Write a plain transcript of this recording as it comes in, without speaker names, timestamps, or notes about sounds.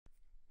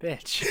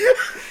Bitch.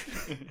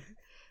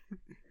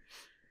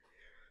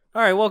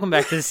 All right, welcome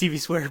back to the CV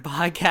Squared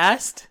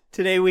podcast.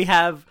 Today we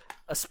have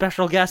a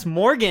special guest,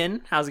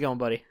 Morgan. How's it going,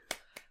 buddy?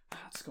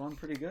 It's going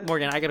pretty good.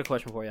 Morgan, I got a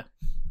question for you.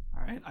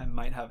 All right, I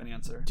might have an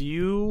answer. Do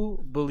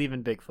you believe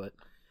in Bigfoot?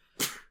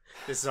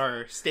 This is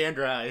our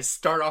standardized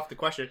start off the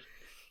question.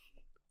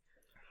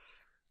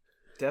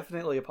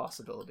 Definitely a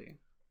possibility.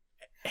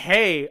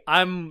 Hey,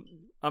 I'm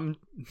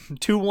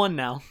 2-1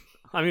 now.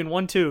 I mean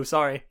 1-2.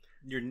 Sorry.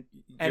 You're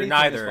Anything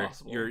neither. is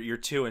possible. You're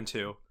 2 and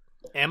 2.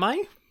 Am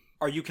I?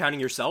 Are you counting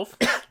yourself?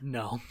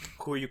 No.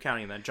 Who are you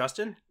counting then?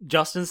 Justin?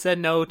 Justin said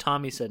no.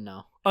 Tommy said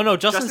no. Oh no,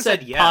 Justin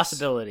said yes.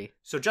 possibility.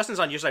 So Justin's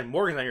on your side.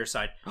 Morgan's on your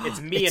side. It's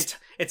me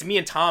it's me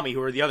and Tommy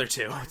who are the other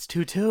two. Oh, it's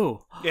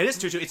 2-2. It is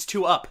 2-2. It's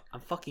 2 up.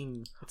 I'm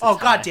fucking. Oh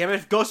god damn it!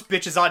 If Ghost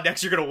Bitch is on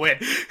next, you're gonna win.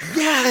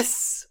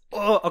 Yes.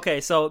 Oh, okay.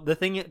 So the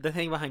thing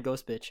behind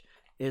Ghost Bitch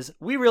is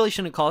we really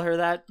shouldn't call her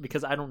that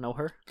because I don't know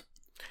her.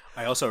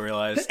 I also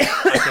realized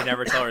I can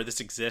never tell her this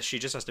exists. She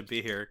just has to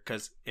be here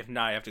because if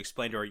not, I have to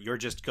explain to her you're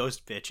just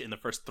Ghost Bitch in the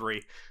first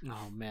 3.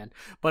 Oh man.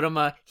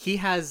 But he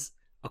has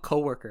a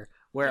coworker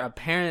where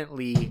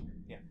apparently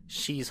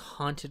she's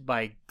haunted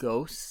by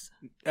ghosts.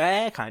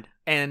 Kind.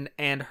 And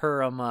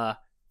her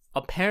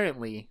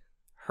apparently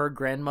her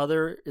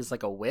grandmother is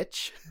like a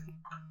witch.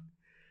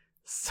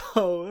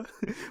 So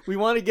we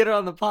want to get her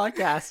on the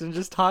podcast and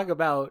just talk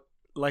about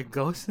like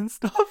ghosts and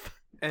stuff.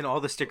 And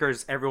all the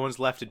stickers everyone's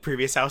left in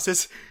previous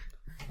houses.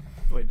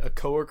 Wait, a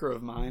coworker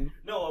of mine?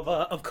 No,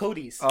 of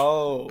Cody's.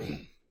 Oh.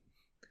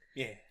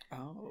 Yeah.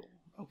 Oh,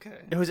 okay.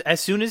 It was as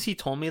soon as he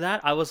told me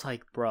that, I was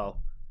like, bro,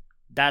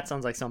 that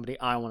sounds like somebody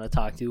I want to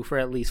talk to for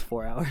at least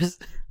 4 hours.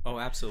 Oh,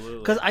 absolutely.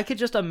 Because I could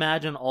just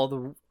imagine all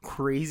the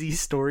crazy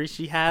stories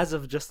she has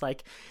of just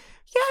like,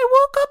 yeah, I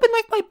woke up and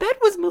like my bed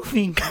was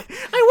moving.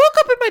 I woke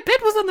up and my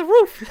bed was on the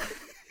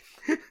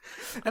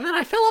roof. And then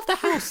I fell off the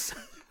house.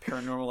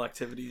 Paranormal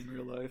activity in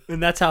real life.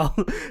 And that's how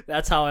I'm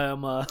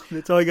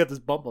that's how I got this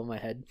bump on my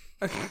head.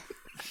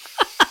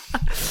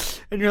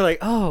 And you're like,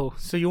 oh,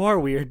 so you are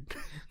weird.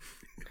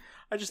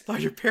 I just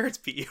thought your parents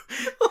beat you.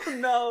 Oh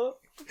no.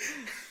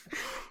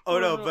 Oh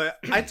no, but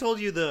I told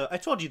you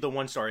the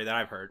one story that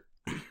I've heard.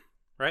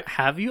 Right?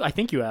 Have you? I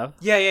think you have.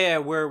 Yeah.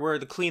 Where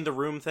the clean the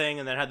room thing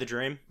and then had the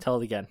dream. Tell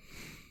it again.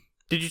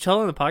 Did you tell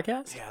it in the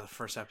podcast? Yeah, the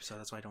first episode.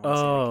 That's why I don't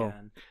want to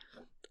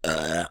say it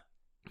again.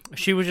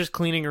 She was just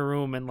cleaning her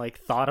room and like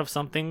thought of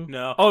something.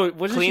 No. Oh,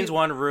 what cleans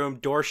one room,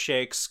 door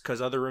shakes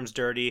because other room's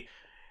dirty.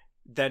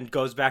 Then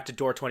goes back to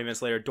door 20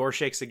 minutes later. Door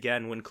shakes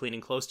again when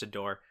cleaning close to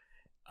door.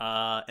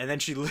 And then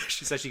she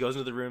says she goes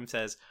into the room,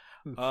 says,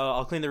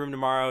 "I'll clean the room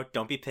tomorrow.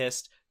 Don't be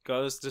pissed."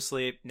 Goes to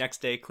sleep.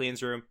 Next day,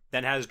 cleans room.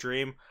 Then has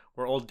dream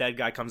where old dead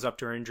guy comes up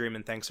to her in dream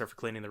and thanks her for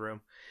cleaning the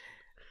room.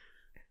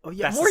 Oh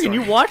yeah, That's the Morgan, you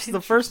story. watched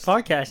the first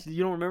podcast.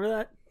 You don't remember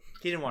that?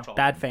 He didn't watch all.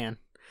 Bad fan.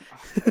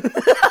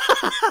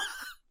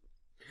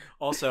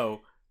 Also,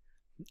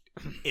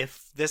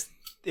 if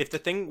the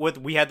thing with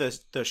we had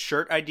the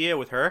shirt idea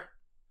with her,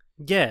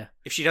 Yeah.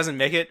 if she doesn't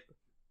make it,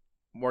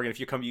 Morgan, if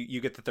you come, you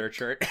get the third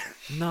shirt.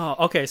 No.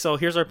 Okay, so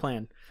here's our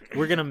plan.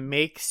 We're gonna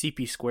make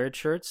CP Squared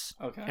shirts,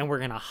 Okay. and we're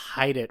gonna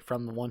hide it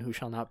from the one who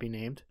shall not be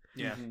named.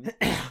 Yeah.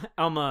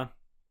 Mhm.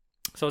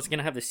 So it's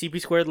gonna have the CP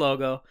Squared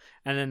logo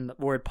and then the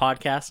word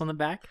podcast on the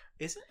back.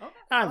 Is it? Okay.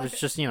 I was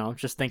just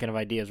just thinking of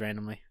ideas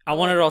randomly. I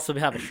wanted to also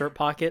have a shirt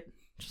pocket.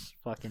 Just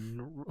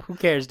fucking who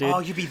cares, dude? Oh,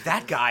 you be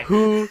that guy.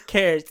 Who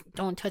cares?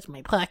 Don't touch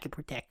my pocket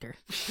protector.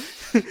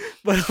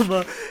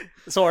 But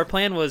so our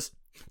plan was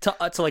to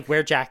like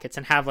wear jackets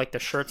and have like the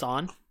shirts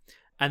on,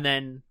 and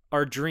then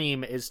our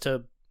dream is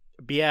to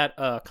be at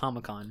a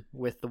Comic-Con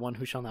with the one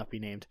who shall not be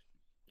named,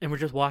 and we're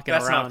just walking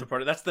That's around. not the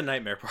part. That's the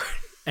nightmare part.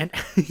 And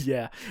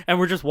yeah, and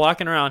we're just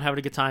walking around having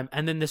a good time,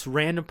 and then this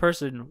random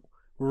person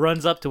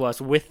runs up to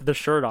us with the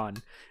shirt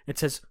on. It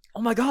says,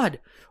 "Oh my god,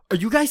 are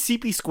you guys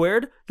CP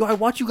Squared? Yo, I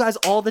watch you guys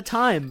all the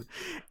time."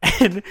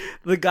 And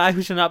the guy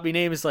who should not be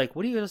named is like,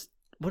 "What are you guys?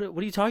 What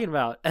are you talking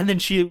about?" And then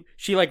she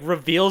like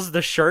reveals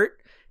the shirt.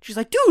 She's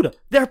like, "Dude,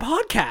 their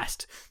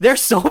podcast. They're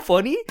so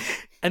funny."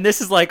 And this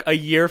is like a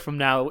year from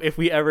now if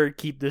we ever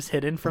keep this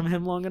hidden from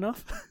him long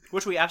enough.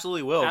 Which we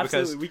absolutely will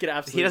Absolutely, we could because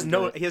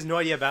absolutely. he has no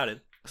idea about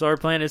it. So our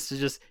plan is to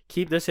just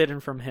keep this hidden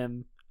from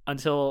him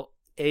until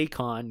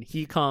Akon,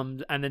 he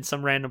comes, and then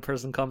some random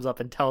person comes up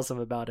and tells him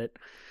about it.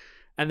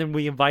 And then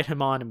we invite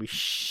him on and we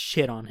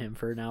shit on him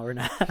for an hour and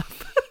a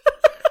half.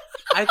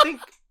 I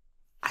think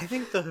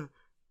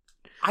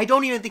I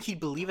don't even think he'd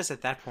believe us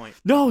at that point.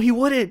 No, he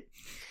wouldn't.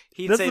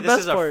 He'd That's say the this best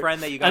is part. a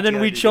friend that you got And then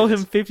together we'd to show do him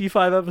this.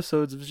 55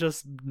 episodes of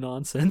just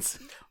nonsense.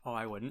 Oh,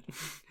 I wouldn't.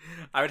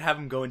 I would have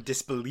him go in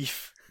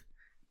disbelief.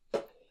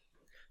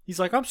 He's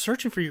like, I'm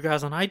searching for you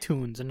guys on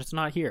iTunes and it's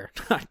not here.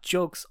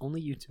 Jokes,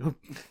 only YouTube.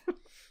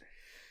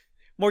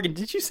 Morgan,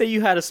 did you say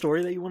you had a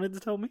story that you wanted to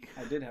tell me?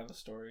 I did have a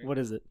story. What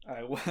is it?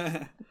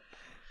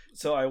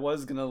 So I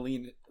was gonna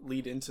lead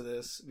into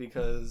this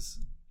because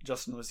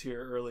Justin was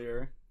here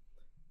earlier,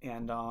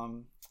 and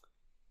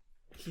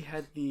he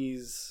had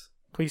these.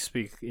 Please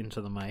speak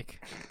into the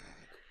mic.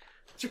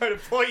 Try to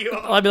pull you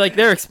up. I'd be like,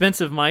 they're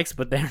expensive mics,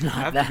 but they're not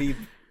Have that. to be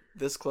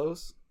this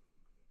close?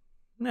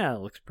 Yeah,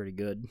 it looks pretty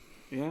good.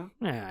 Yeah.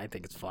 Yeah, I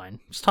think it's fine.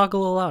 Just talk a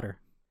little louder.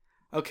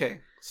 Okay,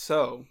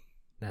 so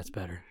That's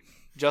better.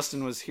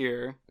 Justin was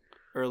here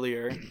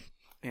earlier,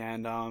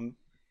 and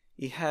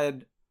he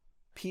had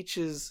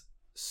peaches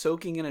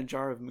soaking in a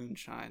jar of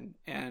moonshine,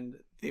 and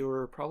they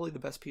were probably the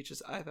best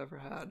peaches I've ever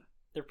had.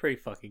 They're pretty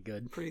fucking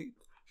good.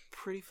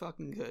 Pretty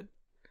fucking good.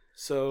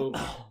 So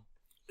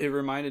it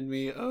reminded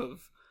me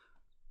of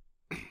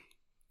a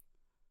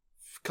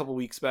couple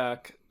weeks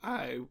back.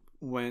 I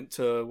went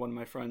to one of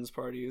my friend's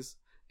parties,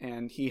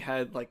 and he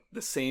had like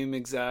the same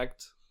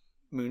exact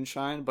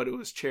moonshine, but it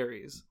was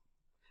cherries.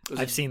 It was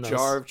I've seen those.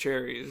 jar of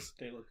cherries.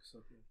 They look so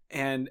good.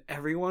 And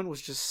everyone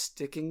was just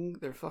sticking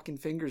their fucking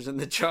fingers in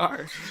the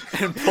jar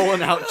and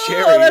pulling out Oh,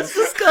 cherries that's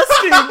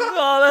disgusting.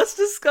 Oh, that's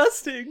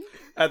disgusting.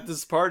 at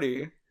this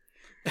party.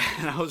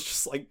 And I was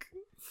just like,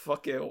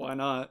 fuck it, why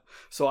not?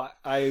 So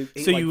I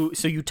ate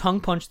So you tongue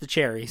punch the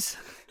cherries.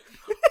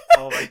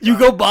 Oh my god. You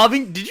go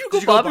bobbing? Did you go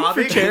Did you go bobbing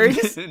bobbing? for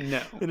cherries?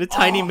 No. In a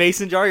tiny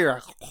mason jar, you're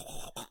like,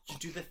 You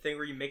do the thing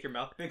where you make your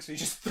mouth big, so you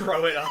just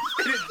throw it up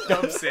and it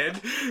dumps in.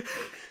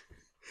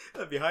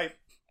 That'd be hype.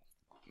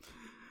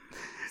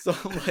 So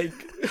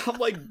I'm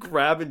like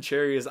grabbing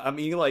cherries. I'm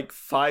eating like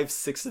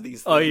 5-6 of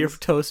these things. oh, you're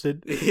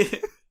toasted.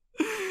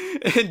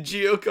 And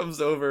Gio comes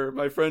over,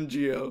 my friend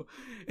Gio,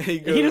 and he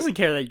goes, He doesn't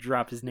care that you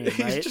dropped his name, he's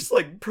right? just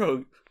like,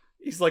 bro,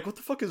 he's like, what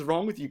the fuck is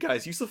wrong with you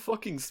guys? Use a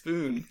fucking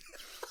spoon.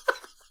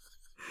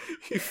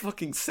 You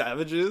fucking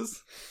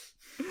savages.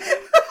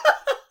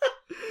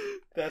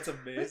 That's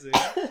amazing.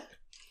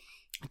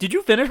 Did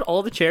you finish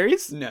all the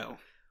cherries? No.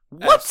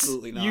 What?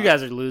 Absolutely not. You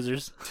guys are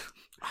losers.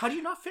 How do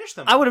you not finish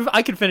them?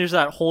 I could finish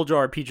that whole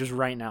jar of peaches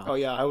right now. Oh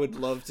yeah, I would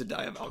love to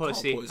die of alcohol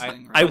Pussy.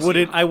 poisoning. I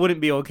right now.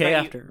 wouldn't be okay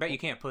bet after. bet you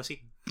can't,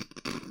 pussy.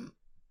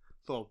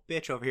 Little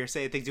bitch over here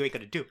saying things you ain't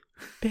gonna do.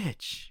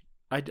 Bitch.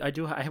 I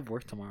have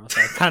work tomorrow,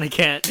 so I kind of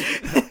can't.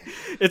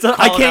 I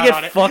Calling can't out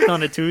on get it. fucked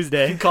on a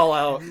Tuesday. Call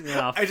out.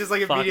 Yeah, I just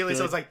like fuck, immediately, dude.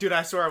 so I was like, dude,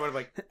 I swear I would have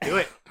like, do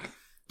it.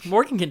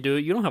 Morgan can do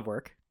it. You don't have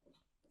work.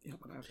 Yeah,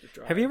 but I have to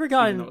drive, Have you ever even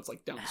gotten? though it's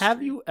like down the Have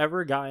street. you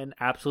ever gotten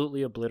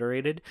absolutely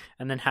obliterated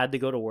and then had to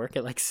go to work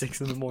at like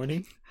 6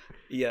 a.m?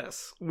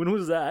 Yes. When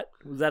was that?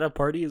 Was that a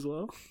party as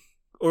well,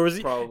 or was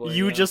it Probably,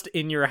 you yeah. just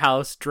in your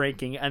house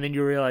drinking and then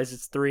you realize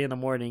it's 3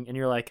 a.m. and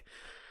you're like,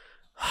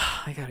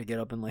 I gotta get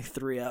up in like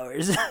 3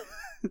 hours.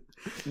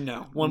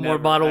 No. One more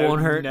never. bottle I won't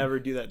would hurt. Never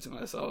do that to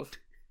myself.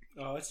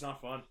 Oh, it's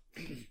not fun.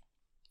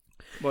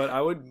 But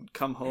I would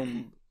come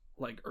home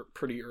like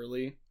pretty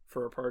early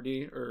for a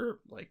party or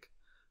like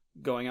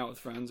going out with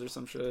friends or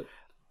some shit.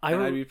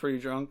 And I'd be pretty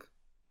drunk.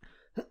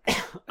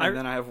 And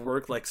then I have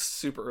work like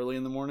super early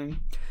in the morning.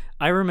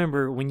 I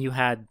remember when you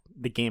had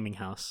the gaming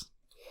house.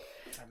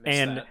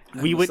 And that.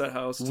 I we miss would that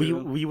house, we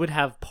too. we would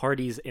have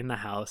parties in the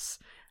house,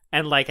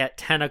 and like at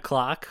 10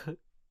 o'clock,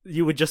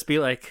 you would just be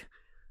like,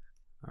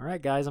 "All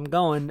right, guys, I'm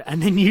going,"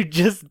 and then you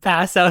just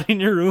pass out in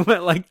your room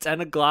at like 10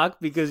 o'clock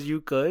because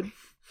you could.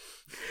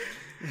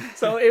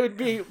 So it would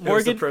be It was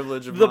Morgan. a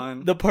privilege of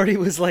mine. The party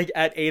was like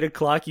at 8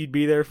 o'clock. You'd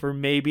be there for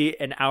maybe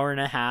an hour and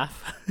a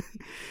half,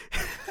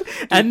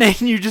 and then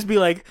you'd just be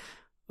like,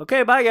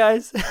 "Okay, bye,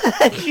 guys,"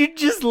 and you'd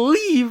just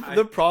leave.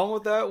 The problem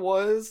with that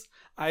was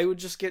I would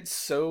just get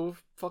so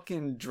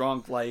fucking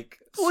drunk, like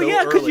Well, so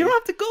yeah, because early. you don't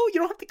have to go. You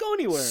don't have to go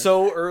anywhere.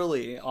 So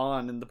early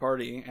on in the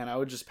party, and I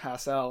would just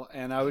pass out,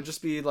 and I would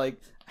just be like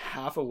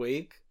half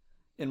awake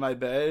in my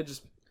bed,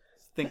 just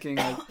thinking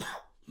like,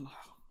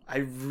 I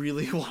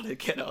really want to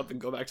get up and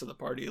go back to the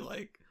party.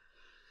 Like,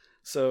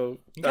 so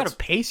you that's gotta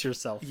pace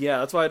yourself. yeah,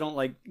 that's why I don't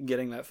like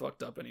getting that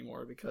fucked up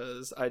anymore,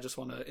 because I just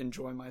want to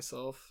enjoy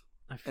myself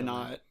I feel and that.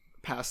 not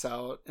pass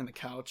out in the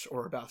couch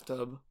or a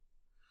bathtub.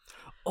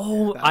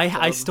 Oh, I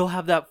bathtub. still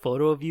have that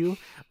photo of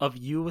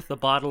you with the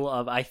bottle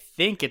of, I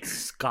think it's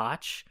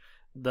scotch,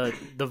 the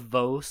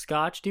Vaux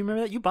scotch. Do you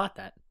remember that? You bought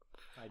that.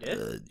 I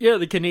did. Yeah,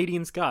 the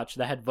Canadian scotch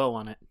that had Vaux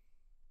on it.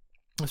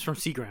 It was from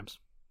Seagrams.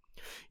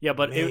 Yeah,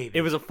 but it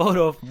Maybe. was a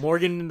photo of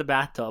Morgan in the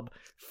bathtub,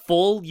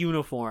 full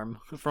uniform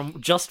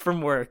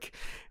from work,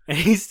 and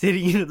he's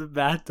sitting in the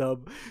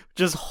bathtub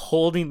just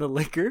holding the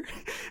liquor,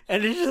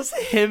 and it's just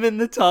him in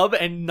the tub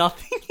and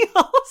nothing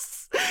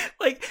else.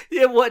 Like,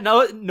 yeah, what?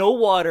 No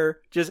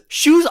water, just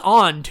shoes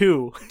on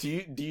too.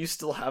 Do you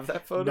still have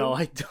that photo? No,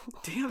 I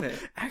don't. Damn it.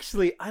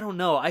 Actually, I don't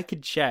know. I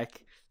could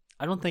check.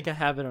 I don't think I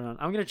have it on.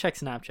 I'm gonna check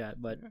Snapchat,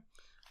 but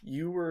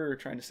You were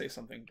trying to say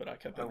something, but I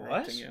kept I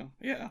interrupting was? you.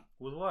 Yeah.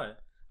 With what?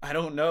 I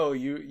don't know.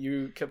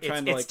 You kept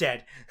trying to It's like.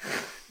 dead.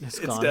 it's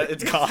It's gone. dead.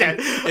 It's gone. dead.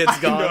 It's I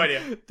have gone. no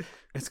idea.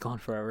 It's gone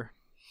forever.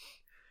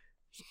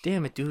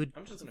 Damn it, dude.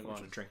 I'm just gonna go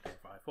on a drink number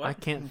 5. I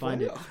can't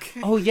find it.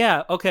 Okay. Oh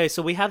yeah. Okay,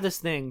 so we have this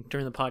thing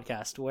during the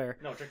podcast where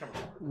No, drink number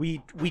 4.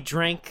 we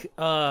drank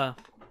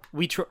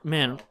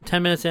man,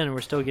 10 minutes in and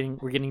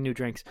we're getting new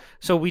drinks.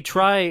 So we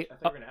try I thought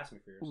you were gonna ask me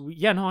for yours.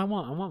 yeah, no, I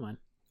want mine.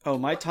 Oh,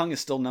 my tongue is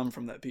still numb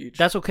from that peach.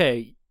 That's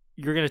okay.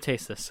 You're going to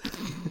taste this.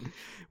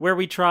 Where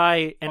we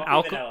try an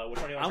I'll be alcohol. vanilla. Which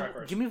one do you want to try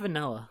first? Give me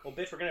vanilla. Well,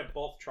 bitch, we're gonna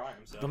both try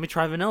them. So. Let me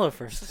try vanilla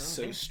first.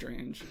 so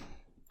strange.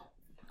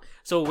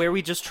 So where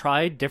we just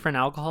tried different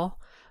alcohol.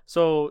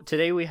 So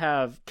today we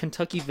have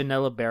Kentucky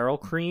Vanilla Barrel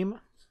Cream.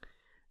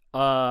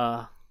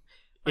 That's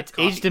It's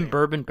coffee aged in cream.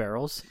 bourbon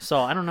barrels, so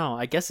I don't know.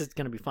 I guess it's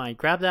gonna be fine.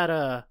 Grab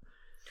that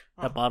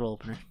bottle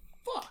opener.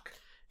 Fuck.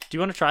 Do you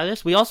want to try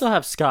this? We also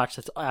have Scotch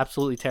that's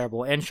absolutely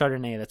terrible and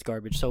Chardonnay that's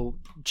garbage. So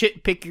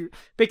pick your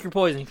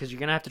poison because you're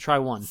gonna have to try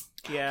one.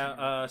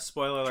 Yeah.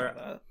 Spoiler Try alert.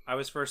 that. I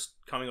was first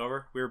coming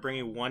over. We were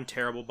bringing one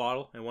terrible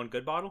bottle and one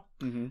good bottle.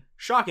 Mm-hmm.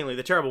 Shockingly,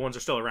 the terrible ones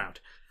are still around.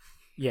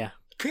 Yeah,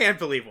 Can't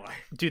believe why.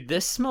 dude,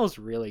 this smells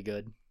really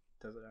good.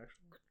 Does it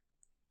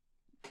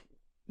actually?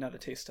 Not a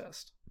taste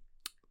test.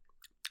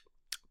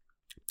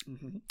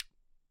 Mm-hmm.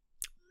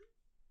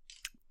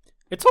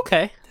 It's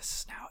okay. This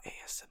is now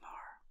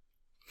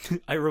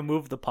ASMR. I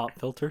removed the pop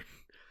filter.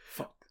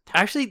 Fuck.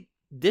 Actually,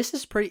 this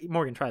is pretty.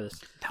 Morgan, try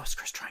this. That was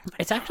Chris trying.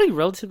 It's actually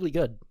relatively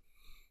good.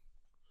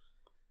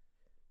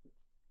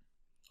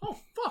 Oh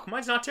fuck!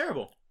 Mine's not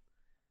terrible.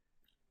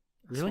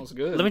 Really? Smells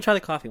good. Let me try the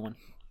coffee one.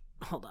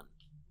 Hold on.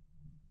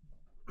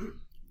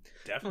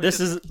 Definitely. This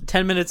is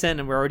 10 minutes in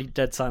and we're already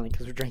dead silent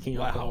because we're drinking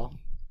Wow. alcohol.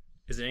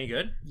 Is it any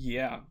good?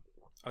 Yeah.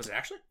 Oh, is it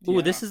actually? Ooh,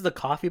 Yeah. this is the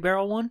coffee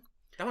barrel one.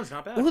 That one's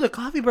not bad. Ooh, the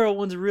coffee barrel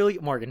one's really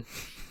Morgan.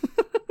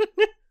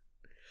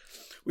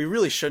 We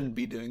really shouldn't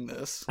be doing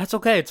this. That's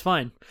okay. It's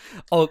fine.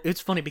 Oh, it's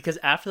funny because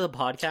after the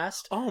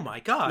podcast, Oh my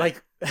god!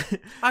 like,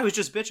 I was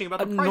just bitching about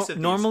the price of these.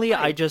 normally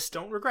I just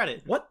don't regret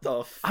it. What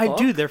the fuck? I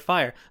do. They're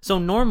fire. So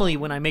normally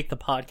when I make the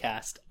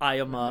podcast, I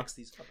am Mix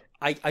these up.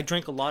 I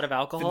drink a lot of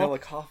alcohol Vanilla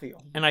coffee.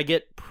 and I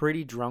get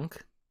pretty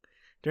drunk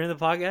during the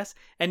podcast.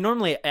 And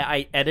normally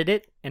I edit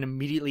it and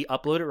immediately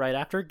upload it right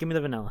after. Give me the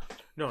vanilla.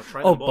 No,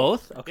 try Oh, them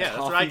both? Okay. Yeah,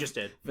 that's what I Coffee. just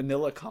did.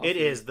 Vanilla coffee. It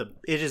is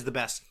the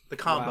best. The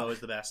combo Wow. is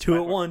the best. Two by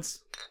at far. once.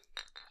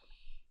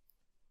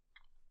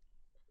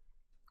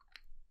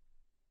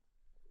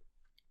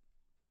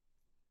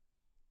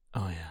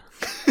 Oh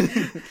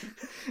yeah.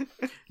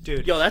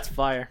 Dude. Yo, that's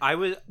fire.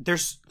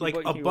 There's like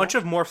What a you bunch want?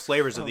 of more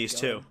flavors of Oh, these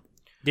God.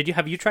 too.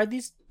 Have you tried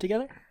these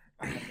together?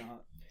 I have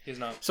not. He's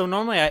not. So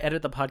normally I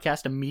edit the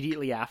podcast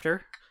immediately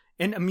after.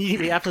 And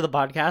immediately after the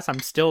podcast,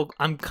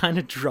 I'm kind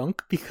of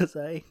drunk because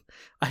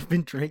I've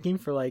been drinking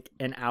for like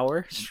an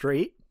hour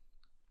straight.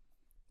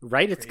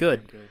 Right? It's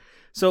good.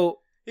 So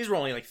These were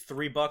only like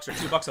 $3 or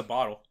 $2 a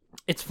bottle.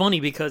 it's funny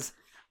because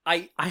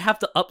I have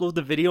to upload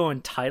the video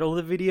and title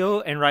the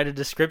video and write a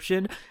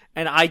description,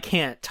 and I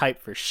can't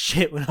type for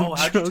shit when I'm Oh,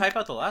 how'd drunk. you type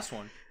out the last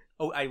one?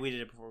 Oh, we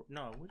did it before.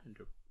 No, we didn't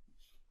do it.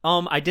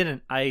 I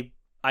didn't. I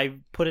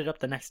put it up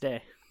the next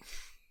day.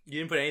 You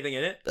didn't put anything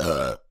in it?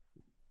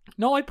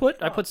 No, I put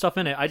stuff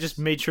in it. I just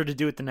made sure to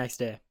do it the next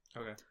day.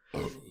 Okay.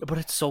 But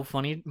it's so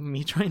funny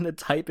me trying to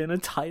type in a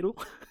title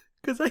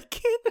because I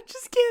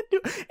just can't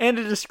do and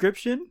a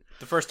description.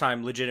 The first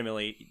time,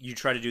 legitimately, you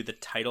try to do the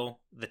title,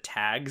 the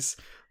tags,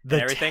 The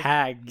and everything.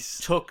 tags.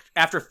 Took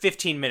after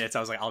 15 minutes, I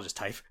was like, I'll just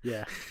type.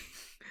 Yeah.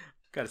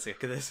 Gotta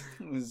sick of this.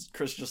 Is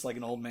Chris just like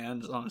an old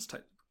man just on his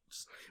type?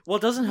 Well,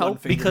 it doesn't One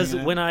help finger because in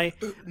it. when I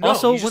No,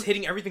 also he's just when,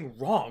 hitting everything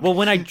wrong.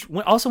 when I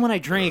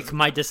drink,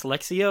 my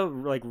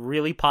dyslexia like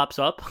really pops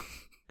up.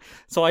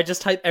 So I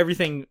just type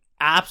everything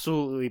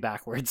absolutely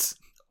backwards.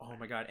 Oh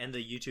my god! And the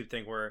YouTube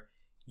thing where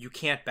you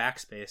can't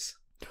backspace.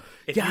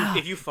 Yeah.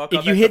 If you fuck If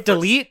up you at hit the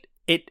first- delete,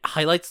 it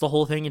highlights the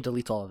whole thing and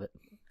deletes all of it.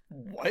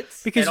 What?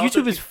 Because And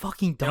also YouTube is if-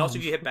 fucking dumb. And also,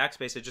 if you hit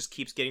backspace, it just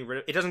keeps getting rid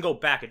of. It doesn't go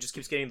back. It just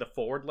keeps getting the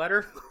forward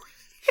letter.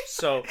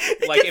 So,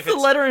 it like, gets if the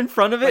it's letter in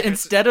front of it like if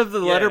it's- instead of the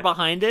letter yeah.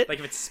 behind it. like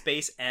if it's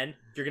space N,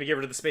 you're gonna get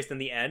rid of the space, then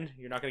the N.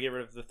 You're not gonna get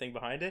rid of the thing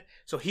behind it.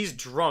 So he's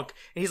drunk,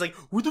 and he's like,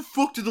 "Where the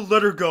fuck did the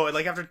letter go?" And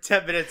like after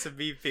 10 minutes of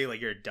me feeling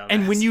like you're a dumbass.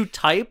 And when you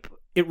type,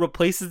 it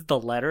replaces the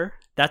letter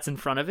that's in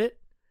front of it.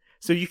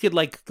 So you could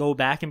like go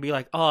back and be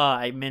like, "Oh,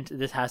 I meant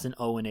this has an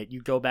O in it."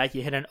 You go back,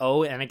 you hit an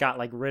O, and it got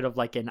like rid of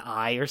like an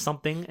I or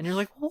something, and you're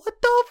like, "What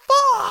the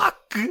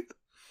fuck?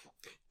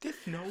 did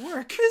no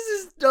work. This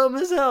is dumb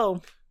as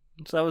hell."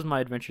 So that was my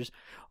adventures.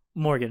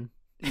 Morgan,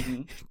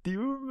 Mhm. do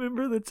you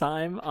remember the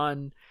time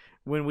on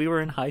when we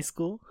were in high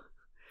school?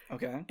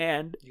 Okay.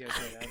 And You guys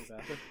doing that in the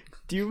bathroom?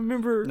 do you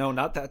remember? No,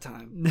 not that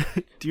time.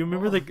 Do you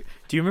remember Do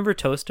you remember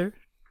Toaster?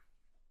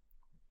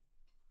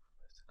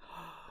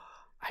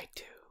 I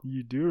do.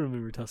 You do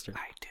remember Toaster.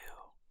 I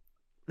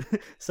do.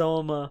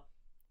 So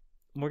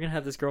Morgan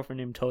had this girlfriend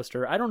named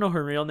Toaster. I don't know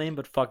her real name,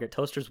 but fuck it,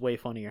 Toaster's way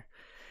funnier.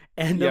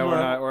 And Yeah, we're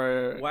not.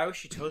 We're. Why was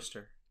she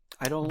Toaster?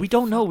 I don't. We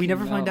don't know. We fucking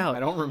never find out. I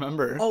don't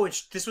remember. Oh,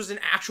 this was an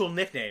actual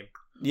nickname.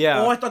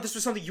 Yeah. Oh, I thought this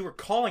was something you were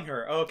calling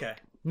her. Oh, okay.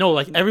 No,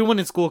 like everyone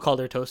in school called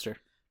her Toaster.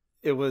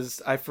 It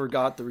was. I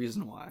forgot the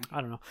reason why.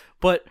 I don't know,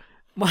 but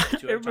I at a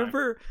time.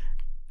 remember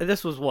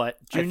this was what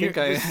junior.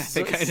 I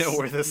think I know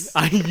where this.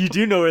 You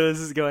do know where this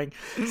is going.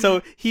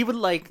 So he would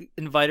like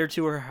invite her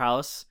to her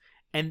house,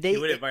 and they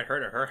You would invite her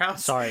to her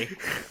house? Sorry,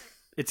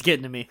 it's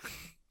getting to me.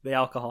 The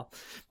alcohol.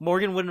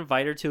 Morgan would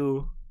invite her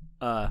to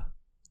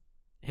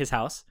his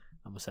house.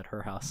 I almost said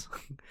her house.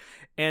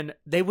 And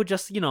they would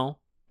just,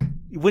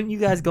 wouldn't you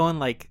guys go and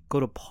like go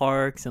to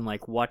parks and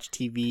like watch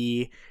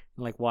TV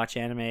and like watch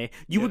anime?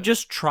 You would Yeah.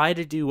 just try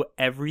to do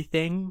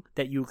everything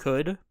that you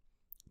could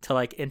to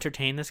like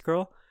entertain this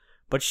girl.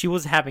 but she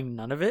was having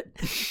none of it.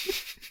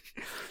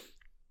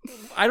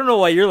 I don't know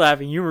why you're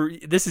laughing.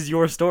 This is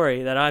your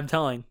story that I'm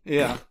telling.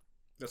 Yeah.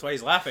 That's why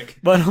he's laughing.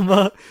 But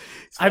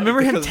I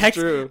remember him because it's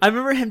true. I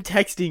remember him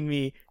texting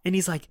me, and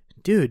he's like,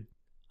 "Dude,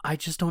 I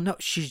just don't know.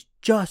 She's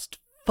just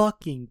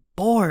fucking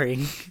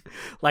boring."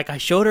 Like, I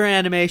showed her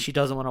anime, she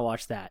doesn't want to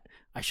watch that.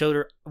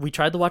 We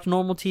tried to watch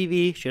normal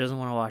TV, she doesn't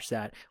want to watch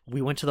that.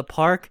 We went to the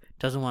park,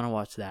 doesn't want to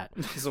watch that.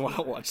 Doesn't want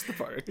to watch the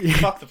park.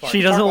 Fuck the park.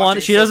 She doesn't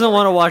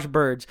want to watch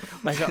birds.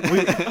 Like, I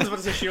was about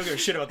to say she don't give a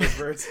shit about those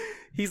birds.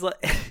 he's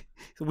like,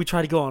 we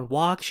try to go on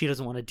walks, she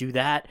doesn't want to do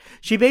that.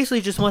 She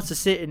basically just wants to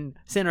sit in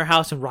her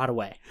house and rot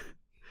away.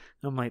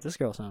 I'm like, this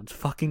girl sounds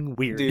fucking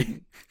weird.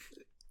 Dude,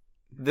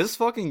 this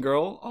fucking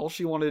girl, all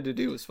she wanted to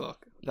do was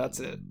fuck. That's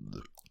it.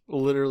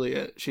 Literally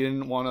it. She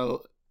didn't want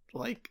to,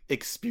 like,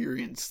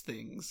 experience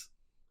things.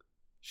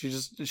 She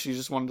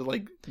just wanted to,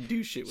 like,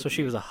 do shit with So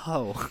she me, was a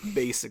hoe.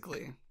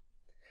 basically.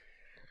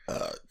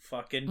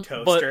 Fucking But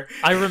toaster.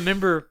 I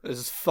remember... This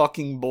is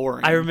fucking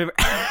boring. I remember...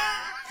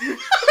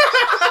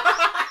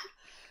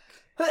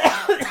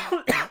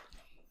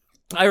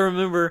 I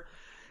remember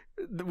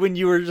when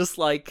you were just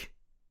like...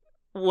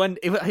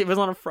 It was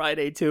on a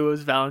Friday, too. It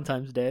was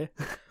Valentine's Day.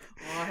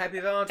 Oh, happy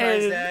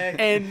Valentine's Day.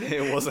 And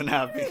It wasn't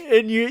happy.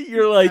 and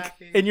you're like,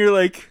 Happy. and you're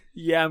like,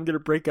 yeah, I'm gonna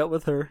break up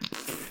with her.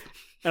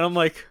 And I'm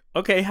like,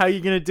 okay, how you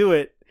gonna do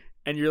it?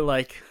 And you're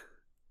like,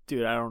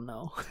 dude, I don't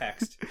know.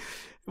 Text.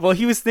 Well,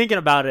 he was thinking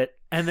about it,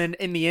 and then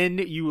in the end,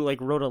 you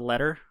like wrote a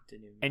letter,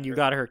 Didn't even and you matter.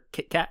 got her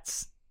Kit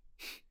Kats.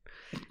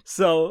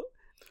 So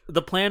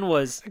the plan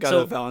was, I got so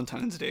a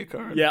Valentine's Day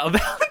card. yeah, a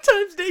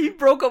Valentine's Day. You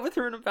broke up with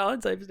her in a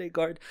Valentine's Day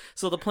card.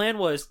 So the plan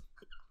was,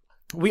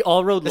 we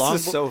all rode This longboard.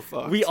 is so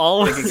fucked. We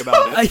all thinking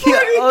about it. Yeah,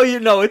 oh, you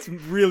know, it's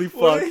really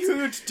What a fucked.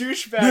 huge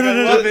douchebag. No,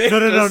 I love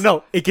it.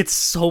 No. It gets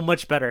so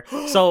much better.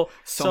 So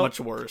much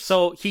worse.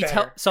 So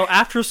Better. so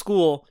after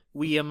school,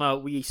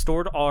 we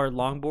stored our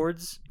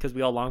longboards because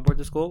we all longboard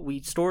to school. We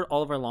stored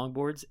all of our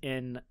longboards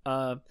in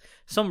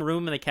some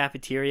room in the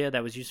cafeteria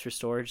that was used for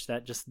storage.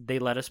 That just they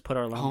let us put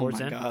our oh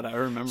longboards my in. god, I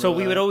remember. So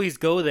we that. would always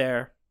go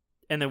there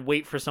and then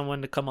wait for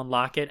someone to come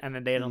unlock it, and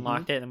then they'd Mm-hmm.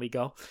 unlocked it, and then we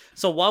go.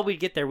 So while we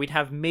get there, we'd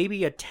have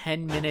maybe a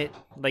 10-minute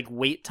like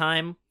wait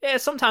time. Yeah,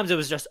 sometimes it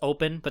was just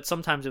open, but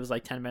sometimes it was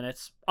like 10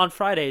 minutes. On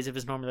Fridays, it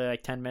was normally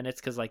like 10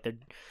 minutes because like the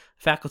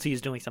faculty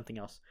is doing something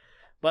else.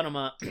 But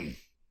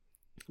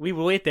we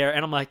would wait there,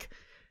 and I'm like,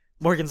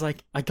 Morgan's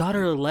like, I got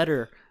her a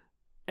letter,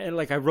 and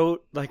like I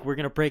wrote like we're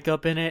gonna break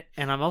up in it,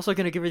 and I'm also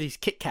gonna give her these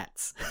Kit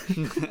Kats,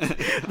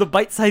 the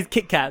bite-sized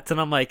Kit Kats,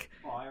 and I'm like.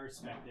 Oh, I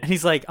respect it. And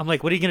he's like, I'm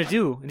like, what are you going to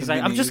do? And he's The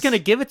like, I'm just minis. going to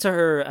give it to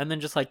her and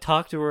then just like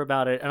talk to her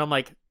about it. And I'm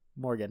like,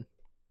 Morgan,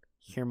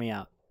 hear me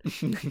out.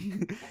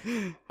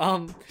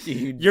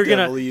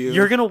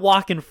 You're going to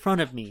walk in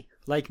front of me,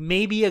 like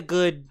maybe a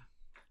good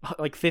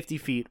like 50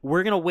 feet.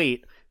 We're going to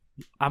wait.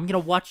 I'm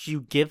going to watch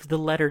you give the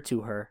letter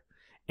to her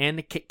and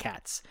the Kit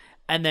Kats.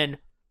 And then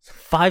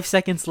 5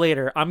 seconds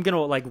later, I'm going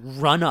to like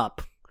run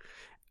up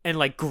and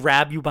like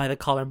grab you by the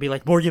collar and be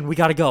like, Morgan, we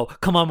gotta go.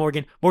 Come on,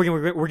 Morgan. Morgan,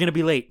 we're gonna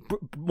be late.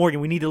 Morgan,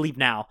 we need to leave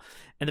now.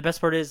 And the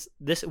best part is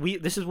this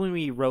is when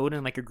we rode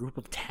in like a group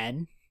of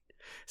 10.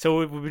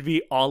 So it would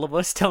be all of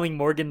us telling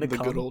Morgan to The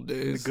come. good old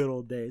days. The good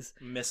old days.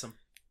 Miss him.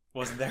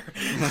 Wasn't there.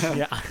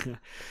 Yeah.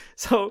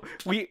 So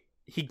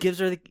he gives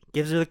her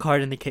the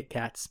card and the Kit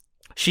Kats.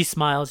 She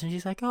smiles and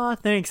she's like, oh,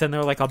 thanks. And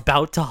they're like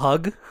about to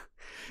hug.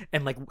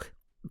 And like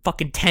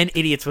fucking 10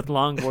 idiots with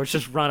longboards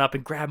just run up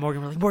and grab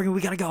Morgan. We're like, Morgan, we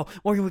gotta go.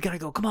 Morgan, we gotta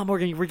go. Come on,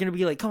 Morgan, we're gonna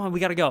be late. Come on, we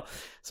gotta go.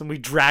 So we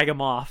drag him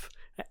off.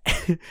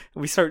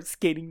 We start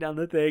skating down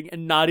the thing,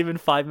 and not even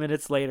 5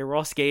 minutes later, we're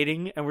all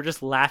skating and we're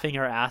just laughing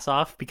our ass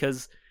off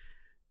because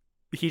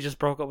he just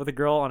broke up with a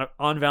girl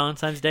on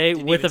Valentine's Day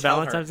Didn't with even a tell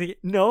Valentine's Day.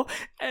 No,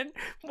 and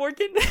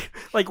Morgan,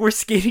 like we're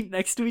skating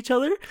next to each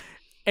other,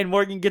 and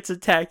Morgan gets a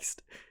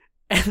text,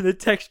 and the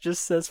text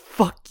just says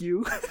 "fuck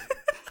you."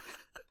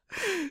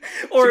 She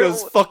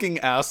goes, fucking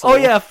asshole. Oh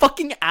yeah,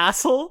 fucking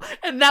asshole,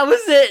 and that was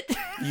it.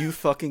 You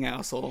fucking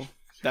asshole.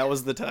 That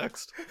was the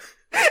text.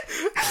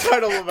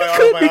 Title of my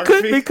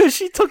autobiography. because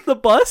she took the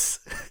bus,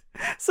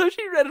 so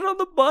she read it on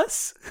the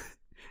bus,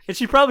 and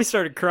she probably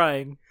started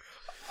crying.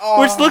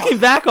 Which, looking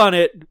back on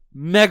it,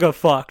 mega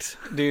fucked.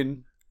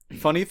 Dude,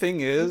 funny thing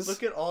is,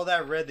 Look at all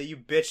that red that you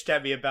bitched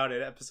at me about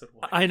in episode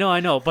 1. I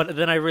know, but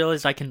then I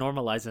realized I can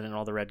normalize it, and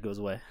all the red goes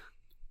away.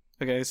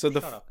 okay, so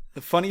Shut up.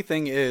 the funny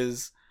thing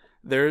is,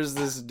 there's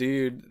this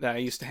dude that I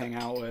used to hang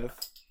out with.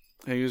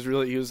 And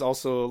he was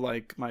also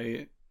like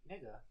my,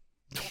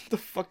 what the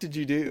fuck did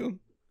you do?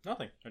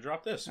 Nothing. I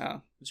dropped this.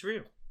 Oh, It's for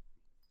you.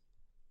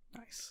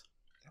 nice.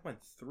 That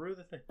went through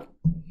the thing.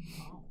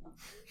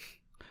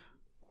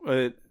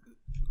 But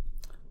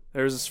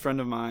there's this friend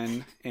of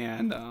mine,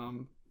 and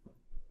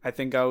I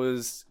think I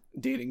was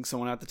dating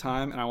someone at the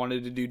time, and I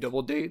wanted to do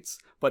double dates,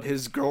 but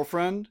his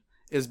girlfriend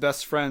is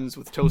best friends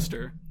with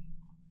Toaster.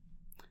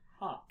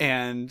 Huh.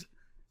 And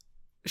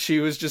she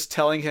was just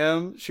telling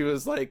him, she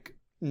was like,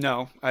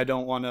 no, I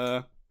don't want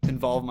to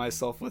involve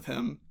myself with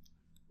him.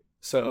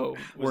 So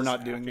we're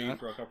not doing You that.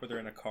 broke up with her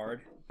in a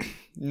card.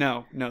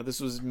 No, this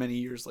was many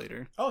years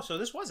later. Oh, so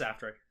this was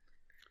after. It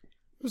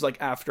was like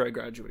after I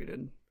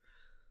graduated.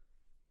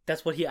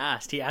 That's what he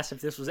asked. He asked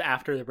if this was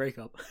after the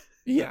breakup.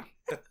 Yeah.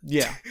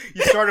 Yeah.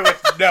 You started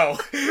with no.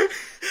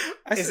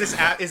 I Is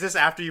said- this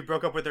after you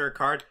broke up with her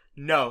card?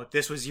 No,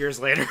 this was years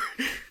later.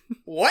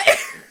 What?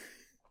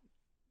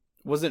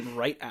 Wasn't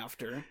right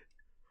after.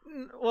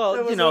 Well,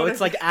 That was you know, what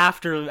it's I- like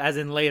after, as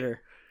in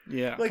later.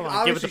 Yeah. Like Come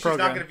on, give it obviously the she's not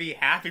program. going to be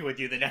happy with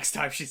you the next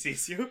time she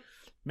sees you.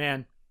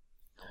 Man,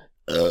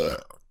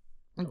 that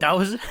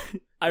was. I It was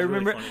really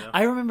remember. funny, though.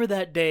 I remember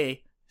that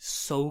day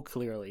so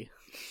clearly.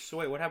 So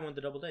wait, what happened with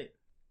the double date?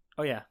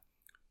 Oh yeah.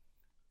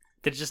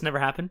 Did it just never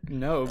happen?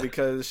 No,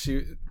 because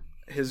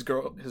his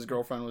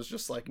girlfriend was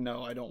just like,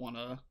 no, I don't want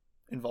to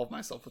involve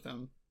myself with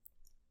him.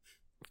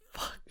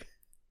 Fuck.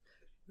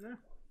 No.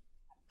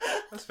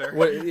 That's fair.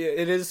 What?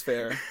 It is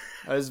fair.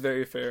 That is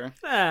very fair.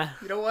 Ah,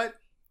 You know what?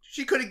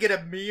 She couldn't get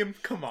a meme.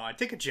 Come on,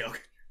 take a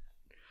joke.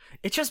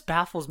 it just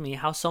baffles me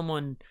how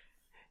someone.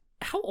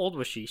 How old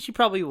was she? She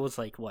probably was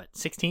like what,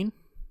 16?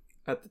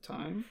 At the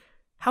time.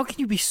 How can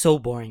you be so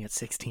boring at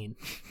 16?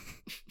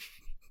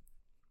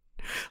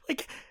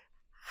 Like,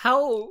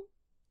 how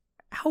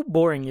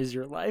boring is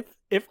your life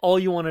if all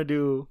you want to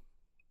do?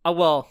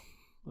 Well,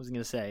 I was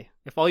gonna say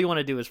if all you want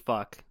to do is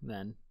fuck,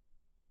 then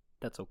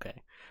that's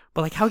okay.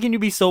 But like, how can you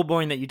be so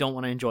boring that you don't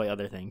want to enjoy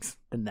other things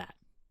than that?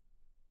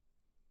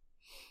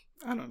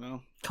 I don't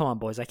know. Come on,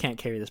 boys! I can't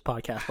carry this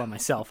podcast by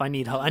myself. I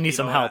need help. I need You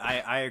some know help.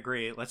 what? I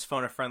agree. Let's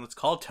phone a friend. Let's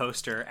call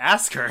Toaster.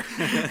 Ask her.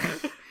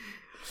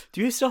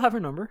 Do you still have her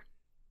number?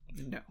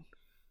 No.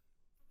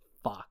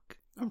 Fuck.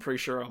 I'm pretty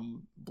sure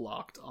I'm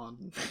blocked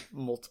on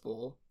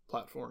multiple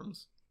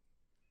platforms.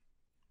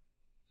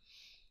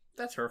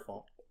 That's her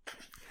fault.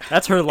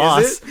 That's her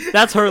loss. it?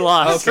 That's her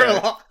loss. Okay. Her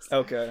loss.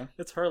 Okay.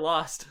 It's her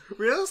lost.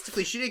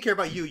 Realistically, she didn't care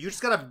about you. You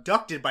just got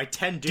abducted by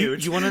 10 Do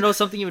dudes. you want to know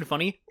something even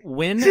funny?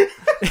 When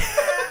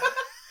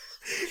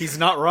He's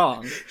not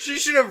wrong. She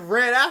should have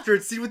ran after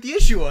and seen what the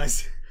issue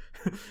was.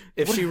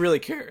 If she really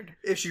cared.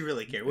 If she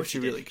really cared. What If she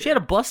did. really cared. she had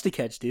a bus to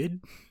catch,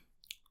 dude.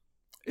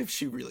 If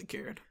she really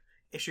cared.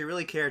 If she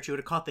really cared, she would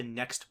have caught the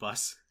next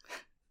bus.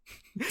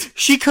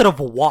 She could have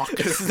walked.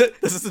 This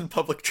isn't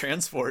public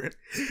transport.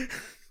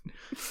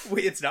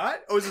 Wait, it's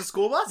not? Oh, is it a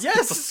school bus?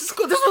 Yes, this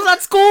was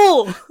at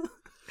school.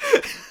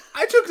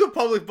 I took the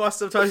public bus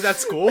sometimes at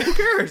school. Who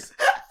cares?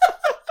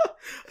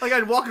 Like,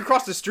 I'd walk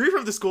across the street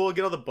from the school and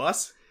get on the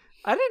bus.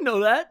 I didn't know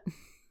that.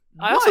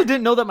 I also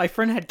didn't know that my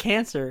friend had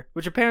cancer,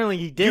 which apparently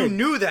he did. You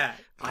knew that.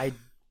 I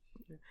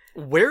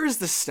Where is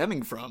this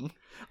stemming from?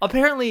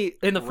 apparently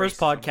in the first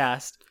Racism.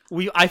 podcast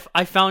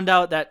I found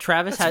out that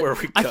Travis That's had. where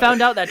we I cut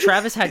found it. out that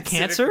Travis had It's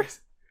cancer. civic-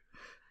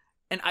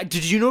 And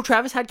did you know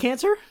Travis had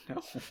cancer?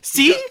 No.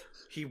 See,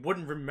 He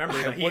wouldn't remember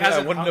I that. He wouldn't, I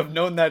hasn't. wouldn't have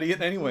known that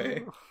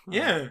anyway.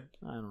 Yeah.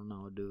 I don't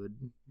know,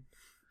 dude.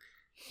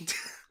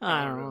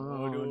 I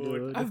don't know,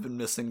 dude. I've been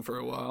missing for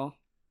a while.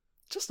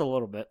 Just a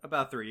little bit.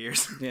 About 3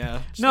 years.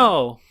 Yeah.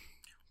 No.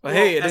 But hey,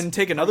 Well, it that's didn't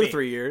take for another me.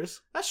 3 years.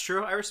 That's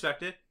true. I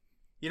respect it.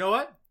 You know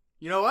what?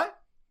 You're right.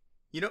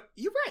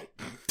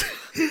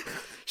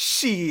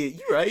 She,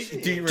 you right? Do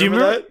you Do you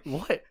remember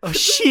remember what? Oh,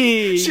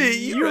 she.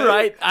 She, You're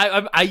right.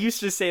 right. I used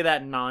to say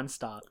that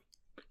nonstop.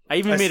 I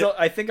even made it.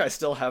 I think I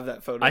still have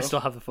that photo. I still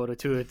have the photo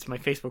too. It's my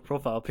Facebook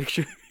profile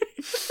picture.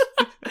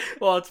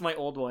 Well, it's my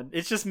old one.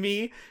 It's just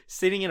me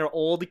sitting in an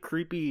old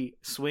creepy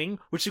swing,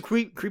 which the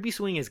creepy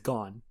swing is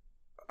gone.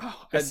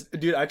 Oh,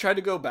 dude, I tried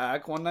to go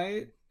back one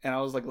night and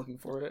I was like looking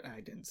for it and I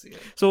didn't see it.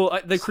 So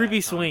the Sad creepy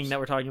times. swing that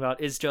we're talking about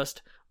is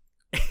just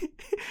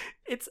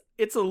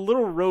it's a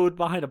little road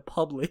behind a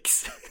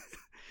Publix.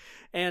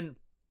 And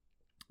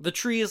the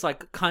tree is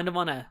like kind of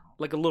on a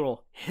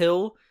little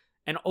hill,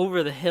 and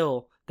over the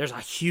hill there's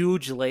a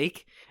huge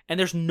lake, and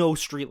there's no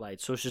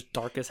streetlights, so it's just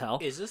dark as hell.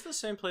 Is this the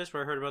same place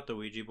where I heard about the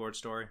Ouija board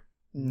story?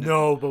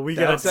 No, but we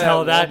That gotta was at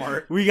tell that.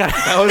 Walmart. We got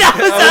That was, that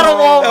was at a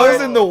Walmart. That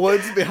was in the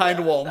woods behind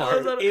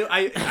Walmart. That was at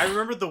a- I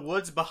remember the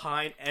woods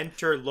behind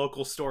enter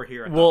local store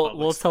here at the We'll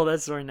Publix. tell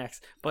that story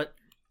next. But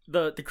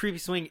the creepy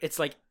swing, it's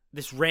like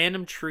this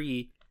random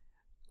tree,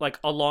 like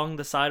along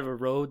the side of a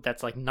road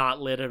that's like not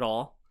lit at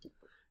all,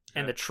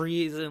 and Okay. the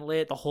tree isn't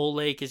lit. The whole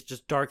lake is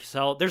just dark as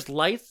hell. There's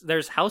lights.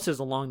 There's houses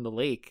along the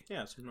lake,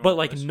 Yeah, it's a normal but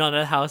like place. none of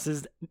the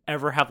houses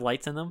ever have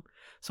lights in them.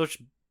 So it's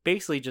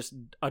basically just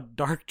a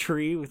dark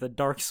tree with a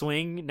dark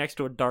swing next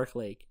to a dark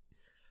lake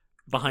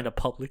behind a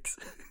Publix.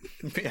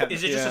 Yeah,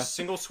 Is it yeah. just a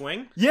single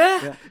swing? Yeah,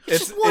 Yeah. It's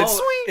just one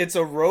swing. It's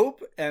a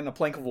rope and a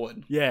plank of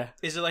wood. Yeah,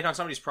 Is it like on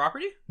somebody's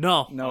property?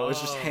 no, No, it was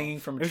just Oh. hanging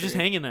from a it was tree. just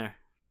hanging there.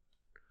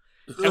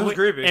 It was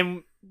creepy.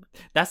 And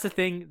that's the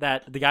thing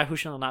that the guy who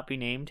shall not be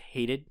named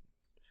hated,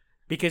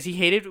 because he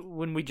hated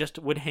when we just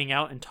would hang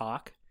out and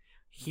talk.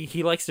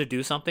 He likes to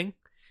do something.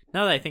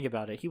 Now that I think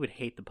about it, he would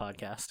hate the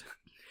podcast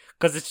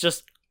because it's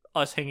just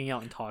us hanging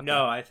out and talking.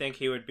 No, I think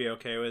he would be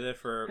okay with it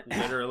for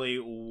literally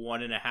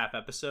 1.5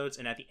 episodes,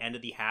 and at the end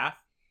of the half,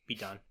 be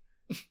done.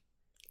 You're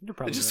It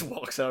probably just right.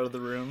 walks out of the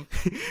room.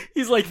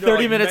 He's like No,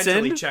 30 like, minutes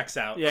mentally in. checks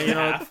out. Yeah, Yeah, you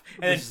know, half,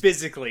 and then just-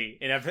 physically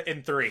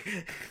in 3.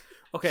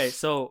 Okay,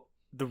 so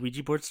the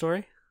Ouija board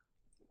story.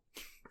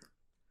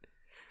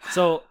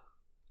 So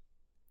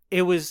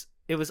it was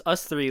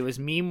us three. It was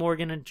me,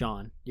 Morgan, and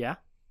John. Yeah,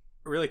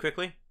 Really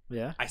quickly,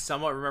 yeah. I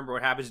somewhat remember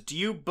what happens. Do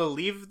you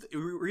believe?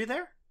 Were you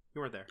there? You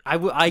weren't there.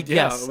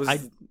 Yes. it was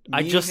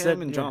I me, just him, said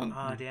and yeah. John.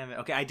 Oh, damn it.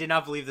 Okay, I did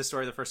not believe the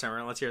story the first time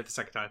around. Let's hear it the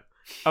second time.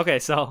 Okay,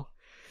 so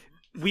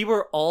we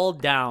were all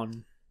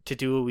down to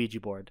do a Ouija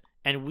board,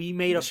 and we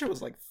made a That shit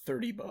was like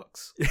 $30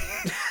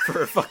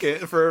 for a fucking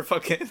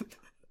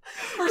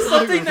for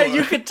something that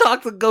you could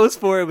talk the ghost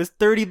for. It was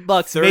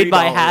 $30 made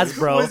by $30.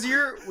 Hasbro.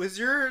 Was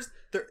yours?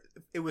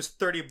 It was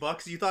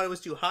 $30. You thought it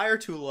was too high or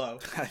too low?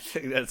 I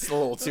think that's a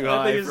little too I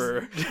high think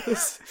for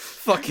just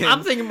fucking.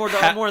 I'm thinking more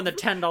in the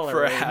 $10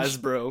 for a range.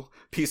 Hasbro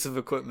piece of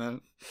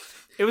equipment.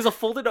 It was a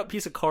folded up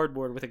piece of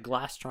cardboard with a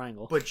glass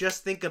triangle. But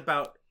just think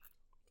about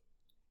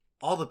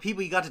all the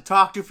people you got to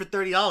talk to for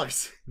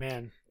 $30.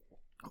 Man,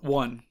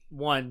 One.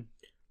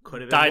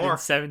 Could have been died in more.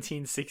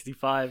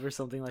 1765 or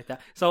something like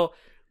that. So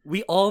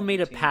we all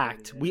made a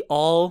pact.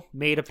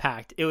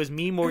 1739. It was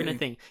me, Morgan, and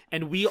Thing,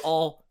 and we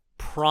all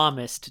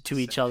promised to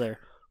each other.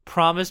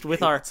 Promised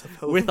with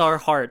our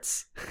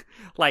hearts.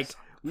 Like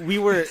we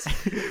were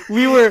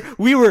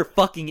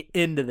fucking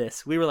into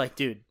this. We were like,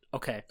 dude,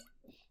 okay,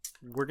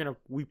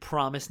 we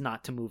promise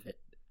not to move it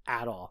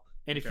at all.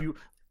 And if you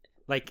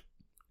like,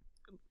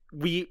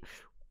 we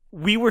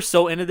were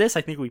so into this,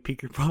 I think we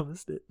peak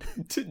promised it.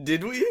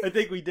 Did we? I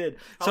think we did.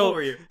 How old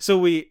were you? So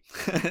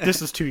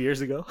this was 2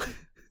 years ago.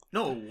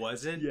 No, it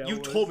wasn't. Yeah, You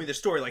it told me the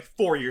story like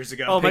 4 years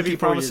ago. Oh, maybe Pinky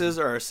 4 years. promises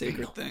are a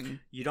sacred thing.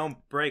 You don't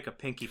break a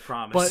pinky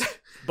promise.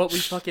 But we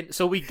fucking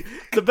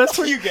the best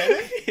part you get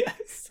it?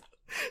 Yes.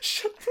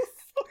 Shut the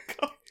fuck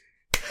up.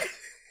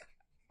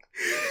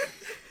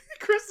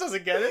 Chris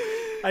doesn't get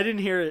it. I didn't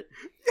hear it.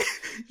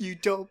 You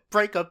don't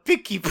break a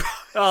pinky promise.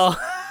 Oh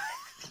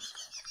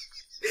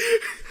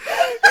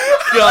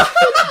God.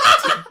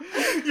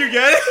 You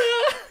get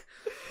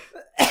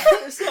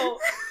it? so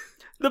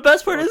the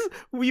best part is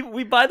we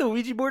buy the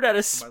Ouija board at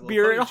a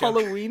Spirit Pony joke.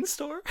 Halloween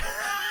store.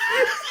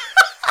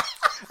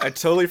 I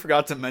totally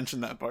forgot to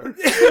mention that part.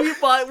 we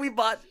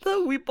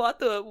bought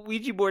the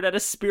Ouija board at a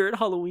Spirit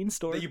Halloween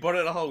store. You bought it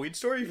at a Halloween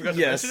store? You forgot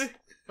Yes. to mention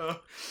it? Oh.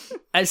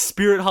 At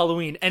Spirit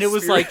Halloween, and it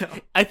was Spirit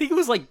like I think it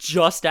was like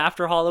just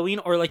after Halloween,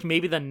 or like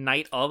maybe the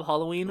night of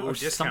Halloween, Ooh, or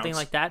something discounts.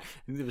 like that.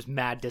 It was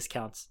mad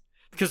discounts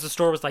because the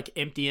store was like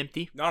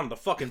empty. Not on the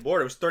fucking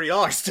board. It was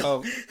 $30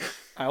 still. Oh,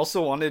 I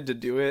also wanted to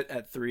do it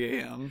at 3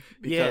 a.m.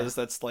 because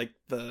that's like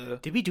the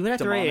Did we do it at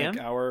 3 demonic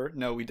a.m.? hour.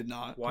 No, we did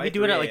not. Why We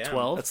do it at 3 like a.m.?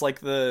 12. That's like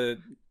the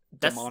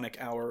That's- demonic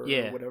hour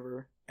yeah. or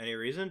whatever. Any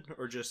reason?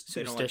 Or just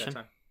they don't like that Superstition.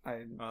 time?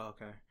 Oh,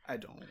 okay. I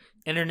don't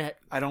Internet.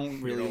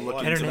 really look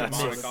what? into Internet that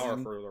sort myth. of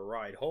thing. for the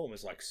ride home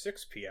is like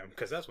 6 p.m.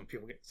 because that's when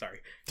people get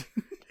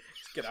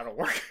just get out of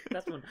work.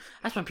 That's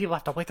when people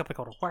have to wake up and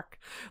go to work.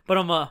 But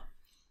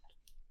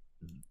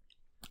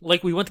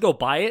like we went to go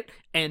buy it,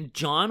 and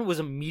John was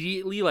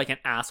immediately like an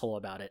asshole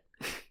about it.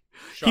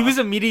 He was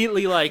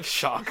immediately like,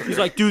 Shocker. he's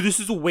like, dude, this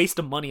is a waste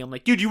of money. I'm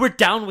like, dude, you were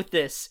down with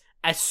this.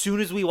 As soon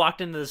as we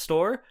walked into the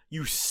store,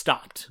 you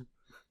stopped.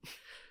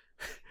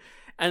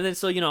 And then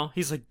so,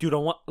 he's like, dude, I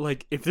want,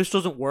 like, if this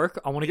doesn't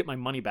work, I want to get my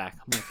money back.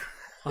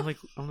 I'm like,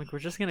 we're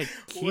just gonna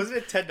keep. Wasn't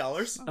it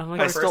 $10? I'm like,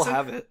 I still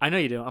have it. I know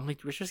you do. I'm like,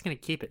 we're just gonna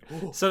keep it.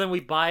 Ooh. So then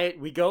we buy it.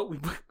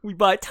 We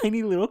buy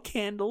tiny little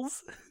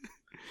candles.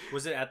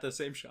 Was it at the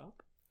same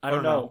shop? I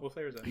don't no. know. What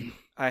flavor is that?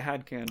 I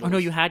had candles. Oh no,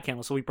 you had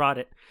candles, so we brought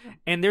it.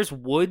 And there's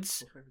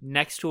woods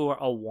next to a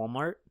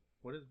Walmart.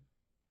 What is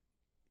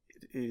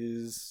it? It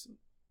is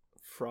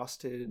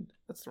frosted.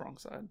 That's the wrong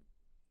side.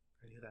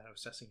 I knew that. I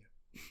was testing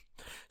you.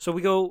 So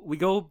we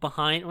go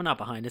behind. Well, not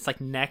behind. It's like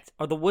next.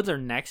 Or the woods are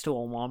next to a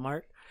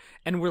Walmart,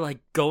 and we're like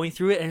going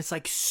through it, and it's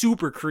like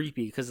super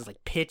creepy because it's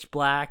like pitch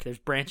black. There's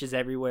branches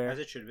everywhere, As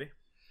it should be.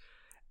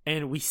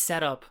 and we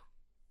set up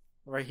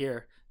right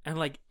here. And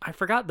like I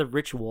forgot the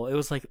ritual. It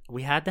was like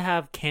we had to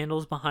have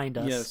candles behind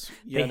us. Yes,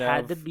 you they had to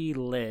had to have- be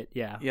lit.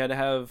 Yeah. You had to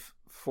have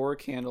 4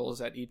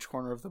 candles at each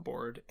corner of the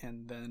board,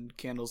 and then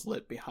candles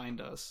lit behind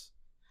us.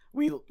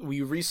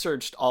 We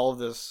researched all of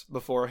this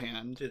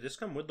beforehand. Did this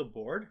come with the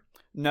board?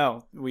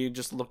 No, we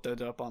just looked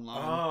it up online,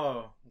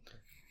 Oh.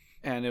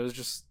 and it was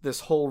just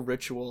this whole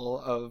ritual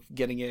of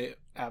getting it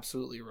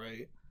absolutely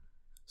right.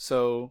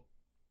 So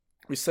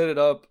we set it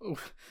up.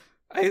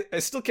 I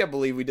still can't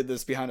believe we did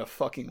this behind a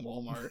fucking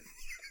Walmart.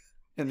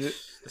 And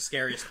The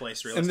scariest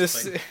place, and this,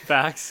 realistically.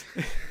 Facts.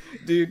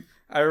 dude,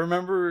 I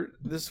remember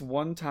this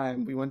one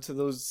time we went to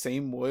those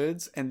same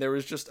woods, and there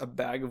was just a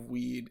bag of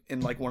weed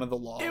in like one of the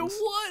logs. It was.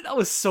 That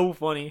was so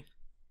funny.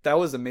 That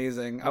was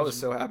amazing. I was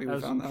so happy we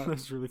That found That that.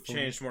 was really funny.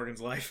 Changed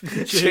Morgan's life.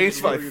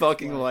 Changed my Morgan's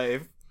fucking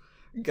life.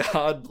 life.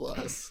 God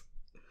bless.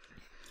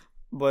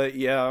 But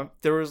yeah,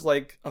 there was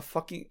like a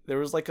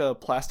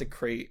plastic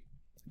crate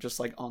just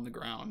like on the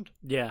ground,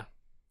 Yeah.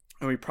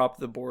 and we propped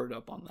the board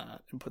up on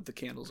that and put the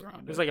candles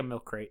around It was it. like a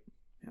milk crate.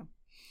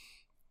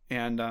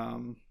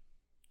 And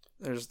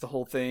there's the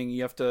whole thing.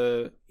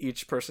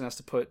 Each person has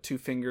to put 2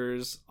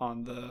 fingers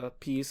on the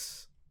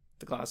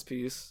glass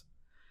piece,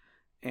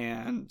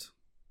 and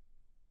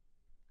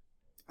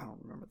I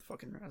don't remember the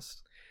fucking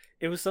rest.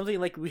 It was something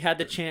like we had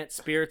to chant,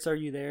 "Spirits, are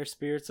you there?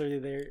 Spirits, are you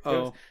there?" It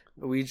was-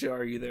 Ouija,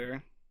 are you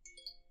there?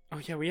 oh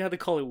yeah, we had to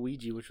call it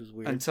Ouija, which was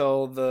weird.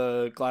 Until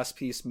the glass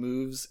piece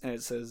moves and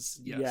it says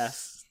yes.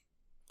 Yes.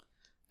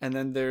 And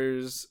then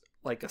there's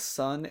like a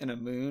sun and a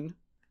moon.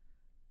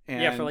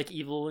 And Yeah, for like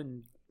evil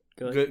and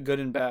good. good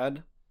and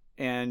bad.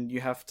 And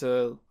you have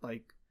to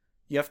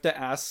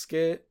ask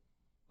it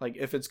like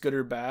if it's good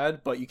or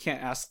bad, but you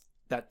can't ask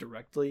that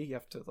directly. You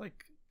have to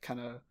like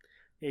kind of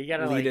Yeah, you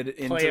gotta lead like it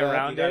into play that.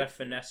 around You gotta it.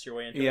 finesse your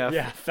way into Yeah. it.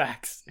 Yeah,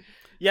 facts.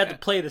 You have to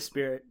play the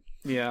spirit,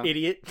 yeah.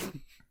 idiot.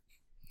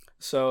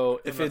 So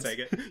if I'll it's take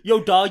it.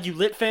 Yo, dog, you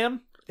lit,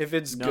 fam? if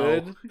it's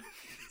No. good,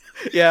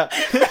 yeah,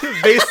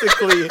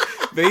 basically.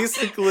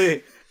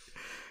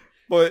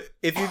 But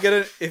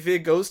if it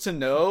goes to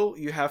no,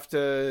 you have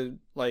to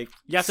like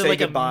You have to say like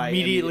goodbye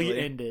immediately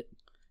end it.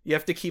 You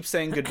have to keep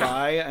saying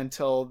goodbye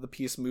until the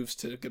piece moves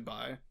to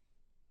goodbye.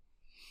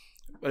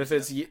 But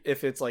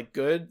if it's like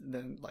good,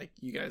 then like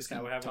you guys Is that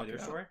can what happened talk with your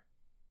it out. story?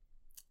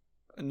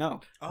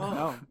 No,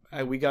 Oh.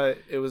 no,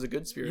 it was a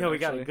good spirit. Yeah, we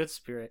got actually. a good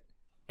spirit.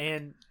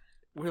 And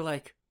we're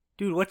like,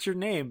 dude, what's your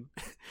name?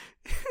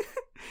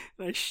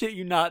 And I shit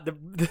you not,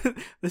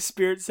 the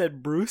spirit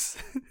said Bruce.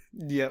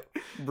 Yep,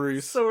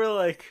 Bruce. So we're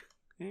like,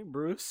 hey,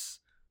 Bruce.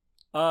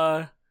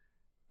 I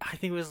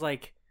think it was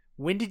like,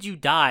 when did you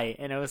die?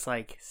 And it was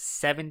like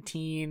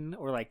 17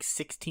 or like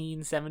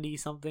 1670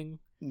 something.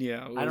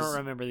 Yeah, it I don't was-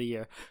 remember the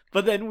year.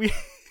 But then we,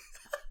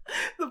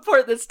 the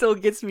part that still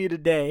gets me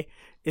today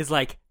is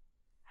like,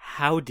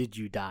 how did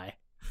you die?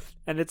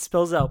 And it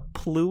spells out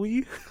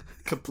Pluie.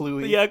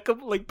 Kaplooey. Yeah,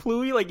 like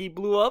Pluie, like he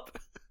blew up.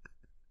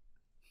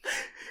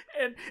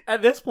 And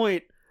at this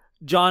point,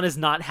 John is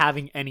not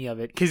having any of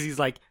it because he's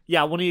like,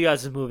 yeah, one of you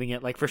guys is moving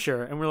it, like for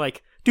sure. And we're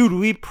like, dude,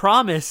 we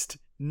promised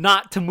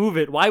not to move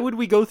it. Why would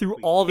we go through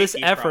all this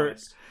He effort?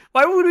 promised.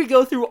 Why would we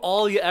go through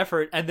all the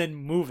effort and then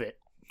move it?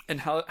 And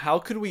how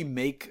could we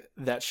make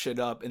that shit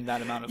up in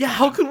that amount of Yeah, time?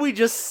 how could we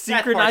just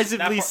That part's- synchronizely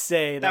that part-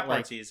 say That that, like,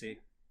 part's easy.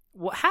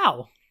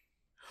 how?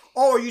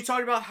 Oh, are you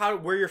talking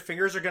about where your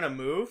fingers are gonna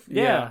move?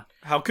 Yeah.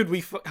 How could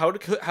we how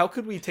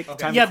could we take the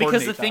Okay. time? Yeah, to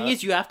because the coordinate thing that?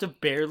 is, you have to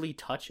barely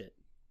touch it.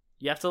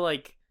 You have to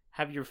like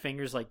have your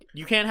fingers like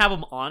you can't have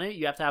them on it.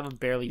 You have to have them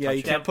barely. yeah, touch you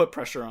it. can't put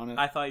pressure on it.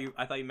 I thought you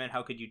meant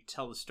how could you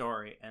tell the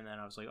story, and then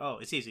I was like, oh,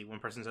 it's easy. One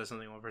person says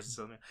something, one person says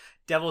something.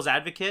 Devil's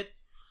advocate,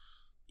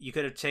 you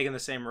could have taken the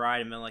same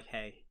ride and been like,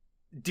 hey,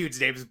 dude's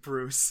name's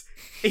Bruce.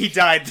 He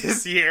died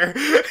this year.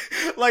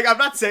 Like, I'm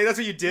not saying that's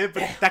what you did,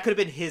 but that could have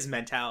been his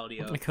mentality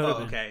of, It could have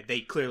been. okay,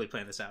 they clearly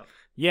planned this out.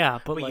 Yeah,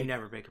 but But like you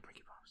never make a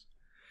breaky promise.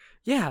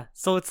 yeah.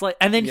 So it's like,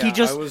 and then Yeah, he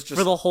just, I was just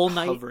for the whole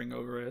night. hovering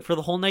over it. For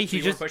the whole night, So he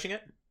you just weren't pushing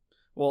it?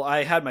 Well,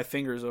 I had my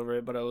fingers over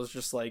it, but I was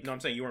just like, No, I'm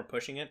saying you weren't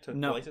pushing it to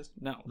no, places?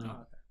 no. No.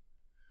 Oh,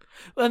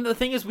 okay. And the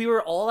thing is, we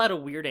were all at a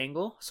weird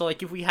angle. So,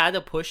 like, if we had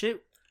to push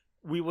it,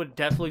 we would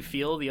definitely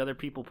feel the other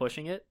people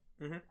pushing it.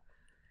 Mhm.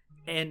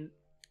 And,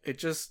 It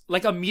just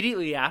like,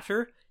 immediately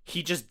after,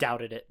 he just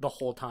doubted it the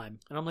whole time.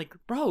 And I'm like,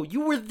 bro,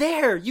 you were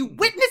there. You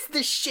witnessed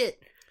this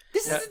shit.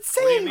 This Yeah. is What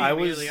do you insane. mean I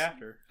immediately was-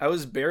 after? I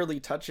was barely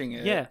touching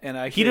it. Yeah. and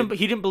I He could-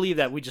 didn't believe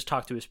that. We just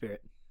talked to his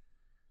spirit.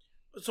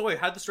 So wait,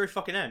 how'd the story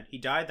fucking end? He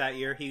died that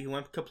year. He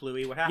went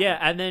kaplooey. What happened? Yeah,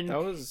 and then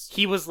That was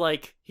he's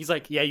like,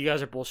 yeah, you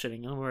guys are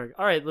bullshitting. And we're like,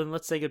 all right, then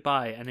let's say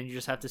goodbye. And then you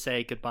just have to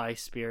say goodbye,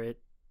 spirit.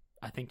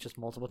 I think just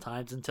multiple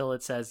times until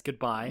it says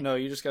goodbye. no.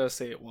 You just gotta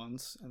say it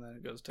once, and then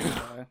it goes to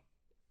goodbye.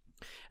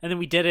 And then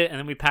we did it, and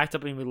then we packed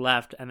up and we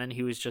left. And then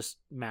he was just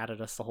mad at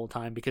us the whole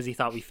time because he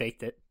thought we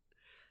faked it.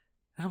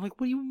 And I'm like,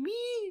 what do you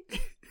mean?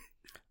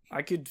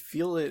 I could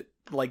feel it,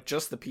 like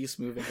just the piece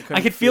moving. I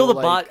could feel the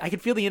I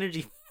could feel the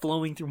energy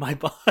flowing through my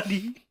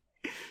body.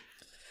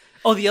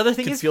 Oh, the other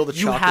thing Could is, feel the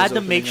you chakras had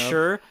to make opening up.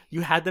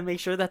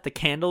 sure that the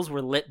candles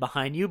were lit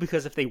behind you,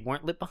 because if they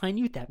weren't lit behind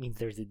you, that means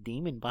there's a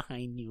demon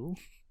behind you.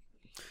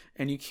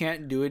 And you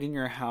can't do it in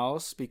your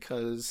house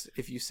because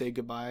if you say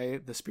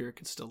goodbye, the spirit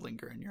could still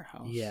linger in your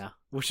house. Yeah,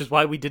 which is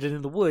why we did it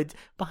in the woods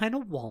behind a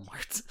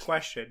Walmart.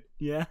 Question.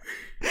 Yeah.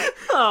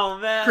 Oh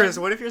man, Chris,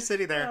 what if you're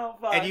sitting there Oh,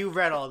 fuck. and you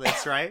read all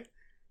this, right?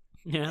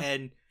 Yeah.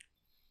 And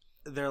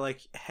they're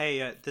like,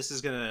 hey, this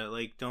is gonna,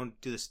 like, don't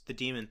do this, the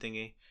demon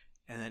thingy.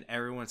 And then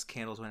everyone's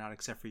candles went out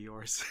except for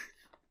yours.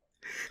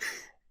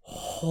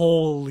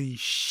 Holy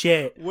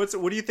shit. What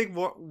do you think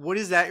more? What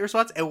is that your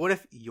response? And what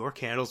if your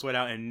candles went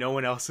out and no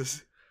one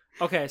else's?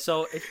 Okay,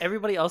 so if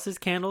everybody else's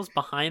candles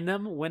behind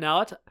them went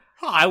out,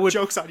 I would.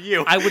 Joke's on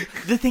you. I would.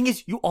 The thing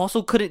is, you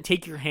also couldn't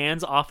take your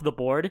hands off the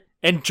board,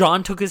 and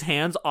John took his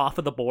hands off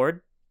of the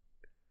board.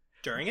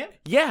 During it?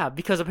 Yeah,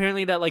 because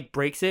apparently that like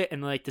breaks it,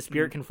 and like the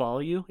spirit can follow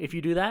you if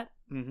you do that.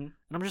 Mm-hmm. And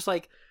I'm just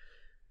like,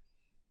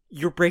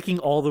 you're breaking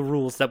all the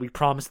rules that we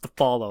promised to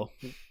follow.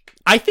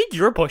 I think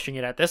you're pushing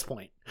it at this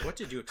point. What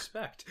did you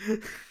expect?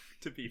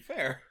 To be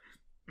fair.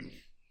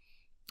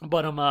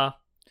 But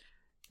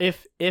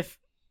if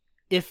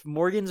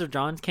Morgan's or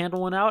John's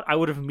candle went out, I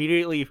would have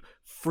immediately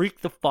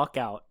freaked the fuck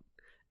out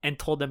and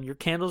told them, your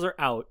candles are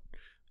out.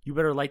 You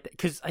better light that,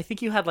 because I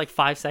think you had like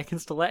 5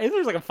 seconds to light.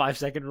 There's like a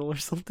 5-second rule or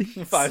something.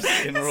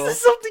 5-second rule. This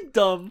is something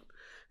dumb.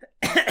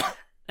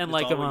 And It's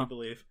like all what you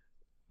believe.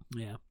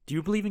 yeah. Do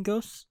you believe in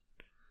ghosts?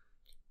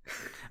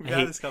 We I had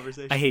hate- this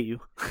conversation. I hate you.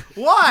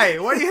 Why?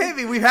 Why do you hate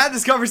me? We've had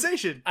this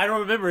conversation. I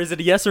don't remember. Is it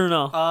a yes or a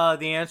no?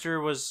 The answer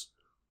was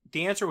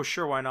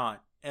sure, why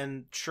not?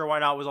 And sure, why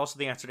not was also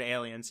the answer to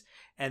aliens.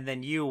 And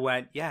then you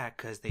went, yeah,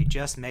 because they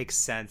just make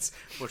sense,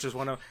 which is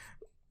one of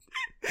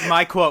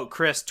my quote,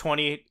 Chris,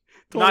 2020,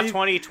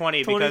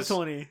 because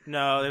 2020.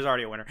 no, there's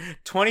already a winner.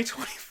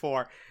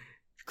 2024,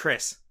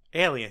 Chris,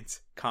 aliens,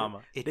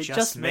 comma, it They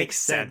just makes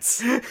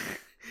sense.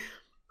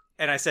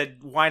 And I said,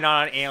 why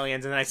not on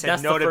aliens? And then I said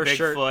That's no the to first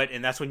shirt. Bigfoot,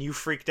 and that's when you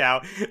freaked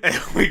out, and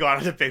we got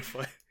onto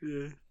Bigfoot.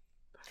 Yeah.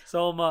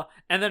 So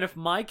and then if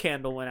my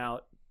candle went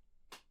out,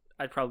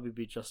 I'd probably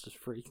be just as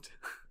freaked.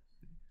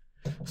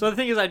 So the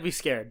thing is, I'd be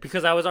scared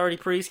because I was already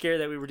pretty scared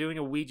that we were doing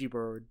a Ouija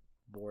board.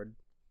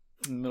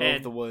 Middle And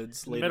of the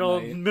woods, late middle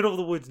at night, of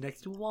the woods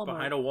next to a Walmart.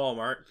 Behind a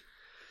Walmart.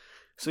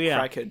 So yeah,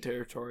 crackhead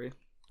territory.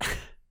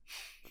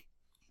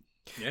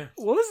 Yeah.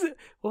 what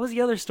was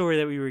the other story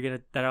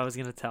that I was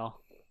gonna tell?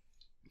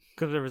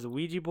 Because there was a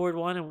Ouija board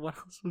one, and what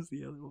else was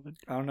the other one?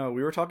 I don't know.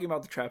 We were talking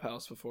about the trap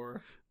house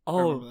before.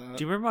 Oh, remember that.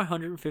 do you remember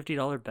my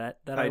 $150 bet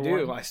that I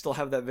do. won? I still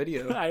have that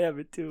video. I have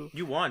it too.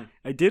 You won.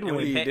 I did And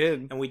win. we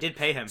did. And we did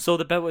pay him. So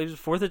the bet was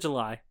 4th of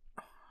July,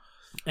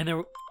 and there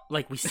were,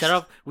 like we set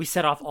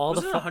off all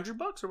Was the it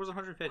 $100 or was it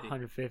 150?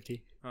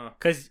 150 Oh.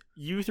 because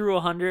you threw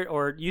 100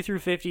 or you threw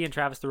 50 and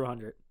Travis threw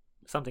 100,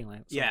 something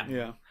like that. Yeah.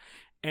 Yeah.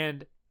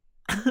 And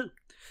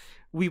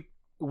we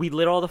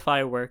lit all the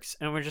fireworks,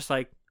 and we're just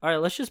like, all right,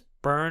 let's just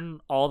burn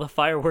all the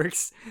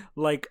fireworks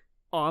like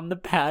on the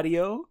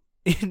patio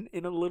in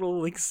a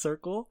little like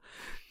circle.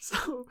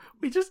 So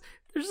there's just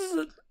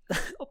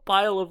a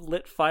pile of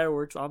lit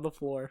fireworks on the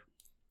floor,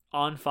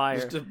 on fire,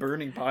 Just a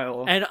burning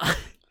pile and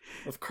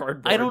of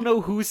cardboard. I don't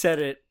know who said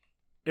it.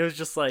 It was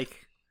just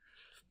like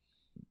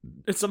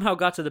it somehow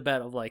got to the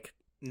bed of like,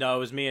 No, it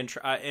was me and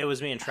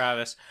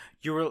Travis.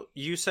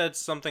 You said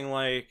something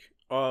like,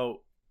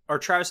 "Oh," or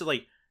Travis said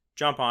like,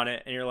 "Jump on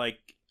it," and you're like,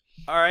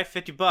 "All right,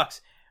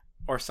 $50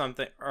 or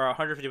something, or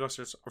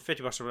 $150 or $50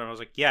 or whatever." I was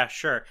like, "Yeah,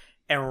 sure."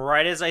 And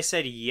right as I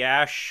said,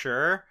 "Yeah,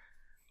 sure,"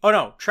 oh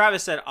no,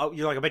 Travis said, "Oh,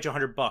 you're like, I bet you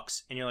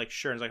 $100," and you're like,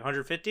 "Sure." And it's like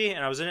 150,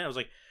 and I was in it. I was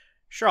like,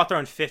 "Sure, I'll throw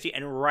in 50."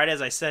 And right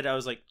as I said, I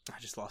was like, "I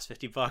just lost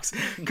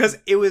 $50," because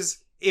it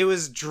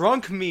was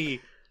drunk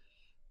me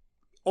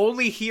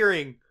only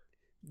hearing,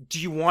 "Do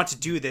you want to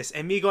do this?"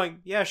 and me going,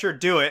 "Yeah, sure,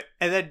 do it,"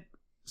 and then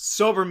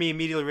sober me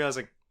immediately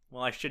realizing,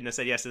 well, I shouldn't have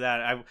said yes to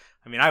that.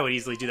 I mean, I would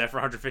easily do that for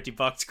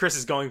 $150. Chris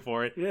is going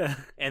for it, yeah.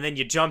 and then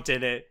you jumped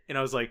in it, and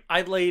I was like,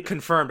 I laid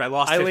confirmed. I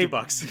lost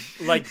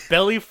 $50. like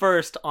belly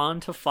first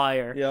onto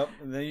fire. Yep.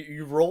 And then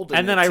you rolled.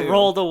 And then I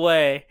rolled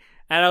away,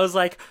 and I was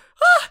like,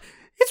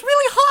 it's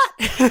really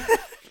hot.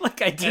 Like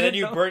I didn't. And then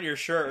you know. burnt your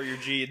shirt or your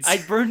jeans. I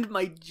burned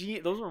my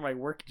jeans. Those were my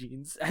work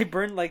jeans. I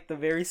burned like the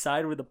very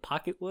side where the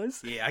pocket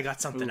was. Yeah, I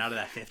got something out of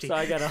that 50. So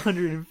I got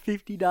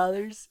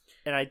 $150,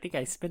 and I think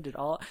I spent it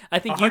all. I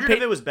think 100 you paid.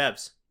 of it was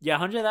Bev's. Yeah,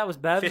 100 of that was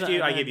Bev's. 50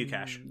 and I then- gave you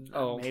cash.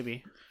 Oh.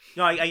 Maybe.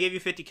 No, I gave you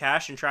 50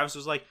 cash, and Travis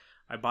was like,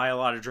 I buy a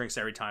lot of drinks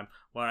every time.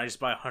 Why don't I just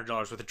buy $100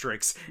 worth of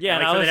drinks? Yeah,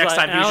 and and I for was the next like-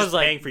 time, he and I was was just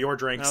like- paying for your And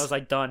drinks. I was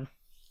like, done.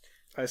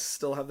 I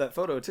still have that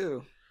photo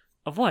too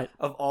Of what?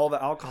 of all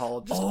the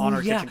alcohol just on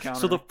our kitchen counter.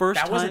 So the first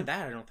that time. wasn't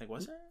bad, I don't think,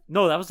 was it?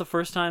 No, that was the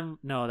first time.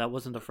 No, that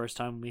wasn't the first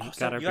time we Oh, got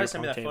so our you beer guys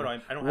sent pong me that table.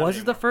 photo. I don't have Was it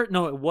it the anymore. first?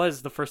 No, it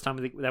was the first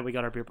time that we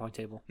got our beer pong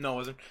table. No, it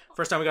wasn't.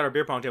 First time we got our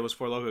beer pong table was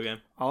for a logo game.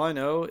 All I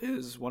know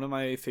is one of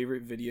my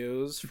favorite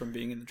videos from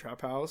being in the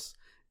trap house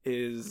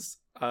is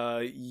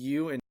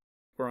you and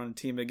were on a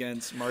team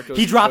against Marcos.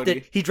 He and dropped Cody.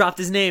 it. He dropped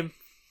his name.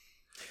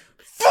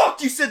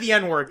 Fuck! You said the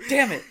N word.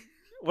 Damn it!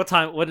 What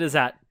time? What is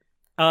that?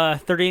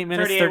 38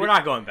 minutes. 38. 30, We're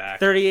not going back.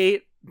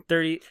 38.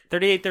 38.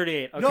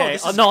 Okay. No,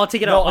 this is- No, I'll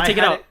take it out. I'll take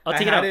it out. I'll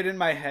take it I out. had it in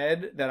my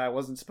head that I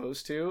wasn't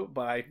supposed to,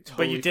 but I totally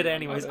But you did it forgot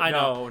anyways. about I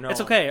know. No.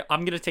 It's okay.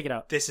 I'm gonna take it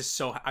out. This is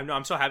so.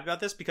 I'm so happy about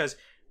this because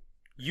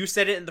you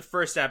said it in the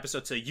first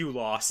episode, so you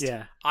lost.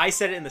 Yeah. I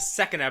said it in the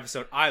second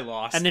episode. I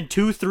lost. And then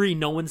 2, 3,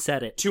 no one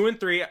said it. 2 and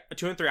 3,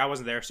 I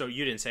wasn't there, so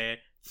you didn't say it.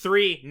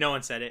 3, no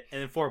one said it, and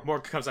then 4,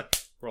 Morgan comes like,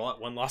 roll out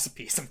 1 loss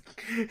apiece.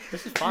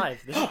 This is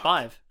 5. This is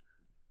 5.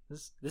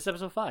 This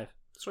episode 5.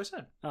 That's what I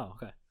said. Oh,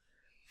 okay.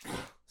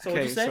 So Okay,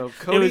 what'd you say? so It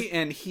Cody was-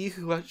 and he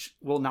who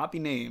will not be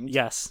named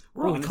Yes.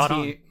 were Ooh, on caught a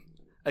on. team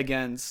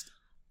against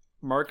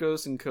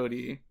Marcos and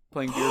Cody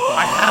playing beer pong.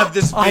 I have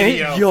this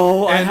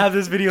video. And have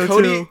this video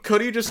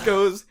Cody just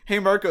goes, "Hey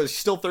Marcos, you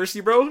still thirsty,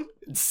 bro?"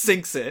 And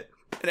sinks it,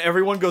 and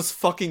everyone goes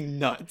fucking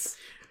nuts.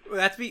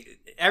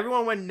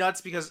 Everyone went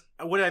nuts because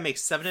what did I make?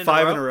 7 in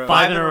Five a row. in a row.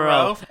 5 in a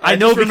row. I I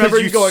know just remember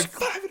because you going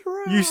 5 in a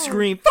row. You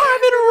scream 5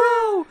 in a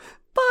row.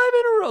 5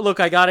 in a row. Look,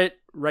 I got it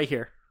right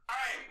here. All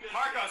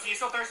right, Marcos, you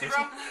still thirsty, bro?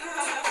 5 in a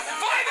row!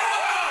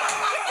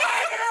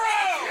 5 in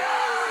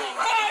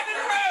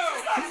a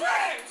row!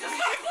 5 in a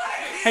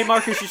row! Hey,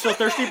 Marcus, you still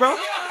thirsty, bro?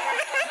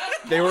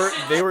 They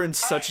were in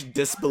such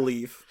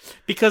disbelief.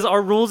 Because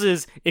our rules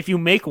is if you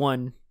make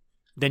one,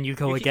 then you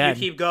go You again.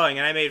 keep going,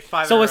 and I made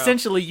 5 in a So row.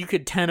 essentially, you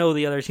could 10-0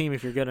 the other team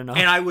if you're good enough.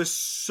 And I was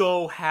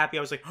so happy.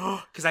 I was like,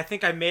 oh, because I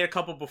think I made a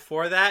couple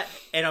before that,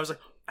 and I was like,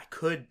 I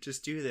could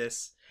just do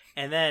this.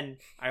 And then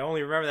I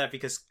only remember that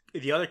because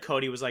the other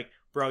Cody was like,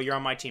 bro, you're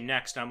on my team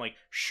next. And I'm like,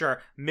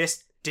 sure.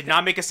 Missed, did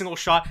not make a single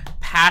shot,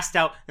 passed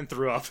out, and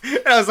threw up. And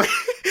I was like,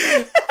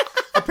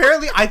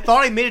 apparently, I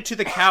thought I made it to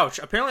the couch.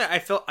 Apparently, I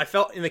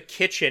felt in the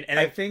kitchen, and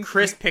I then think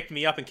Chris picked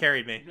me up and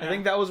carried me. I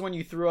think that was when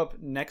you threw up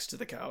next to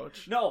the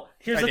couch. No,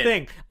 here's I the did.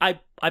 thing.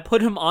 I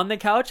put him on the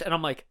couch, and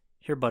I'm like,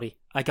 here, buddy,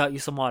 I got you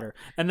some water.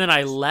 And then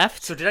I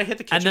left, So did I hit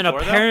the kitchen and then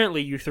floor,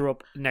 apparently you threw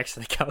up next to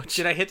the though? couch.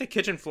 Did I hit the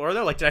kitchen floor,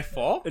 though? Like, did I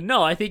fall?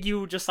 No, I think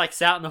you just like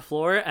sat on the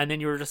floor, and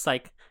then you were just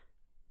like,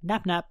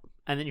 nap, nap,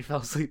 and then you fell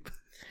asleep.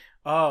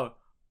 Oh,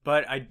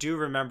 but I do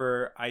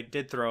remember I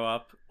did throw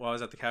up while I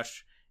was at the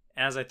couch.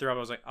 And as I threw up, I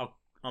was like,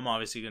 I'm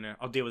obviously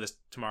I'll deal with this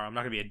tomorrow. I'm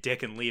not gonna be a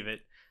dick and leave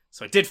it.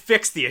 So I did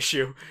fix the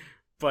issue.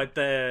 But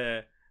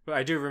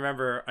I do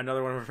remember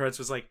another one of my friends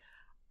was like,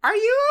 are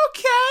you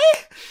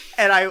okay?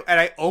 And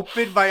I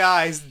opened my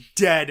eyes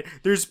dead.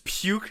 There's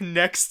puke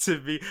next to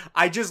me.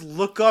 I just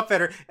look up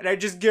at her and I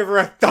just give her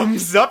a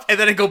thumbs up and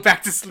then I go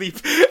back to sleep.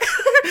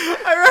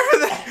 I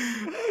remember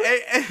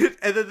that.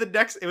 And then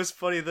it was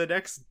funny, the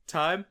next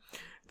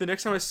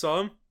time I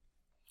saw him,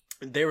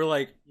 they were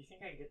like, you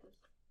think I can get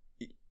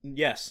this?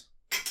 Yes.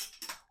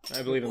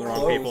 I believe in the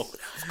wrong people. That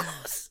was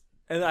close.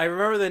 And I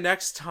remember the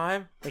next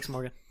time Thanks,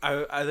 Morgan.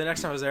 the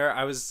next time I was there,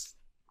 I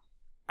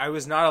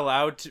was not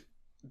allowed to.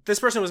 This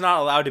person was not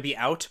allowed to be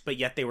out, but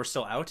yet they were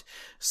still out.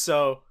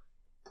 So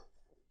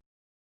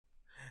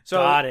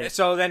Got it.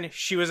 So then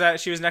she was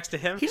next to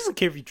him. He doesn't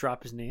care if you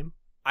drop his name.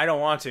 I don't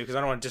want to because I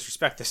don't want to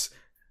disrespect this.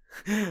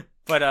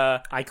 But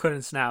I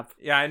couldn't snap.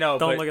 yeah, I know.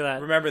 Don't but look at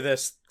that. Remember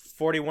this: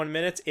 41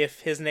 minutes.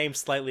 If his name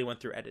slightly went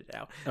through edit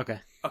out. Okay.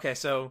 Okay,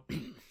 so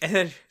and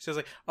then she was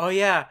like, "Oh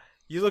yeah,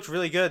 you looked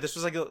really good. This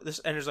was like this,"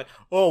 and it was like,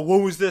 "Oh,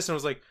 what was this?" And I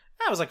was like,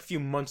 "That was like a few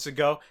months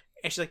ago."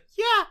 And she's like,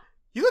 "Yeah,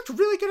 you looked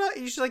really good."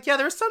 And she's like, "Yeah,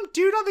 there was some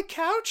dude on the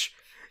couch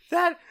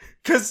that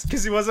because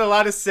he wasn't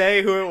allowed to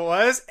say who it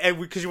was, and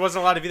because he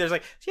wasn't allowed to be there. It's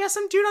like, yeah,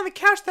 some dude on the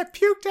couch that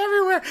puked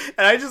everywhere."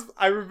 And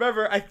I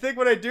remember, I think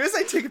what I do is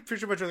I take a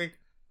picture of my like,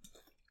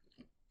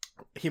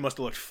 he must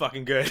have looked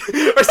fucking good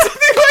or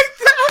something like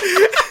that.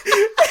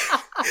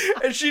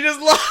 And she just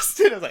lost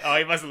it. I was like, oh,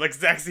 he must have looked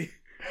sexy.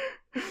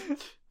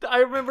 I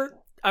remember.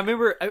 I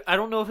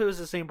don't know if it was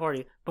the same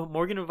party, but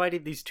Morgan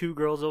invited these two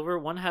girls over.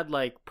 One had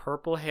like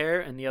purple hair,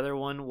 and the other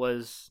one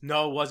was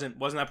No, it wasn't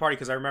that party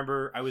because I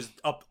remember I was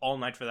up all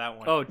night for that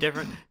one.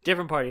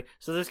 different party.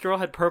 So this girl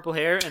had purple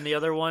hair, and the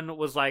other one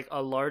was like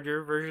a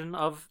larger version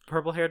of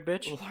purple haired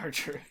bitch,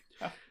 Larger.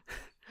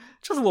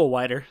 just a little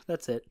wider.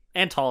 That's it,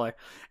 and taller.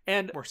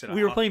 And Works it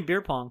we were out. playing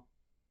beer pong,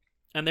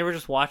 and they were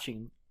just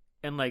watching.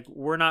 And like,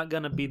 we're not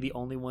gonna be the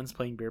only ones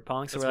playing beer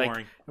pong, so That's we're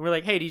boring.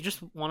 like, hey, do you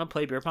just want to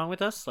play beer pong with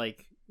us?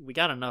 Like, we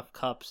got enough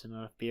cups and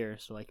enough beer,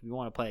 so like, if you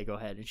want to play, go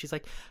ahead. And she's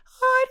like,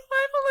 oh,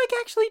 I don't like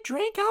actually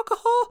drink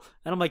alcohol.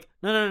 And I'm like,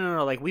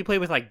 no. Like, we play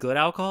with like good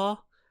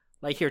alcohol.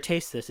 Like, here,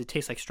 taste this. It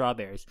tastes like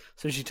strawberries.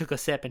 So she took a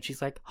sip and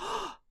she's like,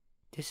 oh,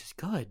 this is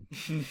good.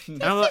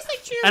 And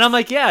I'm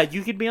like, yeah,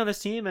 you could be on this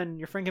team and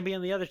your friend can be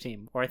on the other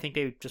team. Or I think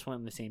they just went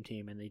on the same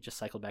team and they just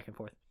cycled back and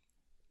forth.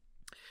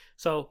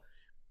 So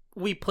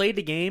we played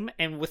the game,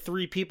 and with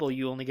 3 people,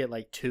 you only get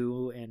like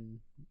 2 and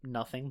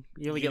nothing.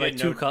 You only get like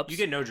 2 cups. You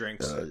get no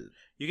drinks.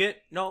 You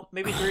get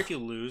maybe 3 if you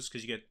lose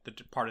because you get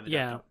the part of the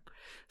Yeah. deck.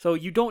 So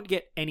you don't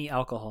get any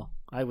alcohol.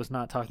 I was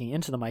not talking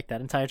into the mic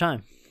that entire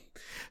time.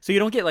 So you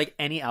don't get like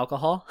any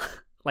alcohol,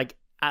 like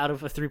out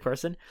of a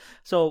 3-person.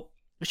 So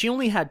she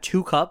only had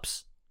 2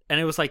 cups,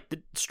 and it was like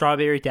the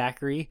strawberry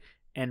daiquiri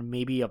and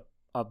maybe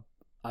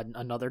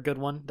another good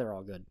one. They're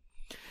all good.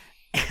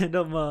 And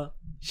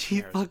she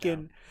Narrows it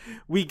fucking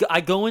I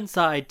go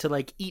inside to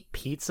like eat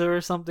pizza or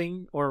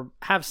something or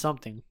have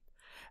something,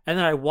 and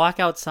then I walk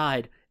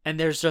outside and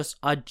there's just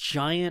a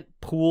giant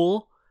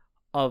pool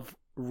of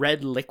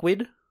red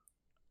liquid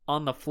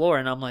on the floor,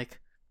 and I'm like,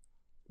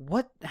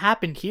 what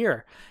happened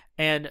here?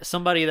 And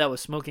somebody that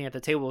was smoking at the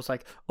table was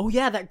like, oh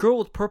yeah, that girl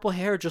with purple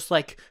hair just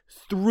like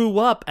threw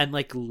up and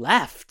like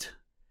left.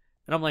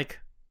 And I'm like,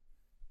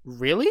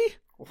 really?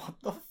 What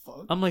the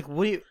fuck? I'm like,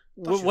 what do you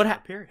Thought she what was on a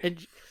happened?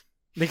 period.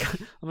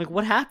 I'm like,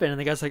 what happened? And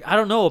the guy's like, I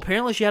don't know.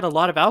 Apparently she had a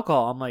lot of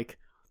alcohol. I'm like,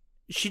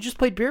 she just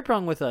played beer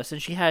pong with us,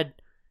 and she had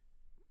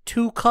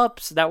 2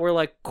 cups that were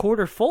like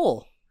quarter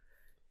full.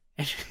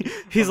 And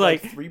he's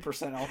like,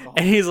 3% alcohol.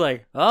 and he's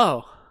like,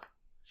 oh,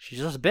 she's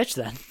just a bitch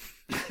then.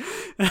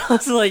 And I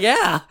was like,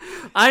 yeah,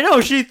 I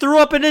know. She threw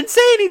up and didn't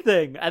say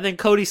anything. And then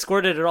Cody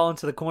squirted it all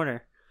into the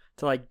corner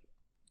to like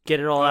get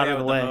it all out of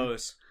the with way.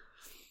 hose.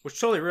 Which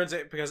totally ruins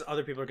it because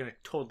other people are gonna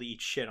totally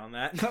eat shit on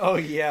that Oh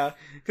yeah,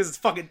 because it's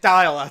fucking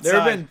tile outside.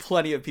 there have been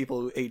plenty of people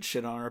who ate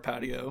shit on our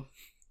patio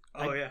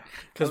Oh yeah,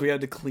 because we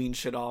had to clean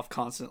shit off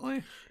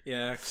constantly.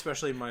 yeah.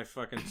 Especially my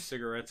fucking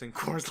cigarettes and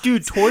Coors Lights.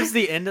 Dude, towards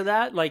the end of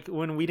that, like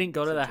when we didn't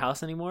go to the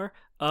house anymore,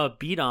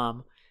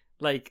 B-Dom,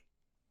 like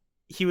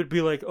he would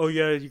be like, "Oh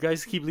yeah, you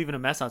guys keep leaving a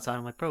mess outside."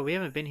 I'm like, "Bro, we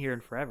haven't been here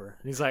in forever."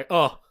 And he's like,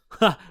 "Oh,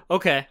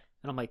 okay."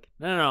 And I'm like,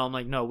 "No." I'm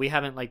like, "No, we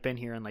haven't like been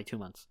here in like 2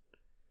 months."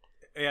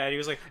 Yeah, he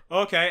was like,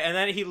 okay, and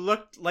then he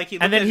looked at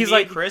then he's me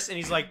like- and Chris, and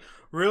he's like,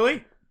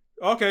 really?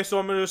 Okay, so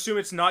I'm gonna assume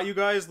it's not you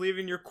guys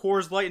leaving your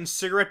Coors Light and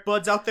cigarette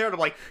butts out there. And I'm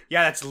like,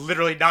 yeah, that's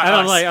literally not And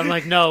us. I'm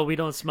like, "No, we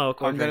don't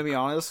smoke." Or I'm gonna drink." be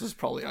honest. It was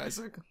probably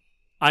Isaac.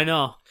 I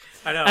know.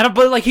 I know. And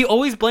but like he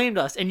always blamed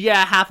us, and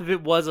yeah, half of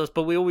it was us,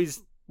 but we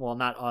always, well,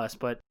 not us,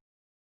 but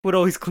would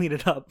always clean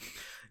it up.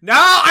 No,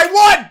 I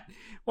won.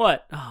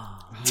 What? Oh,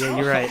 yeah,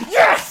 you're right.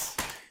 Yes.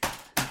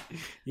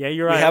 Yeah,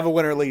 you're We right. have a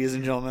winner, ladies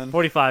and gentlemen.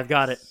 45,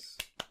 got it.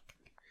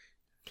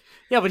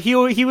 Yeah, but he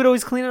would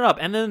always clean it up,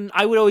 and then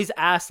I would always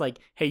ask like,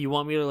 "Hey, you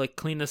want me to like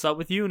clean this up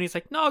with you?" And he's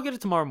like, "No, I'll get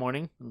it tomorrow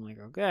morning." I'm like,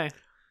 "Okay,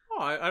 Oh,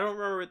 I don't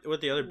remember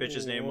what the other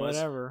bitch's name was.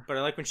 whatever." But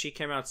I like when she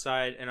came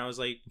outside, and I was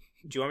like,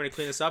 "Do you want me to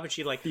clean this up?" And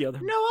she'd be like, The other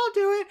 "No, I'll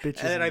do it." bitch's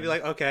And then I'd be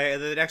name. like, "Okay."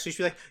 And then the next week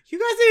she'd be like, "You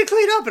guys need to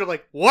clean up." And I'm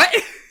like, "What?"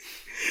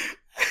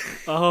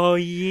 Oh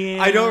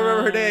yeah, I don't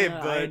remember her name,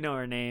 but- I know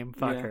her name.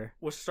 Fuck Yeah. her.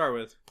 What's it start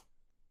with?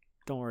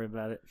 Don't worry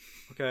about it.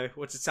 Okay,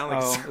 what's it sound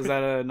like? Oh, is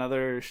that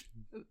another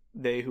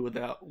they who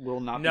will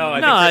not? No, be I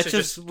named? think No, Chris it's is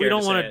just just we scared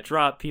don't to want say to it.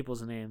 drop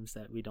people's names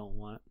that we don't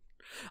want.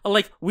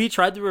 Like we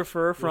tried to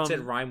refer What's it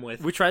from rhyme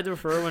with? we tried to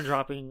refer when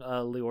dropping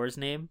Lior's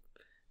name,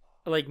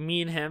 like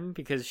me and him,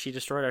 because she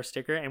destroyed our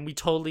sticker, and we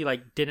totally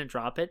like didn't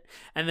drop it.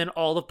 And then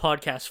all the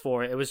podcasts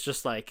for it, it was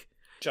just like,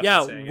 Just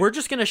yeah, saying it. we're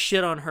just gonna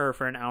shit on her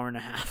for an hour and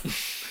a half.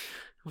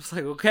 I was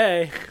like,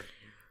 okay,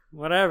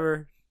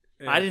 whatever.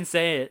 Yeah. I didn't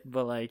say it,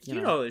 but like you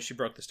You know that she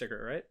broke the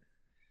sticker, right?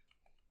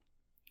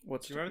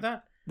 What's Do you remember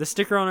that? the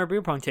sticker on our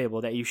beer pong table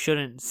that you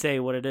shouldn't say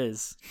what it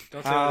is.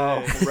 Don't say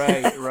Oh, what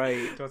it is.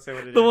 right. Don't say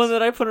what it is. The one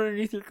that I put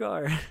underneath your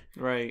car.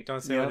 Right.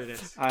 Don't say what it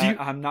is. Do you-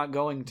 I'm not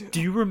going to. Do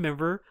you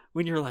remember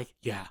when you're like,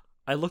 yeah,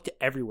 I looked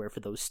everywhere for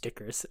those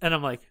stickers, and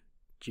I'm like,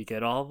 did you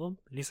get all of them?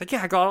 And he's like,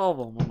 yeah, I got all of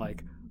them. I'm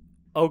like,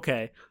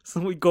 okay.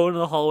 So we go into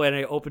the hallway, and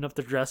I open up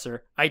the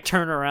dresser. I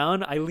turn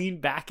around, I lean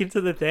back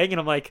into the thing, and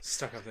I'm like,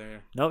 Stuck up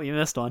there. nope, you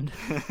missed one.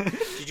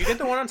 Did you get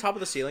the one on top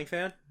of the ceiling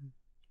fan?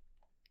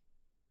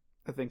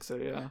 I think so.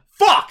 Yeah.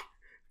 Fuck!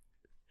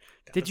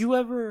 Did you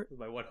ever?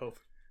 My one hope.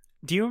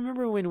 Do you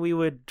remember when we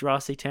would draw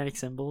satanic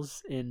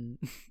symbols in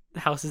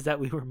houses that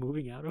we were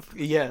moving out of?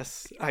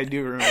 Yes, I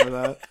do remember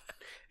that.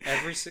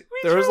 Every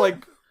There was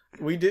like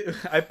we did.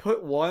 I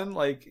put one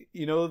like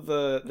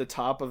the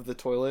top of the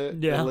toilet,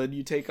 Yeah. the lid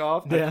you take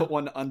off. Yeah. I put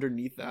one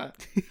underneath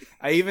that.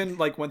 I even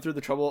like went through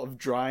the trouble of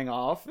drying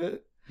off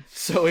it,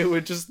 so it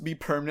would just be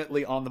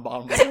permanently on the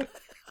bottom of it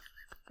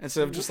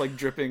instead of just like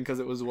dripping because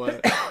it was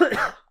wet.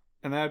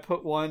 And then I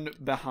put one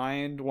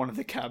behind one of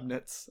the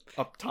cabinets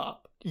up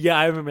top. Yeah,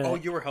 I remember that. Oh,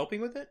 you were helping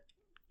with it?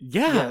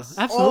 yeah, Yes.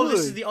 absolutely. Oh,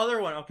 this is the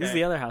other one. Okay. This is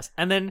the other house.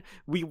 And then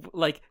we,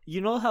 like,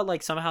 you know how,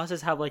 like, some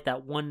houses have, like,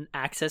 that one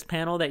access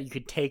panel that you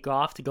could take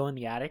off to go in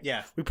the attic?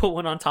 Yeah. We put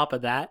one on top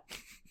of that.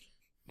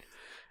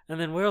 And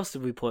then where else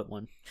did we put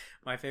one?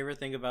 My favorite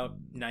thing about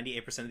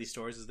 98% of these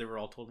stories is they were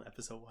all told in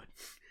episode 1.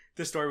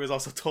 This story was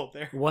also told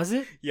there. Was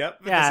it? Yep.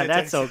 at the Yeah, same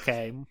that's time.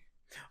 okay.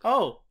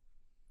 Oh,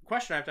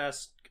 question I have to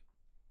ask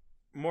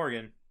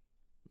Morgan.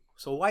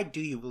 So why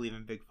do you believe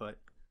in Bigfoot?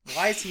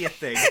 Why is he a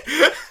thing?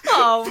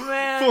 Oh,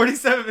 man.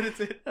 47 minutes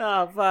in.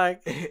 Oh,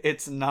 fuck.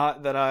 It's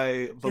not that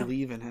I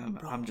believe in him.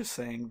 I'm just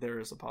saying there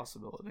is a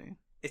possibility.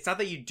 It's not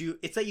that you do,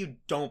 it's that you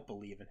don't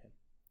believe in him.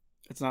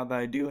 It's not that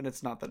I do, and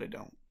it's not that I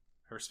don't.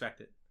 I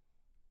respect it.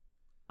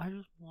 I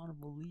just want to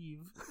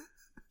believe.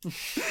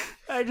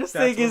 I just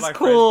That's think what it's my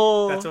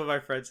cool. That's what my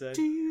friend said.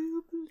 Do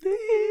you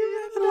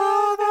believe in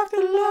love after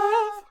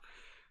love?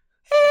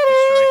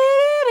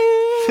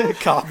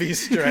 Copy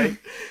strike.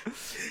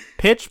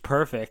 Pitch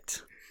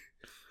perfect.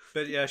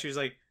 But yeah, she was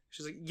like,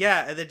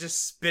 yeah, and then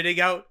just spitting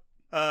out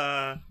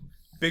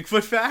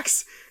Bigfoot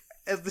facts.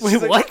 And she's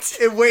Wait, like, what?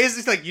 In ways,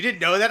 it's like, you didn't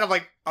know that? I'm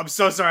like, I'm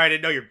so sorry I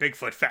didn't know your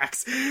Bigfoot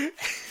facts.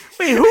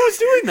 Wait, who was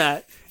doing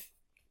that?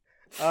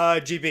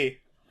 GB.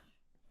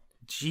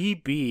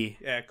 GB.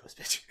 Yeah, Ghost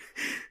Bitch.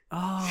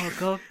 Oh,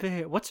 go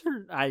big. What's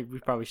her? We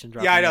probably shouldn't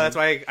drop. Yeah, her I know, name. that's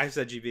why I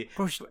said GB.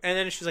 Bro, And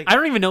then she's like, I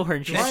don't even know her,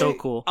 and she's Why- so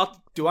cool.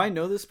 Do I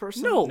know this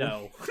person? No.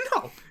 no.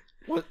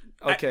 What?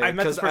 I- Okay, I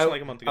met this 'cause person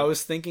like a month ago. I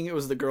was thinking it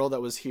was the girl that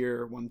was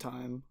here one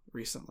time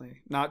recently.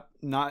 Not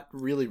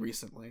really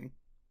recently,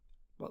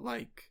 but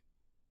like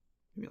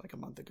maybe like a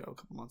month ago, a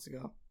couple months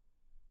ago.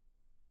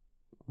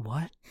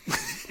 What?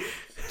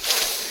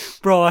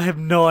 Bro, I have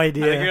no I think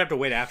you're idea. gonna have to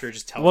wait after and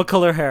just tell What me.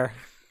 color hair?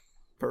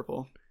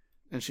 Purple,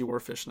 and she wore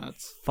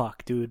fishnets.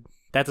 Fuck, dude.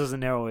 That doesn't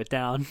narrow it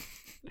down.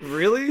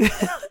 Really?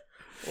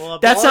 Well,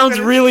 That all sounds I'm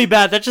gonna- really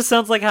bad. That just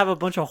sounds like I have a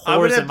bunch of I'm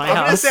whores gonna, in my I'm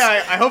gonna house. say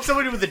I hope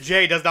somebody with a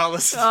J does not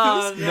listen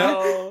Oh, to this.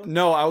 no.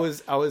 No, I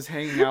was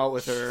hanging out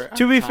with her. at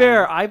To be the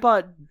fair,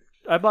 time.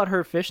 I bought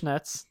her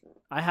fishnets.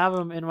 I have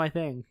them in my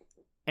thing,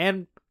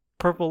 and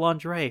purple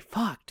lingerie.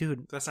 Fuck,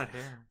 dude. That's not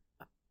hair.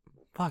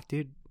 Fuck,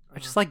 dude. I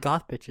just like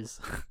goth bitches.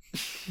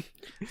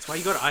 That's why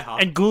you go to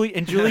IHOP.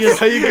 And Julia's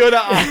How you go to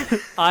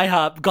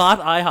IHOP, goth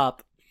IHOP,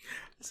 I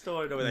still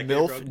want to know where that came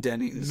MILF from.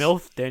 Denny's.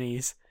 MILF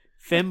Denny's.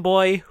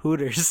 Femboy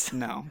Hooters.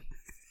 No.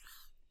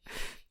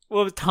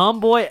 What was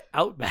Tomboy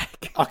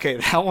Outback? Okay,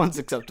 that one's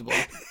acceptable.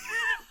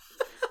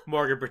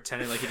 Morgan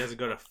pretending like he doesn't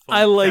go to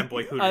I like-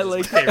 Fanboy Hooters. I is my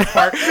like- favorite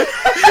part.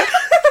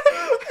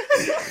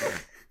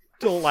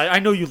 Don't lie. I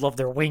know you love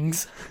their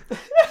wings.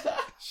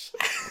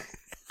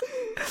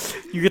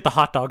 You get the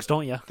hot dogs,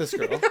 don't you? This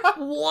girl.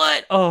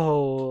 What?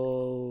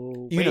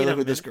 Oh, You wait know a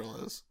who this minute.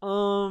 girl is.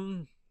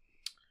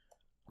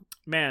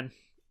 Man,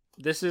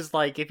 this is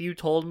like if you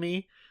told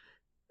me.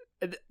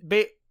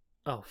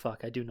 Oh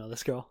fuck! I do know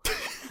this girl.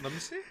 Let me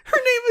see. Her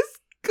name is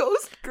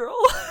Ghost Girl.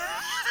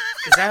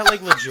 Is that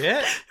like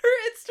legit? Her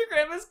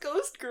Instagram is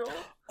Ghost Girl.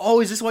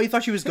 Oh, is this why you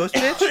thought she was Ghost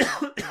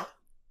Bitch?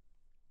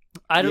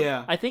 I don't.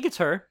 Yeah. I think it's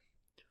her.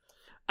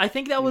 I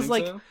think that You was think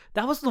like so?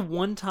 that was the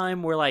one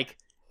time where like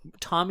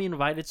Tommy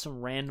invited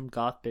some random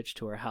goth bitch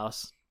to her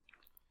house,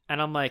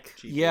 and I'm like,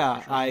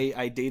 Yeah,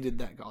 I dated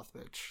that goth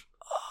bitch.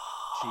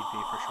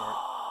 GP for short.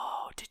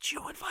 oh, did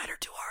you invite her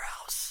to our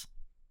house?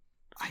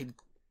 I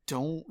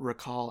don't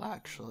recall,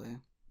 actually.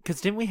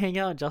 Because didn't we hang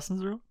out in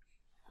Justin's room?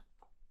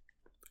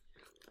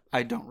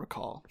 I don't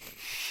recall.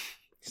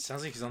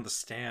 Sounds like he's on the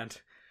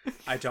stand.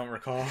 I don't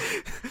recall.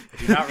 I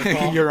do not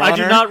recall. Your I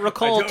do Honor? not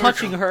recall don't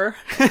touching recall.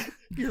 her.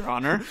 Your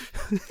Honor.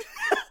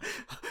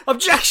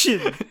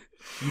 Objection!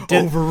 You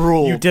did,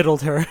 Overruled. you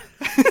diddled her.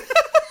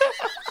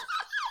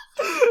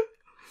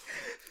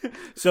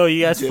 So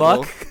you guys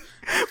Diddle. fuck?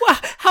 Wow,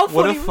 how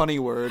What funny? a funny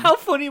word. How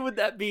funny would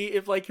that be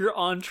if like you're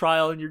on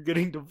trial and you're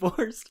getting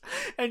divorced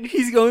and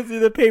he's going through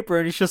the paper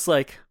and he's just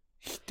like,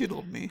 He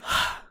diddled me.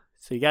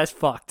 so you guys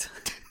fucked.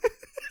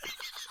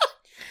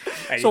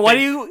 Hey, So why do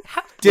think-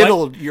 you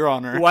Diddled, Your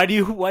Honor. Why do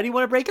you want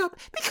to break up?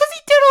 Because he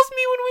diddles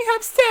me when we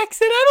have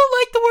sex and I don't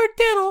like the word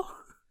diddle.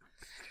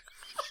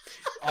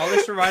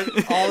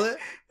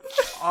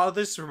 all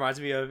this reminds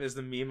me of is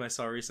the meme I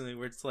saw recently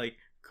where it's like,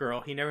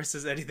 girl, he never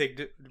says anything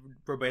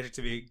romantic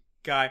to me.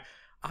 Guy,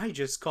 I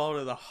just called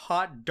her the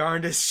hot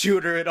darndest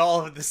shooter in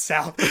all of the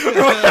South. That's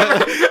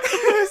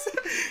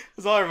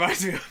all it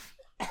reminds me of.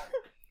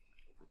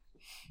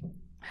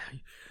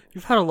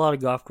 You've had a lot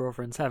of golf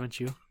girlfriends, haven't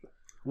you?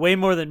 Way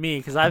more than me,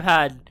 because I've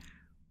had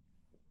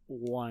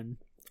one.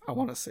 I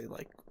want to say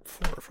like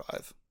 4 or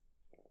 5.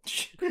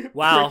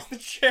 Wow. Breaks the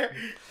chair.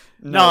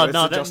 No, it's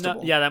that,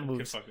 adjustable. yeah, that Good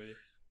moves. fuck with you.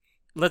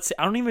 Let's see.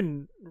 I don't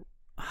even.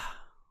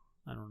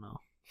 I don't know.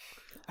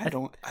 I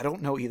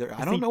don't know either. I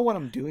don't think- know what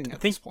I'm doing I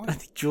at think this point. I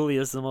think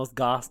Julia's the most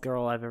goth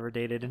girl I've ever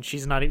dated, and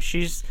she's not.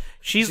 She's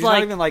She's like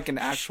not even like an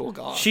actual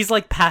goth. she's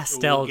like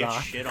pastel We'll get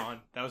goth. shit on.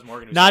 That was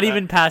Morgan. Who Not said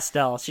even that.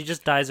 pastel. She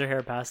just dyes her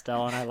hair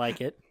pastel, and I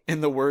like it. In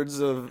the words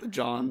of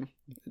John,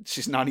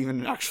 she's not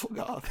even an actual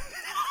goth.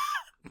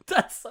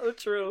 That's so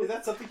true. Is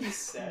that something he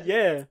said?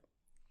 Yeah,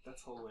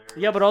 That's hilarious.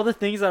 yeah, but all the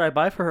things that I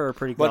buy for her are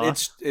pretty goth.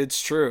 But it's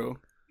true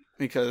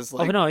because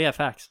like oh no, yeah,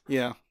 facts.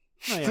 yeah.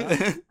 Oh,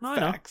 yeah. No, I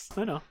know. Facts.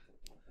 I know.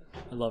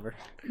 I love her.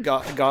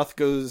 Goth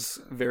goes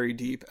very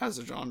deep as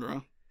a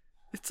genre.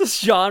 It's a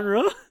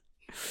genre.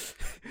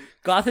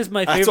 Goth is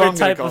my That's what favorite I'm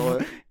gonna type call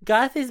of. it.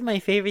 Goth is my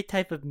favorite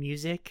type of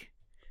music.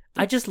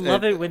 I just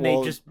love it when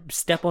well- they just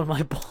step on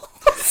my balls.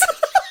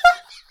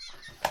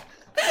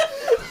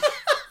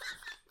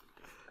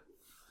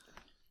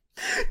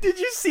 Did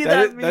you see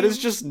that? That is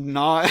just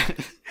not.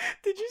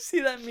 Did you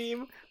see that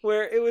meme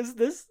where it was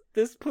this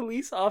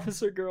police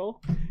officer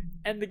girl,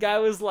 and the guy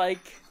was like,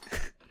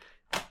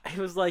 he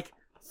was like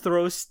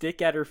throw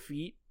stick at her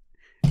feet,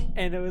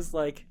 and it was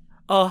like,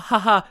 oh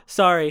haha,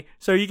 sorry,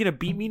 so are you gonna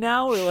beat me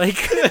now or like?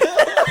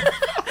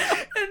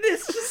 And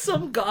it's just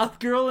some goth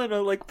girl in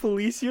a like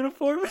police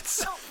uniform. It's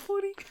so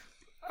funny.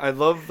 I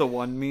love the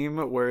one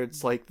meme where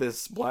it's like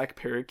this black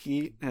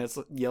parakeet and it's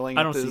yelling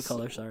I at don't see this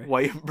color, sorry.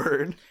 white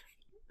bird.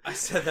 I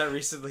said that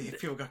recently and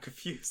people got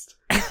confused.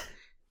 And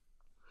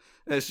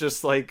it's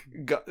just like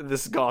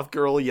this goth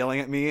girl yelling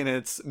at me, and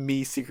it's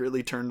me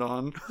secretly turned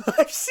on.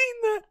 I've seen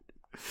that.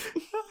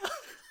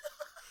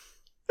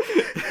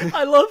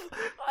 I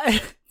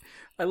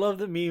love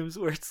the memes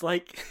where it's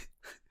like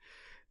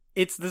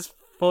it's this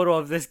photo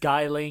of this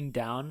guy laying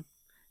down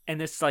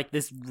and it's like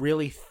this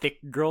really thick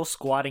girl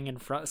squatting in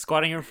front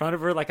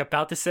of her like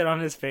about to sit on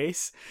his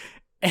face,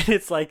 and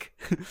it's like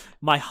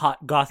my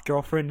hot goth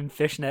girlfriend in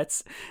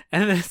fishnets,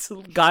 and then this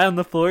little guy on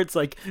the floor, it's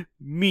like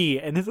me,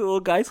 and this little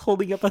guy's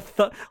holding up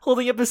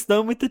his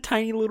thumb with the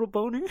tiny little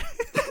boner.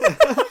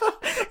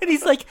 And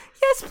he's like,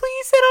 yes,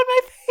 please sit on my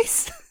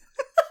face.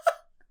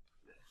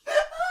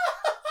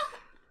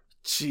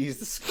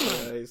 Jesus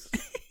Christ.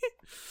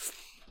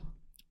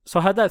 So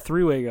how'd that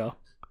 3-way go?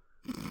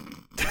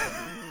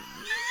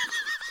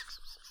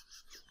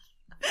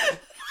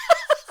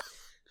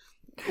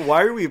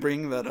 Why are we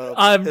bringing that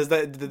up? Did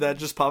that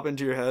just pop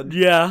into your head?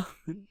 Yeah.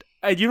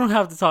 You don't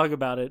have to talk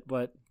about it,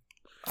 but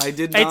I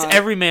did not. it's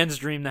every man's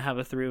dream to have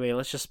a 3-way.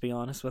 Let's just be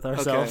honest with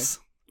ourselves.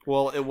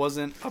 Well, it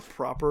wasn't a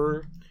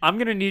proper. I'm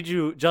going to need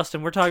you,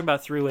 Justin, we're talking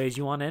about 3-ways.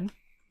 You want in?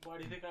 Why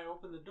do you think I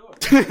opened the door?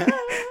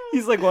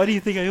 He's like, why do you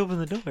think I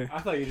opened the door? I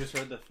thought you just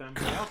heard the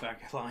Femboy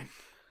Outback line.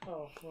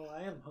 Oh, well,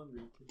 I am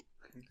hungry.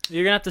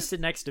 You're going to have to sit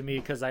next to me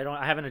because I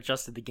haven't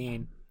adjusted the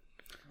gain.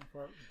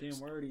 Damn,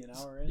 we're already an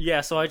hour in.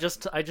 Yeah, so I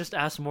just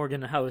asked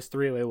Morgan how his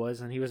three-way was,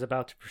 and he was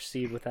about to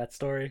proceed with that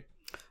story.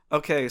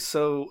 Okay,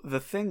 so the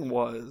thing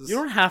was, You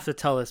don't have to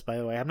tell us, by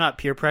the way. I'm not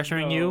peer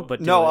pressuring No. you, but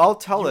do no, it. I'll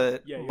tell You-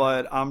 it, yeah, you're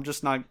but I'm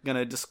just not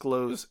gonna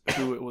disclose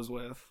who it was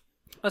with.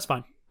 That's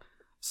fine.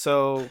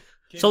 So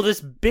So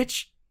this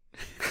bitch.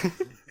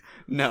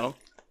 no.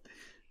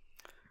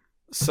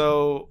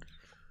 So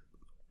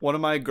one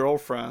of my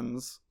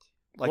girlfriends,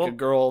 like Well- a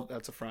girl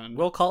that's a friend,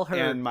 We'll call her.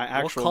 And my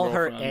actual We'll call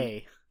her girlfriend.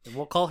 A. And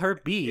we'll call her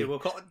B. Yeah, we'll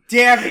call.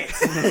 Damn it!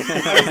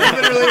 I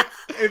was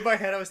literally in my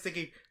head. I was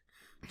thinking,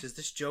 does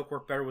this joke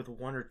work better with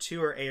one or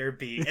two, or A or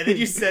B? And then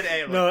you said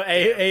A. I'm no, like,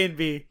 A, damn. A and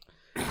B.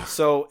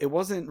 So it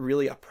wasn't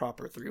really a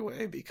proper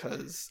three-way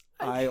because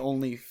I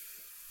only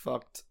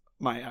fucked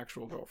my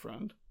actual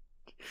girlfriend.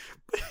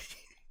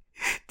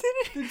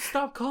 Then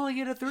stop calling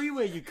it a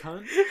three-way, you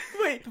cunt.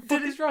 Wait, What the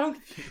fuck is wrong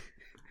with you?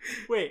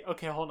 Wait,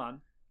 okay, hold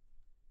on.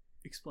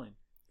 Explain.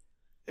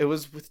 It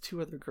was with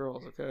two other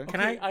girls, okay? Can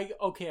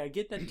I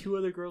get that two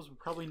other girls were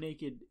probably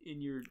naked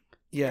in your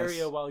Yes.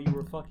 area while you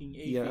were fucking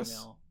a Yes.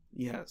 female.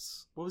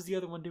 Yes. What was the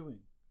other one doing?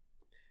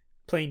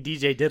 playing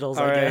DJ Diddles,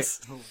 All I right.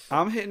 guess.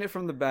 I'm hitting it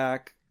from the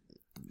back,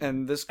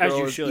 and this As girl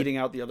you is should. eating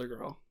out the other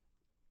girl.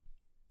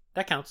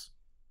 That counts.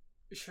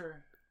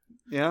 Sure.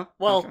 Yeah?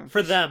 Well, Okay.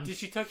 for them. Did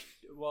she touch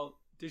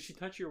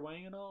your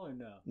wang and all or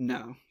no?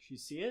 No. She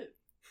see it?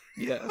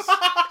 Yes.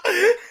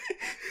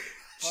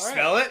 All right.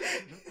 Smell it?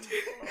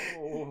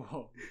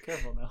 Oh,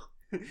 careful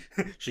now.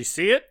 She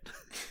see it?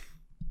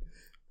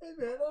 Hey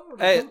man, I don't know.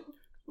 Hey,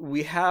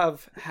 we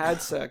have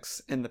had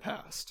sex in the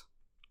past.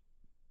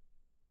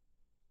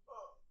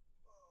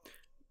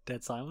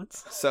 Dead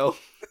silence. So,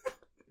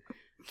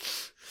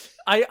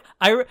 I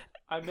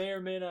I may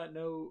or may not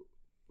know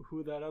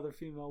who that other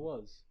female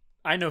was.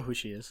 know who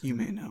she is. you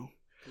may know.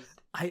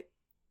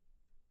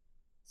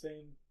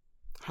 Same,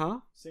 Huh?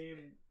 you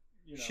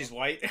know. She's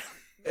white.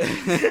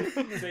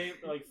 Same,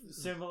 like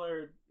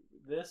similar.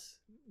 This.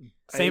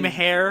 Same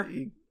hair.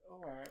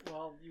 All right.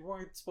 Well, you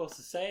weren't supposed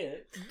to say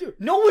it.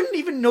 No one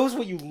even knows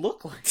what you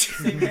look like.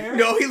 Same hair.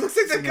 No, he looks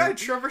like that guy,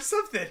 Trevor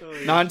something.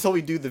 Not until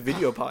we do the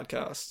video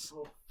podcast.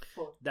 Oh,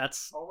 fuck.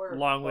 That's I'll wear-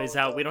 long ways oh,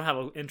 out. oh. We don't have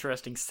an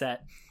interesting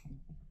set.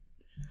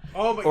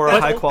 Oh my Or a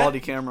God. high quality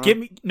camera. Give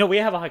me no. We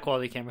have a high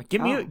quality camera.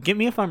 Give Oh.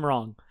 me if I'm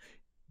wrong.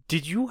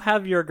 Did you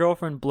have your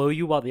girlfriend blow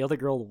you while the other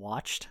girl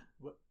watched?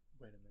 What?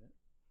 Wait a minute.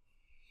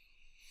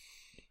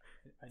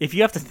 If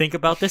you have to think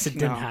about this, it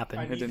didn't No, happen.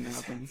 It didn't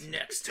happen.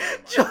 Next time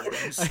on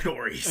Morgan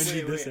Stories.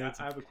 need this Wait,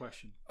 answer. I have a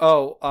question.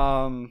 Oh,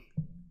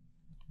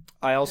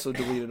 I also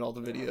deleted all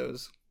the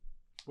videos.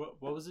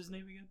 What was his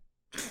name again?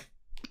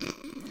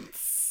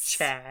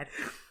 Chad.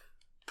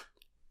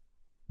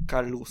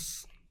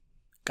 Carlos.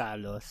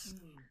 Carlos.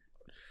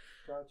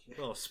 Gotcha. A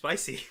little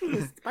spicy.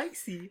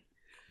 Spicy.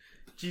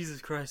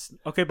 Jesus Christ.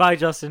 Okay, bye,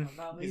 Justin. I'm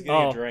not He's leaving.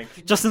 getting Oh. a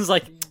drink. Justin's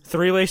like,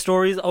 three-way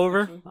stories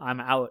over. I'm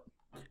out.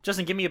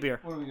 Justin, give me a beer.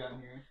 What do we got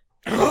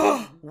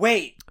here?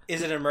 Wait,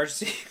 is it an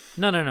emergency?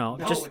 No.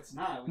 Just it's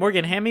not.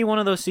 Morgan, hand me one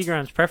of those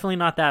Seagrams, preferably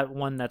not that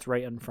one that's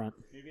right in front.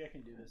 Maybe I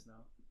can do this now.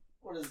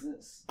 What is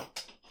this?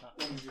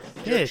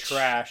 You're Bitch.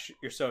 trash.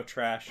 You're so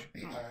trash.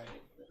 Alright.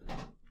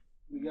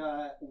 We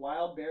got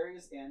wild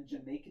berries and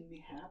Jamaican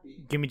Me Happy.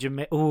 Give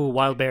me Ooh,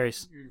 wild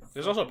berries.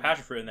 There's also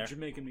passion fruit in there. You're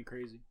making me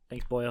crazy.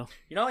 Thanks, boyo.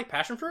 You not like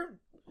passion fruit?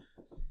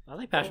 I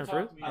like passion Don't talk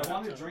fruit. to me I about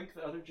want to it. drink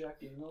the other Jack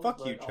Daniels. Fuck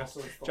but you, also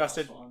it's the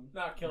Justin. last one.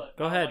 Nah, kill it.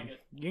 Go I don't ahead. like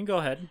it. You can go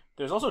ahead.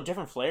 There's also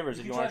different flavors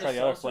Did if you you want to try try the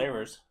the other salsa?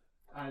 flavors.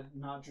 I'm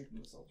not drinking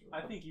the seltzer.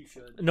 I think you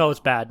should. No, it's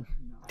bad.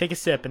 Take a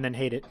sip and then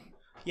hate it.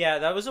 Yeah,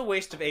 that was a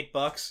waste of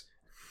 $8.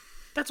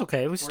 That's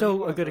okay. It was Where do still you a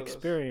wanna good throw this?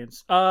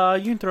 experience. You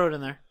can throw it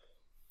in there.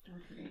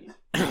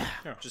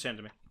 Here, just hand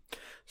it to me.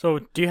 So,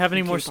 do you have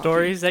any Okay, more Poppy.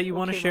 stories that you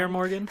want to Okay, share, Mommy.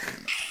 Morgan?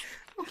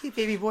 Okay,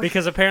 baby boy.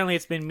 Because apparently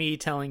it's been me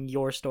telling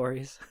your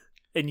stories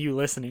and you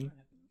listening.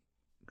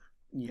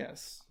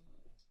 Yes.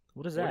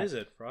 What is that? What is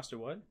it? Frosted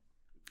what?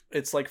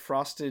 It's like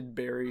frosted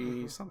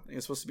berry something.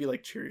 It's supposed to be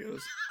like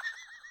Cheerios.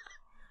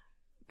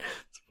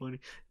 It's funny.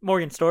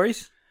 Morgan,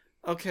 stories?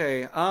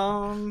 Okay. We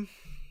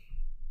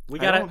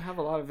I got don't it. have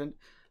a lot of. The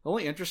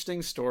only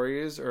interesting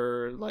stories,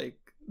 or like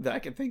that I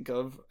can think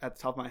of at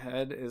the top of my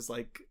head, is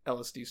like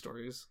LSD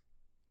stories.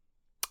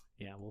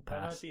 Yeah, we'll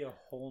That might pass. be a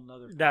whole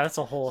nother. That's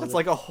a whole. That's other-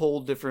 like a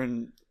whole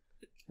different.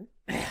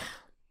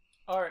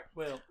 All right.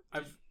 Well,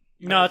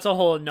 No, it's a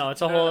whole. No,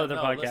 it's a whole other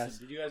no, podcast.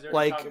 listen, did you guys ever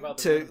talk about Like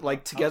the to random like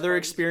house together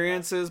parties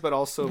experiences, but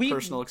also We-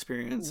 personal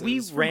experiences. We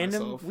for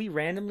myself.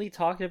 randomly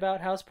talked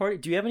about house party.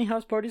 Do you have any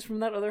house parties from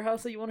that other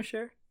house that you want to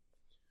share?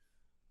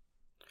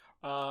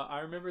 I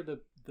remember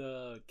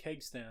the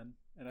keg stand,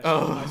 and I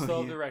Oh, still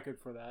have yeah. the record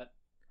for that.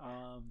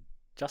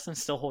 Justin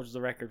still holds the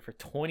record for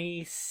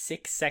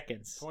 26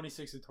 seconds.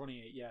 26 and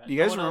 28. Yeah. Do you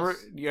guys No one remember?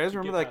 else Do you guys could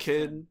remember get that past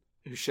 10.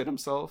 kid who shit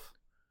himself?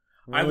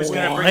 I was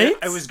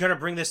What? gonna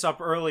bring this up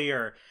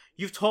earlier.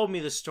 You've told me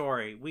the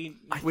story. We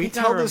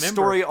tell this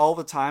story all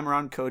the time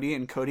around Cody,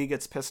 and Cody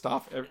gets pissed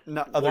off.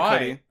 Not other why?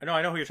 Cody. No,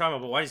 I know who you're talking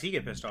about, but why does he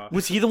get pissed off?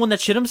 Was he the one that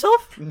shit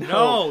himself?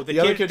 No, the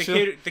other kid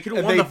who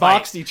and won they the fight.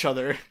 boxed each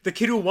other. The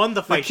kid who won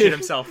the fight shit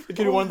himself. The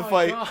kid who won the my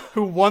fight. God.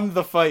 Who won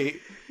the fight?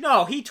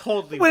 No, he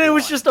totally. When it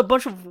was won. just a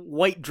bunch of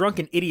white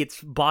drunken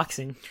idiots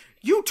boxing.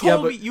 You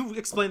told but me. You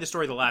explained the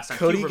story the last time.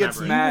 Cody You gets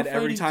remember it. mad were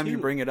every fighting time you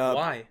too. bring it up.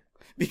 Why?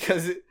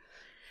 Because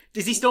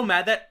Is he still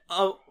mad that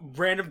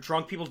random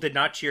drunk people did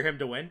not cheer him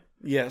to win?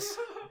 yes.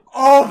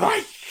 Oh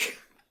my!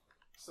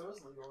 So is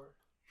Ligor.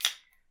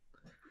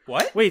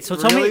 What? Wait, so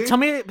Really? tell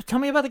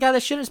me about the guy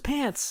that shit his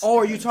pants. Oh,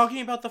 are you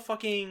talking about the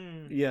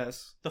fucking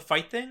Yes. the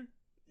fight thing?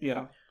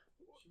 Yeah.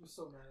 She was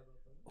so mad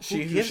about that.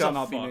 She who gives shall a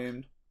not be fuck?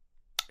 named.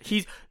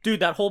 Dude,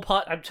 that whole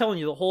I'm telling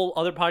you, the whole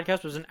other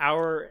podcast was an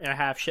hour and a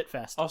half shit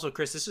fest. Also,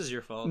 Chris, this is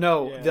your fault.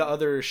 No, Yeah. the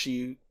other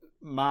she,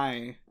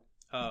 my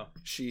Oh,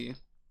 she,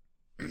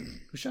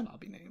 who shall not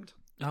be named.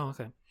 Oh,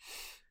 okay.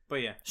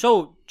 but yeah.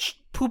 So,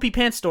 poopy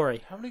pants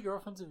story. How many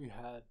girlfriends have you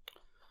had?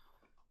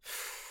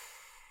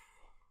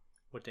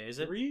 What day is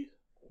it? 3?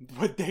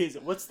 What day is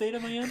it? What state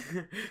am I in?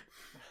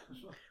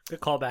 Good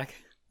callback.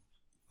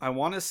 I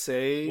want to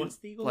say What's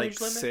the legal like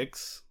age limit?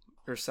 6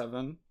 or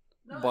 7,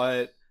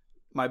 but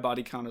my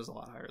body count is a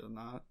lot higher than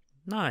that.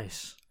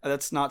 Nice.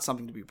 That's not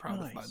something to be proud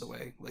of, by Nice. the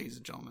way, ladies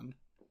and gentlemen.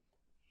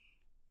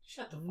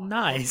 Shut the fuck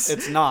Nice.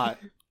 It's not.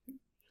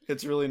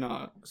 It's really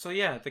not. So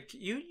yeah,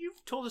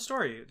 you've told the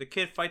story. The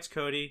kid fights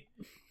Cody.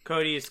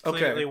 Cody has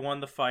clearly won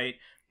the fight,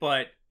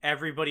 but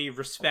everybody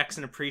respects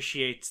and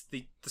appreciates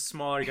the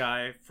smaller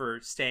guy for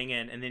staying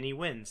in, and then he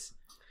wins.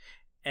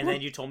 And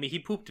then you told me he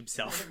pooped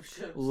himself.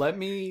 Let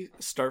me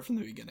start from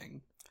the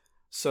beginning.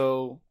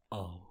 So,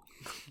 Oh.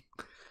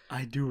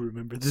 I do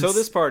remember this. so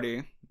this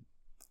party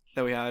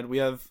that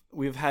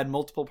we've had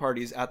multiple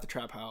parties at the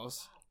trap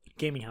house.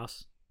 gaming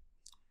house.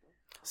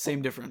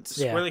 Same difference.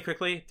 Yeah. Really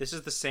quickly, this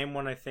is the same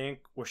one I think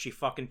where she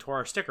fucking tore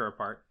our sticker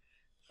apart,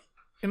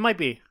 It might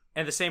be.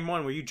 and the same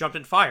one where you jumped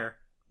in fire.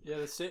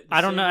 Yeah,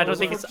 I don't know. I don't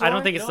think it's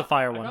the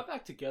fire I one. got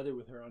back together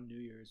with her on New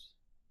Year's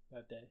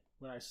that day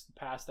when I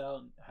passed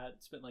out and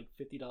had spent like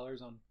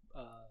 $50 on.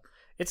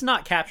 It's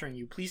not capturing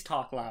you. Please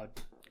talk loud.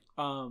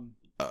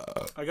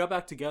 I got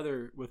back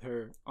together with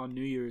her on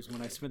New Year's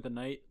when I spent the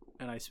night,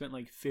 and I spent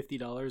like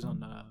 $50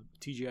 on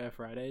TGI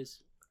Fridays.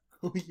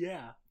 Oh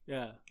yeah.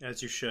 Yeah,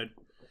 As you should.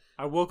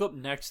 I woke up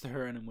next to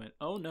her and I went,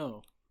 "Oh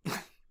no,"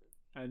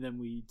 and then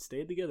we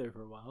stayed together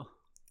for a while.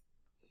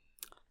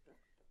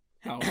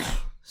 Ouch.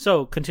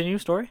 So continue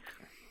story.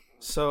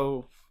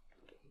 So,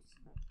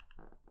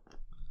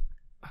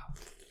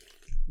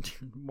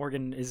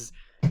 Morgan is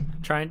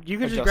trying. You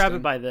can just grab Adjusting.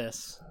 it by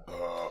this.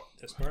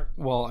 This part.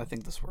 well, I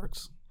think this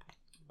works.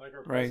 Like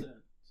our Right.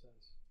 president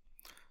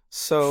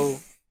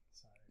says.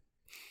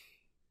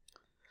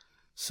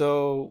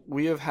 So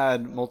we have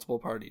had multiple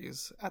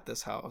parties at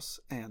this house,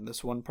 and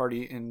this one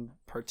party in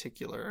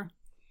particular,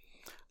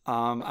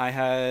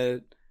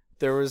 there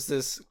was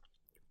this,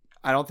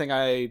 I don't think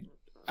I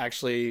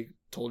actually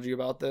told you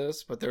about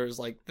this, but there was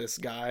like this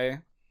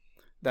guy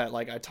that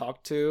like I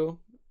talked to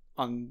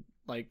on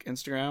like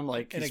Instagram,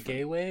 like In a he's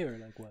gay way or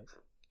like what?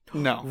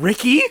 no,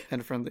 Ricky?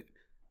 and from the,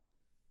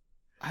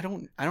 I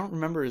don't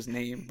remember his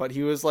name, but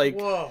he was like,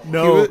 Whoa.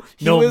 No,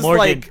 he no, was Morgan.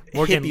 like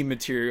Morgan. hippie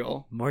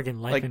material. Morgan,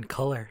 life Like- in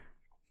color.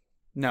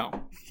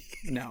 No.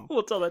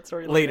 We'll tell that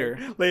story Later.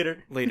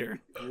 Later. Later.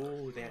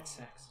 Ooh, they had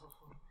sex.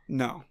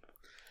 No.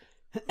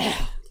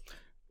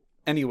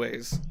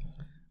 Anyways,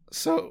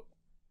 so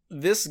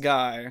this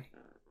guy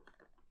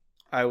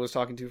I was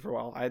talking to for a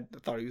while, I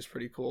thought he was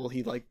pretty cool.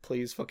 He like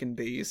plays fucking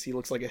bass. He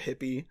looks like a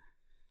hippie.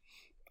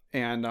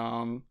 And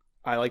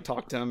I like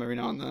talk to him every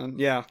now and then.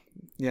 Yeah.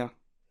 Yeah.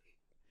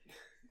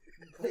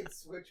 Played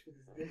Switch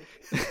with his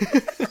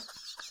dick.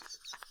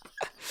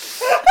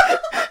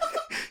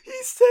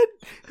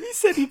 He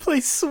said he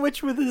plays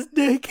Switch with his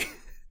dick.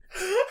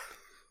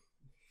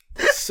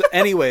 So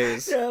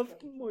anyways, Yeah,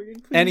 Morgan.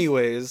 Please.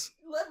 anyways,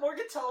 Let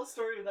Morgan tell a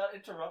story without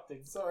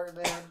interrupting. Sorry,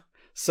 man.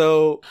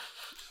 so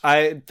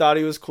I thought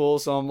he was cool,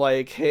 so I'm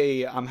like,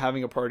 hey, I'm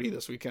having a party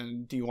this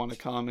weekend. Do you want to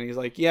come? And he's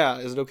like, yeah,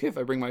 is it okay if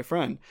I bring my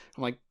friend?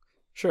 I'm like,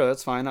 sure,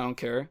 that's fine. I don't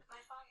care.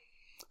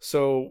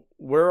 So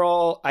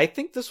I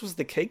think this was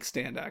the cake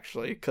stand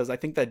actually, because I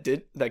think that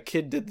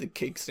kid did the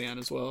cake stand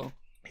as well.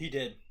 He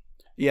did.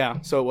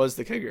 Yeah, so it was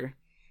the kegger.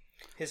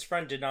 His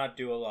friend did not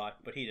do a lot,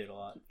 but he did a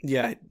lot.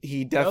 Yeah,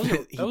 he That was a-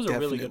 definitely that was a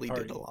really good did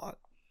party. a lot.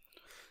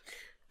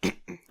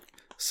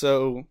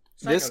 So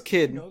this Side note,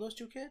 kid, you know those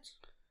two kids?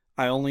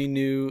 I only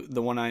knew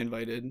the one I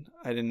invited.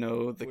 I didn't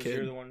know the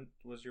kid.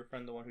 Was your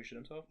friend the one who shit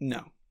himself?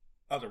 No,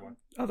 Other one.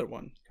 other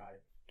one. Got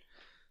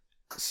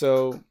it.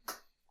 So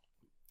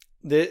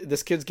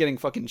this kid's getting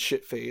fucking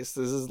shit faced.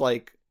 This is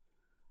like,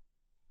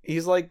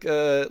 he's like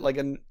a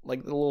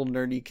little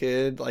nerdy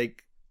kid.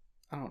 Like,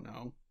 I don't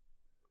know.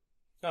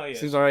 Oh yeah.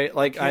 Seems alright.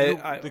 Like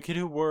The kid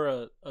who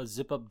wore a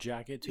zip up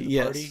jacket to the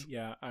Yes. party.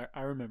 Yeah,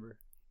 I remember.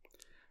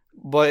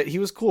 But he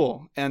was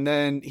cool. And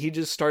then he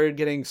just started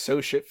getting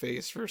so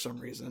shit-faced for some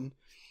reason.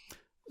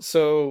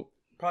 So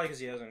Probably because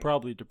he doesn't.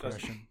 Probably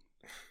depression.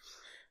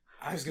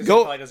 I was gonna say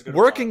probably doesn't go to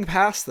working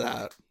past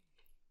that.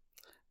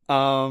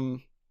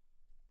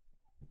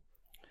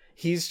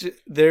 He's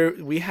there.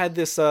 We had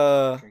this. Drink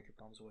your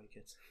problems away,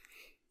 kids.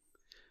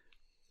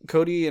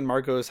 Cody and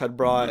Marcos had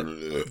brought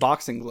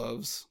boxing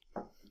gloves,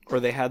 or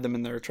they had them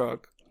in their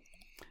truck,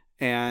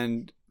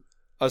 and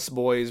us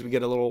boys, we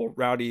get a little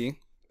rowdy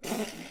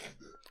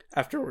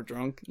after we're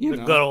drunk. You The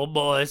know, good old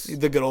boys.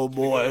 the good old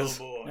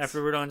boys,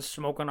 After we're done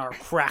smoking our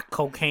crack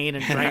cocaine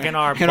and drinking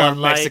our and Bud our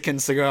Light. Mexican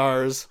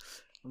cigars.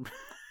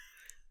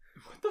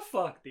 What the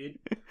fuck, dude?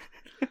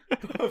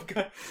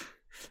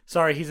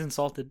 Sorry, he's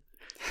insulted.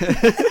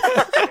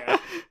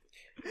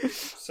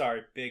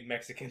 Sorry, big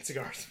Mexican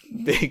cigars.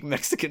 Big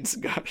Mexican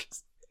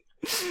cigars.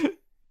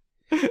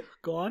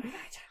 Go on.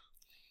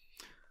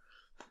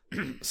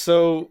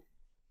 So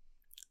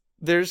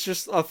there's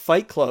just a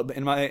fight club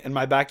in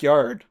my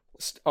backyard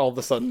all of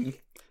a sudden,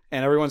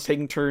 and everyone's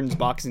taking turns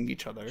boxing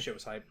each other. Shit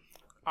was hype.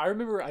 I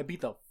remember I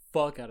beat the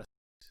fuck out of.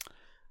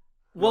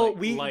 Well,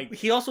 Like-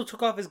 he also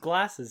took off his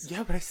glasses.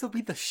 Yeah, but I still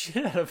beat the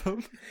shit out of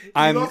him.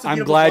 I'm also beat up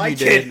a glad black you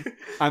did. kid.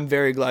 I'm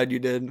very glad you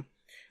did.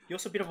 You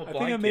also beat up a I blind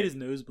think I made kid. his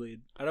nose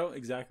bleed. I don't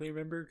exactly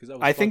remember because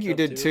I think you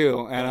did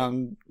too, and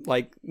I'm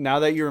like, now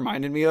that you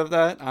reminded me of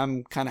that,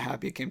 I'm kind of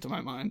happy it came to my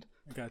mind.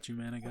 I got you,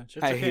 man. I got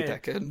you. I okay. hate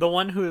that kid. The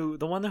one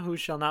who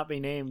shall not be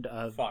named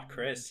Fought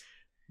Chris.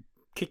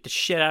 kicked the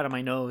shit out of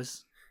my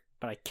nose,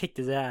 but I kicked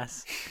his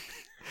ass.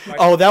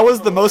 Oh, that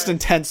was the most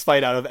intense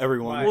fight out of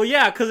everyone. Well,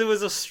 yeah, because it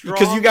was a strong.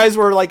 Because you guys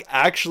were like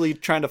actually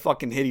trying to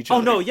fucking hit each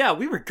other. Oh no, yeah,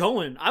 we were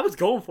going. I was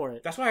going for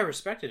it. That's why I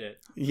respected it.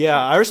 Yeah,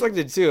 I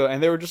respected it too,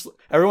 and they were just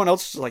everyone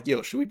else was like,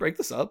 "Yo, should we break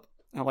this up?"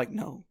 And I'm like,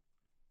 "No,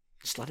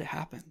 just let it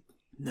happen."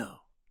 No.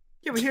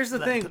 Yeah, but here's the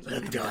thing.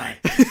 Let him die.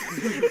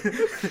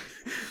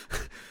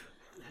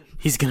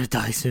 He's gonna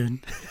die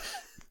soon.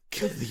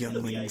 Kill the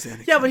younglings.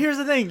 Anakin. Yeah, but here's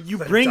the thing: you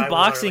Let him bring die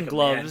boxing like a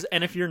gloves, man.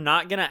 and if you're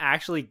not gonna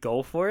actually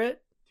go for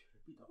it,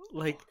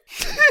 like,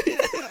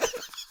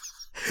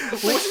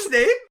 What's his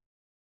name?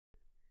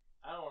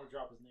 I don't want to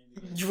drop his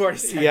name. You've already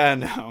said. Yeah,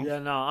 no. yeah,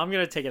 no, I'm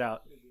gonna take it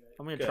out.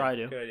 I'm gonna Good, try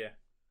to, Good idea.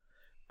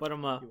 but You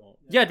won't.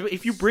 yeah.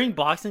 If you bring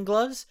boxing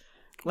gloves,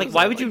 like, is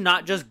why that, would you like,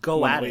 not just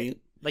go at 108? it?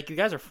 Like, you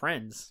guys are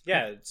friends.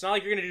 Yeah, it's not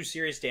like you're gonna do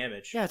serious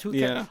damage. Yeah, it's who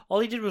Yeah. cares? All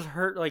he did was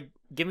hurt, like,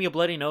 give me a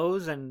bloody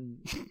nose, and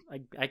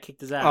I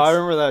kicked his ass. Oh, I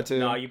remember that too.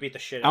 No, you beat the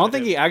shit. I out don't of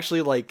think him. he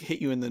actually like hit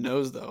you in the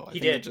nose though. I He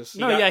think did. It just...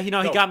 No, He got- yeah, he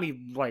no. got me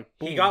like.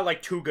 He boom. got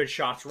like 2 good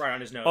shots right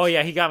on his nose. Oh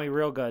yeah, he got me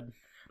real good.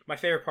 My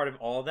favorite part of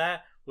all of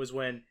that was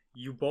when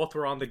you both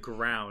were on the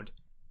ground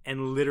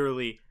and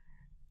literally,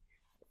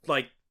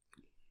 like,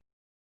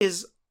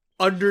 is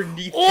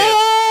underneath him.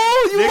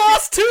 Oh, you Nick-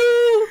 lost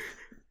two!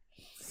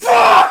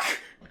 Fuck!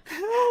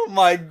 Oh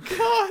my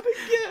god!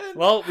 Again.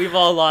 Well, we've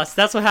all lost.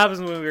 That's what happens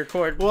when we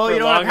record. Well, for you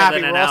know what? I'm longer happy.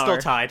 than an We're all still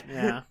hour. tied.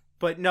 Yeah.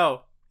 But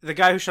no, the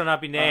guy who shall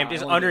not be named I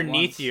is only did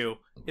underneath once. you.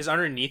 Is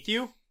underneath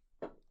you,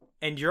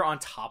 and you're on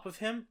top of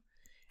him,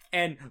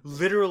 and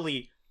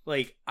literally,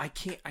 like, I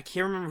can't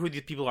remember who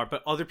these people are,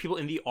 but other people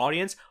in the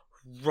audience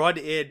run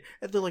in,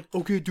 and they're like,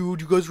 "Okay,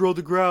 dude, you guys are on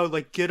the ground.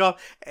 Like, get up!"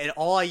 And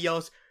all I yell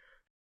is,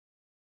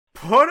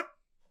 "Put him!"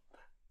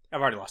 I've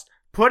already lost.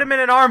 Put him in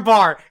an arm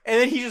bar, and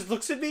then he just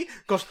looks at me,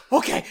 goes,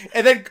 "Okay,"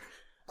 and then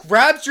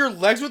grabs your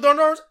legs with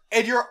underarms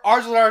and your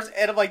arms with arms,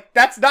 and I'm like,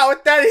 "That's not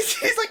what that is."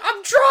 He's like,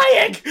 "I'm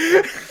trying."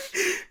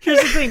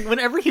 Here's the thing: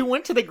 whenever he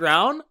went to the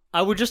ground,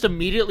 I would just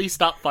immediately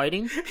stop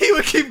fighting. He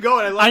would keep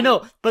going. I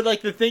know, but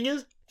like the thing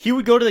is, he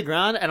would go to the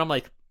ground, and I'm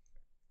like,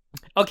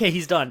 okay,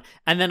 he's done,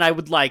 and then I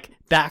would like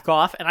back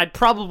off, and I'd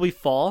probably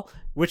fall,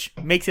 which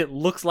makes it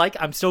looks like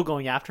I'm still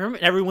going after him,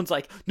 and everyone's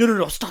like,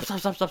 no, stop,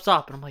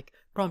 and I'm like,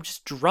 bro, I'm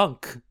just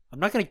drunk. I'm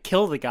not gonna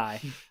kill the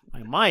guy.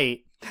 I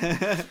might.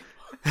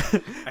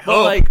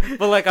 But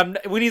like I'm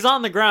when he's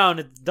on the ground,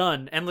 it's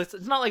done, and it's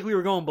not like we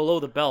were going below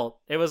the belt.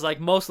 It was like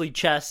mostly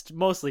chest,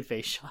 mostly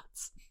face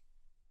shots.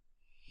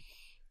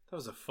 That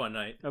was a fun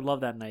night. I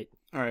love that night.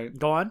 All right.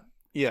 Go on.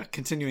 Yeah,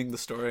 continuing the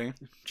story.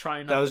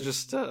 Trying not That was to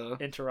just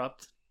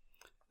interrupt.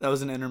 that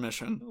was an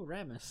intermission. Oh,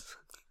 Ramus.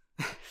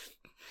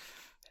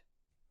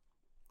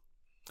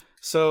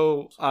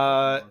 So,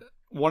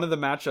 one of the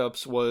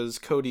matchups was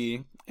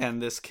Cody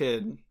and this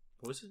kid.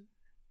 What was it?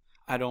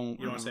 I don't. You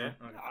don't want to say it?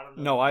 remember.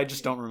 Okay. No, I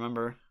just don't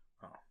remember.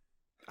 Oh.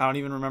 I don't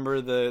even remember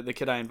the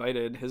kid I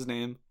invited. His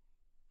name.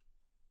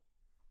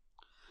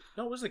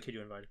 No, it was the kid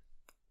you invited.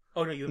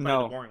 Oh no, you invited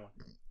No. the boring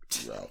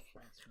one.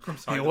 I'm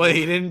sorry. Well,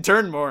 he didn't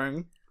turn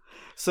boring.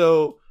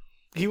 So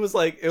he was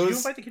like, it Did you was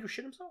invite the kid who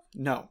shit himself?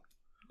 no.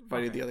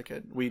 Invited Okay. the other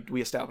kid.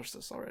 We established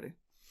this already.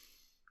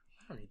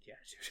 I don't need the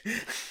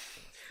attitude.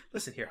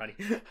 Listen here, honey.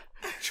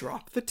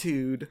 Drop the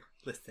dude.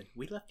 Listen,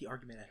 we left the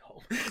argument at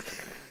home.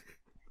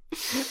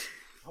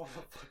 I'll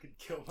fucking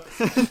kill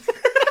myself.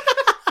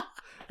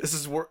 This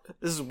is work.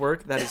 This is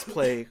work. That is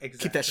play. Keep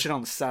Exactly. that shit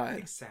on the side.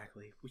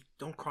 Exactly. We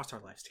don't cross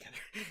our lives together.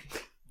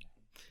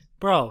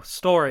 Bro,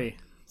 story.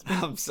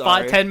 I'm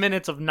sorry. 10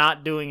 minutes of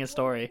not doing a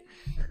story.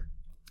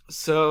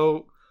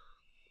 So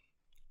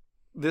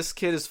this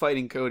kid is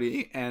fighting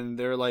Cody, and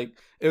they're like,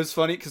 it was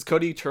funny because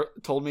Cody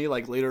told me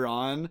like later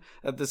on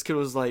that this kid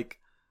was like,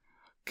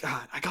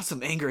 God, I got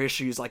some anger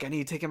issues. Like, I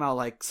need to take him out.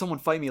 Like, someone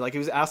fight me. Like, he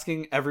was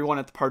asking everyone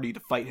at the party to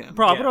fight him.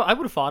 Bro, Yeah. I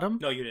would have fought him.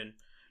 No, you didn't.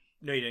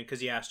 No, you didn't,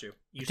 because he asked you.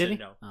 You Did said he?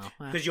 no. Oh,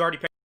 Because you already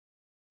picked.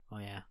 oh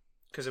yeah.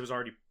 Because it was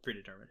already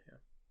predetermined. Yeah.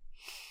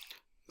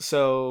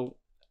 So,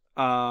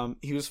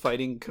 he was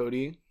fighting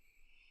Cody,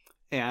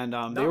 and they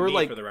Not were me,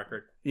 like, for the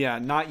record. yeah,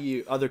 not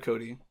you, other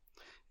Cody,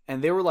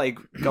 and they were like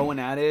going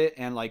at it,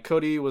 and like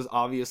Cody was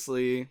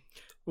obviously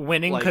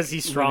Winning like, because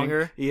he's winning.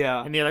 stronger,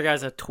 Yeah, and the other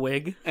guy's a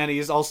twig. and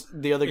he's also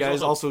the other He's guy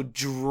is also- also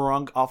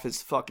drunk off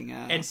his fucking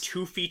ass. And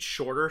 2 feet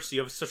shorter, so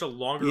you have such a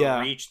longer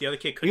Yeah. reach. The other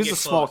kid he couldn't was get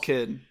a small close.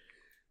 kid,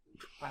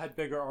 I had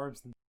bigger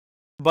arms than.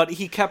 but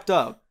he kept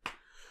up,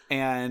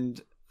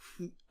 and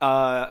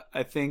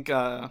I think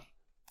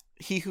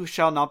he who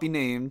shall not be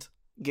named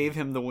gave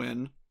him the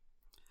win,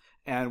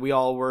 and we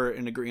all were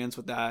in agreement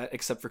with that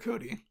except for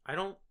Cody. I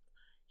don't.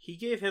 He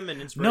gave him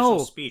an inspirational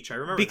No, speech. I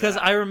remember Because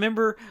that. I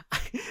remember,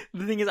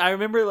 the thing is, I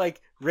remember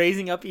like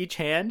raising up each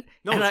hand.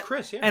 No, and it's I,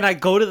 Chris. Yeah. And I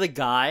go to the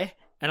guy,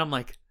 and I'm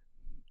like,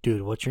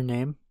 dude, what's your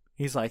name?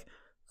 He's like,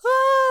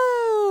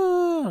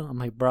 oh. I'm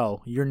like,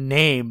 bro, your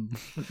name.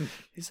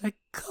 He's like,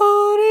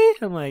 Cody.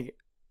 I'm like,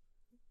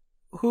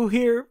 who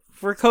here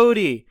for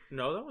Cody?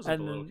 No, that wasn't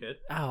And the little then- kid.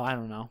 Oh, I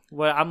don't know.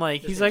 Well, I'm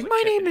like, His he's name like,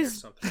 was my name Chicken Ear or is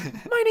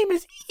something. my name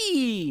is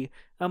E.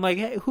 I'm like,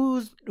 hey,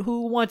 who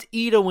wants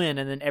E to win?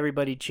 And then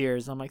everybody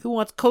cheers. I'm like, who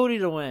wants Cody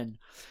to win?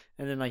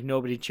 And then like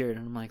nobody cheered.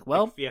 And I'm like,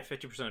 well, Yeah,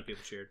 50% of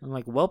people cheered. I'm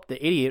like, well,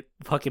 the idiot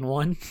fucking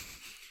won.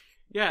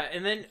 Yeah,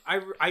 and then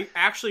I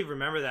actually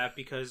remember that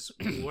because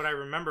what I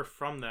remember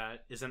from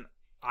that is then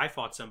I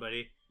fought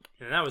somebody,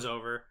 and that was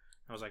over.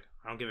 I was like,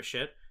 I don't give a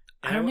shit.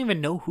 And I don't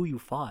even know who you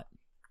fought.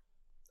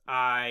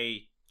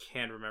 I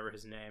can't remember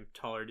his name.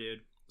 Taller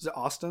dude. Is it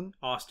Austin?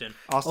 Austin.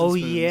 Austin Oh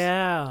Spoons.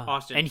 yeah,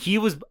 Austin. And he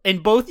was,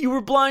 and both you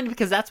were blind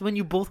because that's when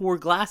you both wore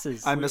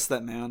glasses. I miss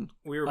that man.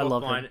 We were I both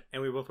love blind, him.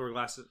 and we both wore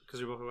glasses because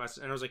we both wore glasses.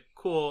 And I was like,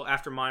 cool.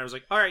 After mine, I was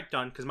like, all right,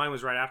 done. Because mine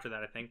was right after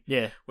that, I think.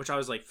 Yeah, Which I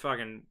was like,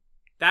 fucking,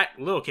 that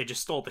little kid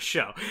just stole the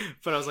show.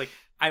 But I was like,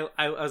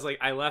 I was like,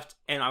 I left,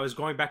 and I was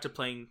going back to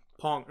playing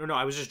Pong. No,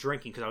 I was just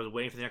drinking because I was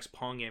waiting for the next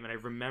Pong game. And I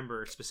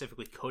remember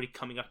specifically Cody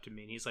coming up to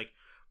me, and he's like,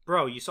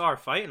 bro, you saw our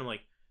fight? And I'm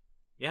like,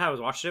 yeah, I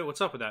was watching it.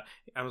 What's up with that?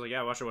 I was like,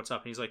 yeah, I watched it. What's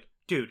up? And he's like,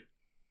 dude,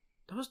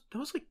 that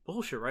was like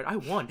bullshit, right? I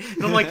won.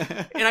 And I'm like,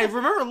 and I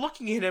remember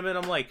looking at him, and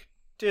I'm like,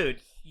 dude,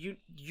 you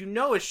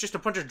know it's just a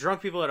bunch of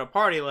drunk people at a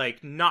party,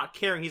 like, not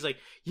caring. He's like,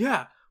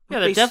 yeah. but yeah,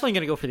 they're they definitely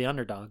gonna go for the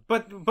underdog.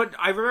 But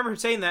I remember him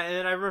saying that, and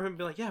then I remember him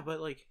being like, yeah,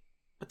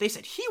 but they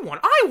said he won.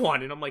 I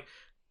won. And I'm like,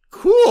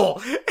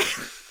 cool.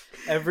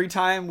 Every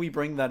time we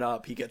bring that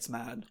up, he gets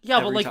mad. Yeah,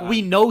 but Every like time.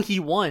 we know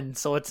he won,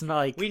 so it's not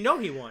like We know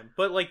he won.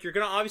 But, like, you're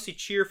going to obviously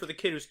cheer for the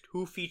kid who's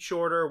 2 feet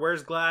shorter,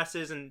 wears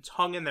glasses, and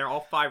hung in there all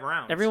 5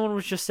 rounds. everyone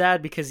was just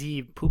sad because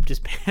he pooped his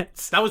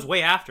pants. That was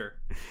way after.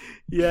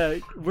 Yeah,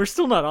 we're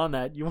still not on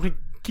that. You want to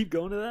keep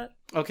going to that?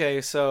 Okay, I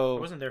so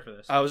wasn't there for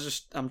this.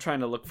 I'm trying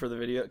to look for the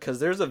video because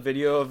there's a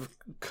video of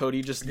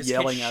Cody just This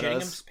yelling kid at shitting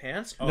us. his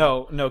pants?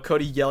 Oh. No,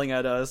 Cody yelling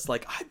at us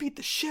like I beat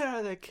the shit out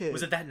of that kid.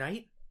 Was it that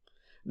night?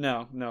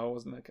 No, it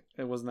wasn't that.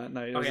 It wasn't that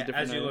night. It was a Okay,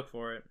 different as you night. look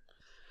for it.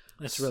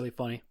 That's really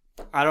funny.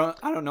 I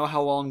don't know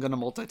how well I'm gonna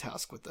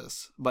multitask with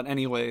this, but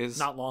anyways,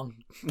 Not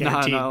long. not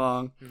Guaranteed.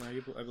 long. No,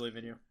 I believe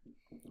in you.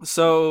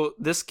 So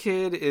this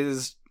kid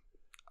is,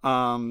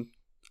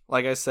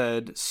 like I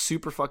said,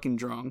 super fucking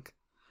drunk,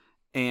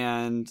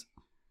 and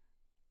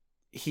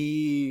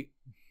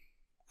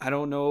I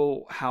don't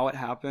know how it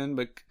happened,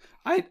 but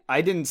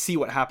I didn't see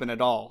what happened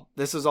at all.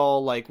 This is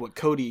all like what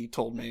Cody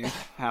told me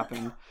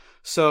happened.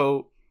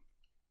 So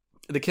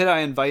the kid I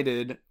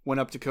invited went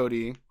up to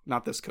Cody,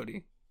 not this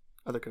Cody,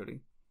 other Cody,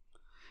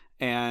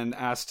 and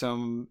asked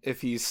him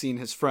if he's seen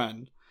his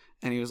friend.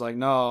 And he was like,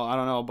 no, I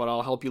don't know, but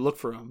I'll help you look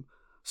for him.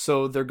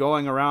 So they're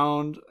going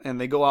around and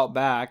they go out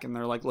back and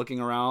they're like looking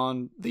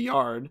around the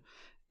yard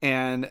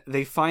and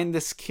they find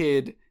this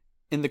kid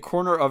in the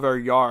corner of our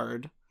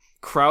yard,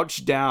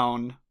 crouched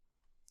down,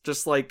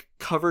 just like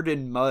covered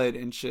in mud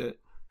and shit.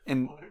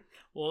 And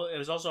Well, it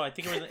was also, I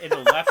think it was in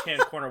the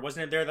left-hand corner.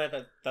 Wasn't it there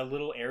that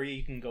little area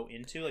you can go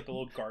into, like the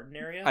little garden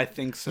area? I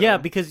think so. Yeah,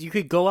 because you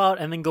could go out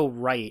and then go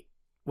right.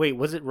 Wait,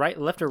 was it right,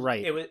 left, or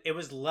right? It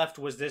was left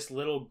was this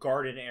little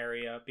garden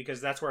area because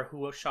that's where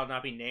Who Shall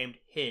Not Be Named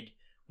hid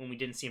when we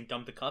didn't see him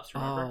dump the cups,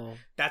 remember? Oh,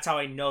 That's how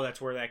I know that's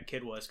where that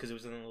kid was because it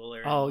was in the little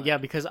area. oh yeah,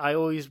 because I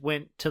always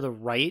went to the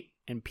right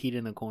and peed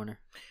in the corner.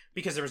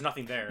 Because there was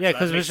nothing there. Yeah, so that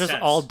because it was makes just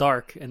sense. all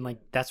dark and like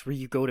that's where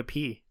you go to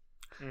pee.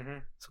 Mm-hmm.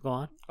 So go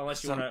on.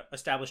 Unless you So- want to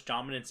establish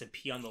dominance and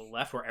pee on the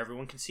left where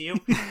everyone can see you.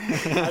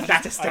 I That's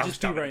just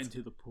established pee right dominance.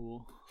 into the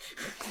pool.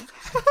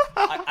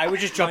 I would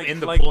just jump in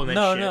the like, pool and then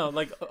no, shit. no,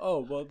 like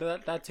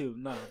that too.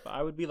 No, but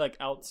I would be like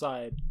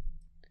outside,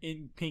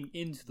 peeing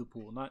into the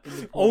pool, not in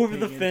the pool. Over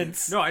the peeing into-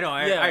 fence. No, I know.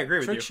 I agree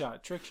with trick you.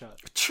 shot.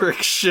 trick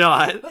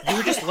shot. You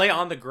would just lay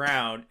on the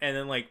ground and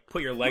then like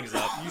put your legs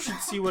up. You should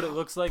see what it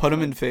looks like. Put him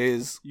when in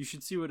phase. You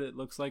should see what it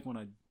looks like when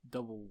I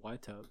double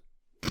white top.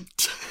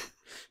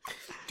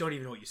 don't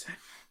even know what you said.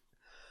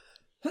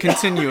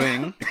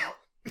 Continuing.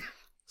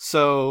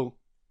 So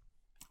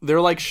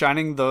they're like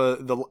shining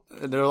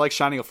they're like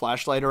shining a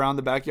flashlight around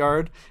the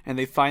backyard, and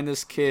they find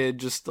this kid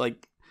just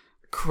like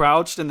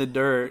crouched in the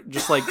dirt,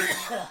 just like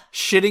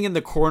shitting in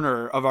the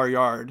corner of our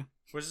yard.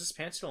 Was his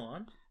pants still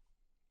on?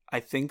 I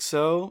think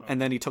so.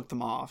 And then he took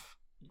them off.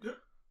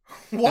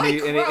 Why?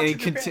 And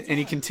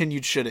he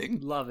continued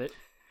shitting. Love it.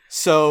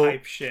 So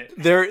Type shit.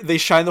 they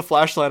shine the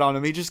flashlight on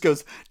him. He just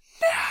goes,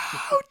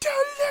 "No,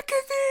 don't look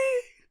at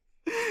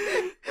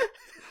me."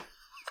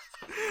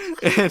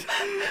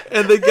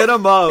 and they get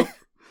him up,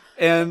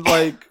 and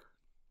like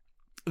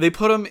they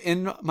put him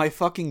in my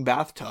fucking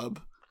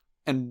bathtub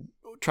and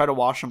try to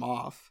wash him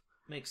off.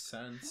 Makes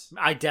sense.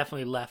 I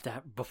definitely left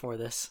before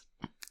this.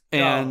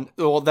 And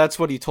well, that's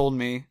what he told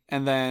me.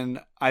 And then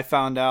I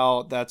found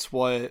out that's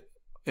what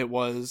it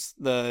was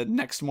the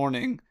next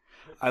morning.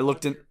 I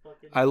looked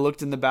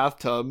in the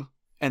bathtub,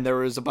 and there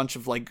was a bunch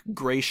of like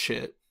gray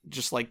shit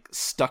just like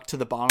stuck to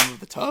the bottom of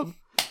the tub.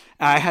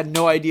 And I had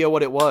no idea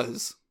what it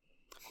was.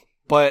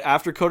 But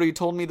after Cody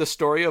told me the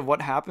story of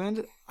what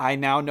happened, I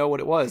now know what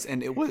it was,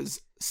 and it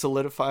was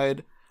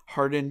solidified,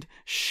 hardened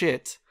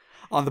shit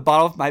on the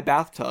bottom of my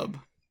bathtub.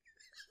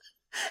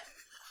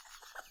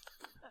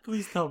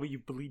 Please tell me you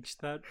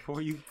bleached that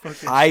before you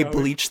fucking I showered.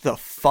 bleached the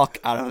fuck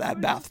out of that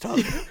bathtub.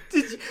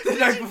 The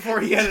night before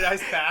he had an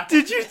ice bath.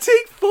 Did you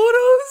take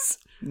photos?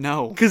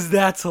 No. Because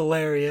that's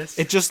hilarious.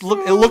 It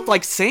looked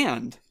like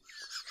sand.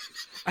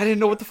 I didn't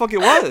know what the fuck it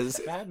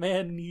was. That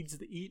man needs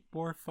to eat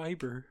more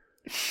fiber.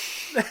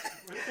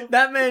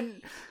 That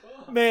man,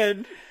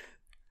 man,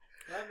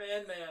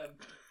 That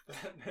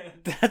man.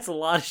 that's a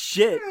lot of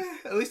shit.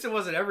 At least it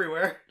wasn't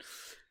everywhere.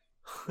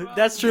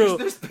 That's true.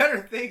 There's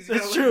better things. You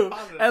That's gotta look true.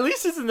 positive. At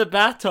least it's in the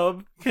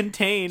bathtub,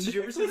 contained. Did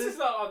you ever see This this? is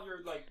not on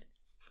your like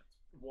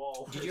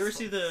wall. Did you ever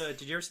see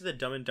the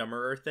Dumb and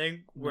Dumberer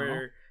thing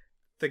where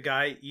the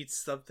guy eats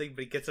something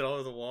but he gets it all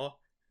over the wall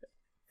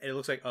and it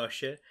looks like oh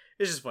shit?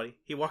 It's just funny.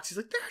 He walks. He's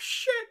like, there's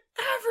shit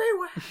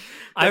everywhere.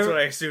 That's what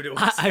I assumed it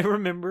was. I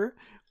remember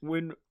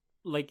when,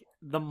 like,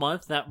 the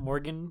month that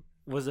Morgan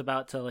was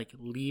about to like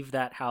leave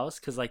that house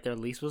because like their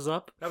lease was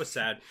up. That was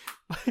sad.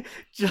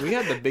 We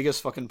had the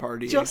biggest fucking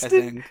party, I Justin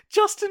think.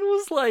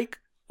 was like,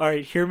 "All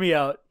right, hear me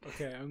out."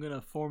 Okay, I'm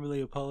gonna formally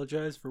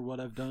apologize for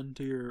what I've done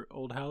to your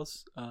old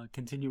house.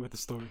 Continue with the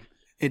story.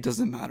 It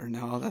doesn't matter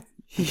now. That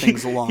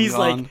thing's long he's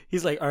gone.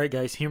 like, "All right,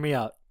 guys, hear me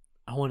out.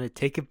 I want to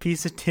take a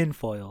piece of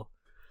tinfoil,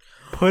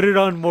 put it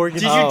on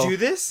Morgan's. Did you do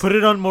this? Put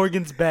it on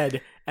Morgan's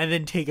bed, and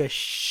then take a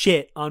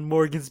shit on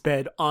Morgan's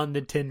bed on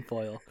the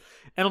tinfoil."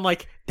 And I'm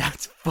like,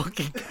 that's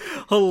fucking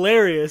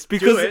hilarious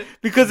because it.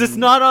 it's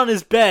not on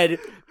his bed,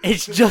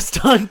 it's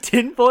just on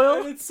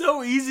tinfoil. It's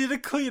so easy to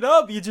clean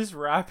up. You just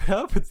wrap it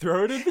up and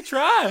throw it in the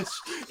trash.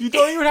 You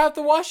don't even have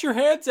to wash your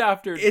hands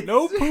after.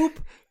 No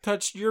poop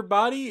touched your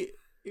body.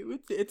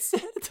 It's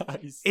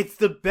sanitized. It's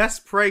the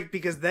best prank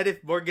because then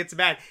if Morgan gets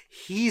mad,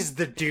 he's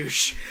the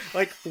douche.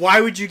 Like,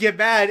 why would you get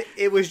mad?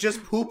 It was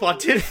just poop on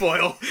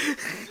tinfoil.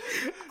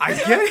 I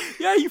get it.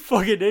 Yeah, you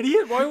fucking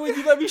idiot. Why would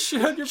you let me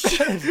shit on your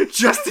bed?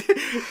 Just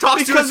talk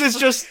to Because us. it's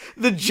just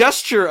the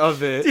gesture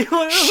of it. you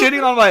wanna know-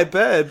 Shitting on my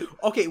bed.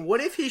 Okay,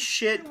 what if he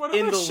shit What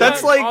in if I the shit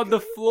That's like- on the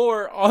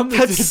floor on the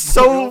That's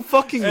tinfoil, so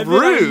fucking and then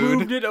I rude.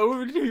 moved it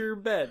over to your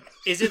bed.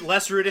 Is it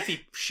less rude if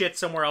he shit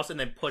somewhere else and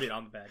then put it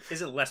on the bed?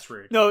 Is it less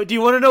rude? No, do you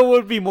want to know what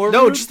would be more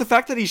No, rude? just the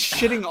fact that he's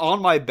shitting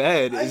on my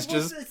bed is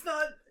just. It's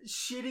not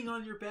shitting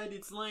on your bed.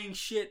 It's laying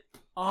shit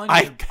on your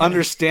I bed.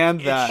 understand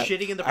It's that.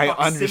 shitting in the I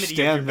proximity of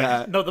your understand bed.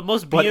 that. No, the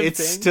most BM But it's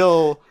thing.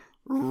 still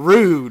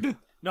rude.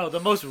 No, the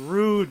most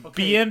rude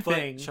BM but-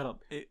 thing. Shut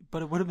up.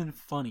 But it would have been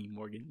funny,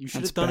 Morgan. You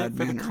should That's have done bad it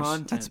for manners. the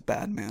content. That's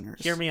bad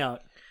manners. Hear me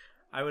out.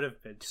 I would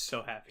have been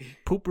so happy.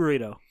 Poop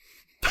burrito.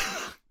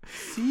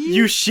 See?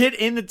 You shit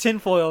in the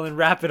tinfoil and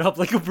wrap it up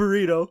like a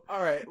burrito.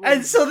 All right.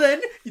 And so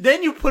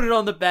then you put it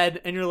on the bed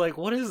and you're like,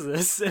 what is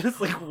this? And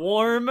it's like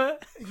warm.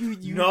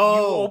 you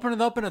No. open it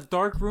up in a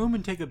dark room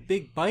and take a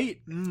big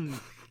bite.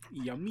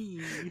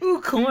 Yummy.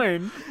 Ooh,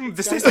 corn.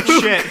 This tastes like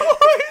shit.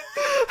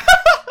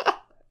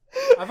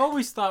 I've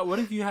always thought, what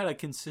if you had a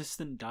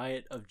consistent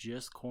diet of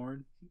just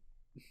corn?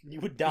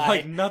 You would die.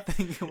 Like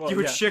nothing. Well, You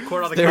would yeah. shit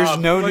corn on the There's cob.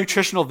 no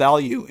nutritional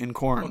value in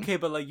corn. Okay,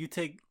 but like you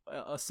take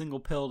a single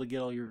pill to get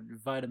all your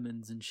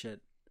vitamins and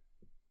shit.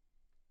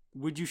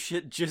 Would you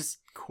shit just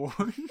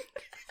corn?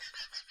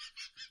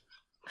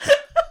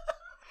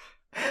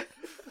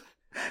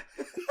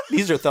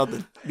 These are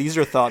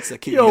thoughts that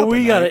keep me Yo, up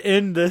we at gotta night.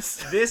 end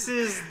this. This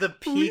is the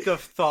peak of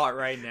thought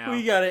right now.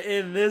 We gotta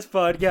end this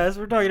podcast.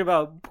 We're talking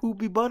about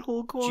poopy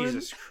butthole corn.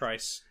 Jesus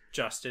Christ,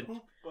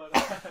 Justin.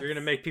 You're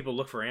gonna make people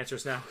look for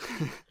answers now.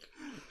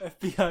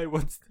 FBI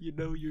wants to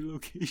know your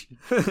location.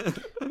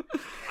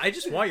 I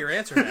just want your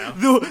answer now.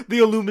 The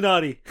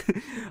Illuminati.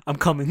 I'm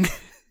coming.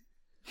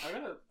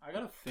 I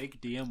got a fake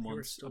DM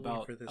once still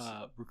about waiting for this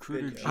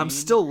recruiter. video. Gene I'm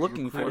still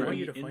looking for recruited it. I want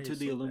you me to find into it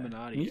the so bad.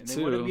 Illuminati, Me and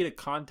they wanted too. me to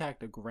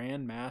contact a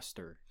Grand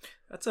Master.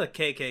 That's a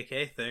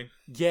KKK thing.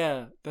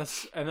 Yeah,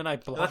 and then I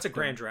blocked That's a them.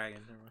 Grand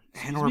Dragon. Never mind.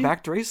 And we're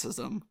back to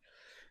racism.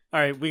 All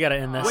right, we gotta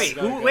end this. Wait,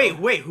 gotta who?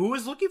 go. Wait, who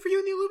was looking for you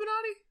in the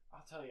Illuminati?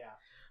 I'll tell you.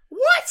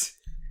 What?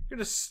 You're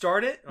gonna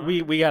start it?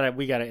 We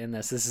gotta end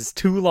this. This is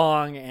too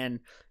long and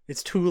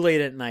it's too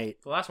late at night.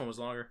 The last one was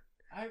longer.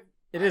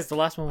 It is. The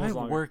last one I was have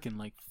longer. work in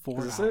like 4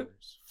 Is this hours. it?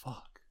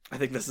 Fuck. I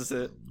think this is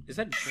it. Is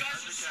that?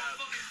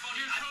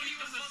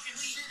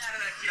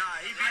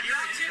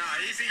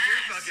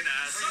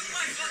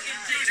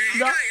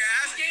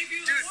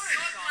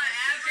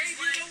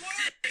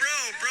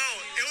 Bro,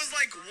 it was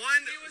like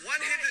one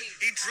hit.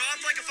 He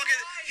dropped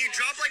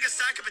like a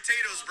sack of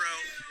potatoes, bro.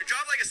 He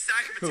dropped like a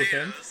sack of Who,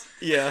 him? potatoes.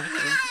 Yeah.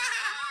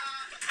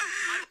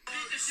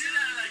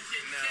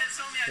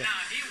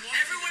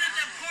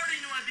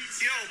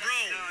 Yo, bro,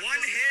 one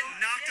hit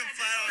knocked him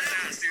flat on his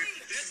ass,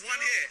 dude. Just one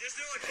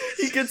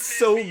hit. He gets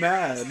so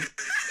mad.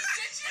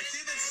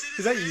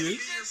 Is that you?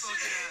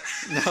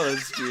 No,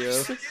 that's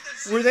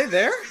Gio. Were they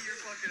there?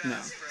 No.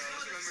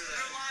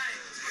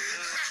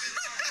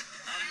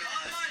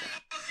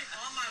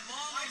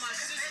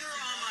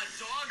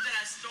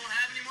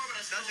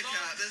 That's a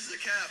cap. This is a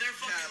cap. They're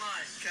fucking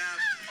lying.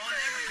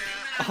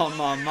 Cap. On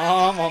my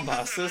mom, on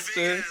my sister.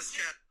 Yes,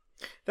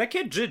 cap. That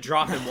kid did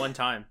drop him one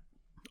time.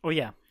 Oh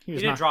yeah, he He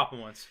was didn't not. drop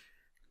him once.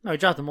 No, he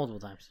dropped him multiple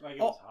times.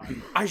 Oh,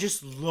 I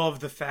just love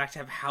the fact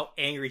of how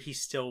angry he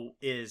still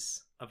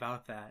is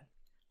about that.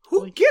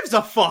 Who gives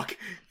a fuck?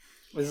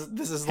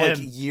 This is like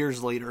Him.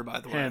 years later, by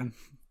the way. Him.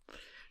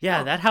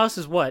 Yeah, that house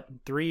is what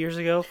 3 years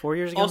ago, 4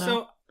 years ago. now?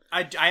 Also,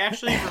 I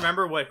actually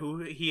remember who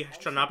he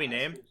shall not be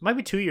named. Might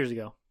be 2 years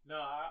ago. No,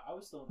 I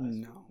was still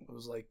in No, it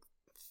was like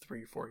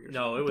 3 or 4 years.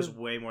 No, ago. it was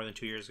way more than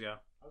 2 years ago.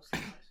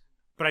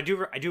 But I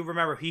do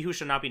remember he who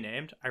shall not be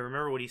named. I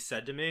remember what he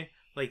said to me.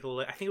 Like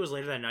I think it was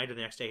later that night or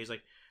the next day. He's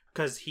like,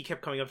 because he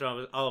kept coming up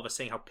to all of us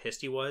saying how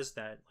pissed he was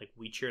that like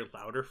we cheered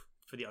louder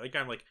for the other guy.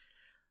 I'm like,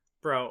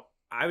 bro,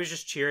 I was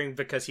just cheering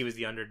because he was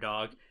the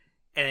underdog.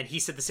 And then he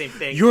said the same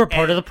thing. You're a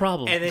part of the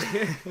problem. And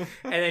then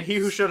and then he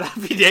who shall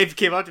not be named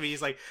came up to me.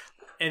 He's like,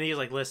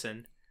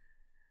 listen,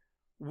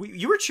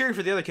 you were cheering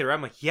for the other kid, right?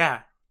 I'm like,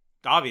 yeah,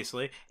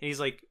 obviously.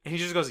 And he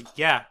just goes,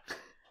 yeah.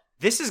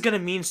 This is going to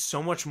mean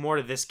so much more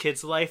to this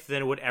kid's life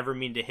than it would ever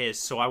mean to his,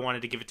 so I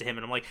wanted to give it to him.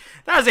 And I'm like,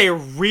 that is a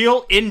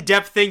real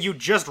in-depth thing you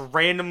just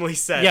randomly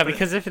said. Yeah, But-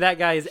 because if that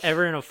guy is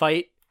ever in a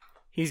fight,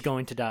 he's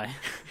going to die.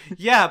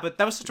 yeah, but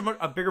that was such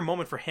a bigger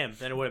moment for him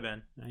than it would have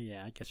been.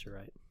 Yeah, I guess you're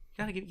right.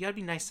 You gotta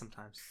be nice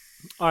sometimes.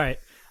 All right,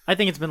 I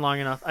think it's been long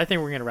enough. I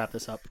think we're gonna wrap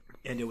this up.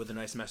 End it with a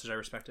nice message. I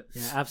respect it.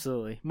 Yeah,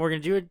 absolutely.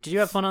 Morgan, did you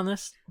have fun on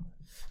this?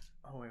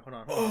 Oh, wait, hold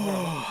on.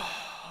 Oh,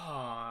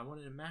 I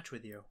wanted to match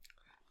with you.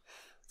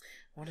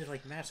 I wanted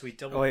to, match, so we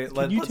double... Oh, wait,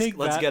 Can you take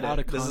let's that get out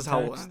it. of This context, is how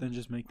we'll then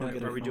just make that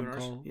get a it. Are we phone doing ours?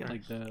 call, Yeah.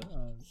 like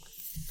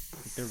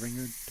the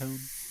ringer tone?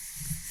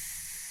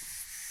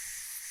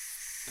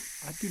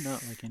 I do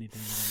not like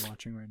anything that I'm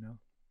watching right now.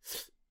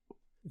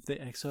 If they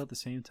exhale at the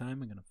same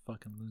time, I'm gonna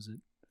fucking lose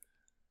it.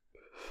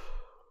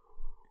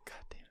 God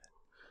damn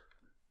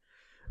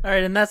it. All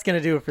right, and that's gonna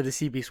do it for the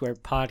CB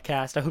Squared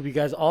podcast. I hope you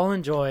guys all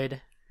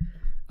enjoyed.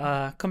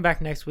 Come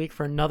back next week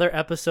for another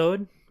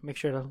episode. Make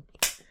sure to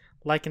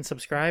like and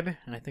subscribe,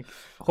 and I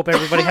hope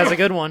everybody has a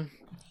good one.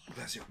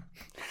 Bless you.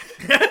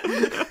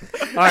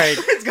 All right.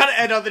 It's gotta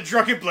end on the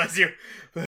drunken bless you.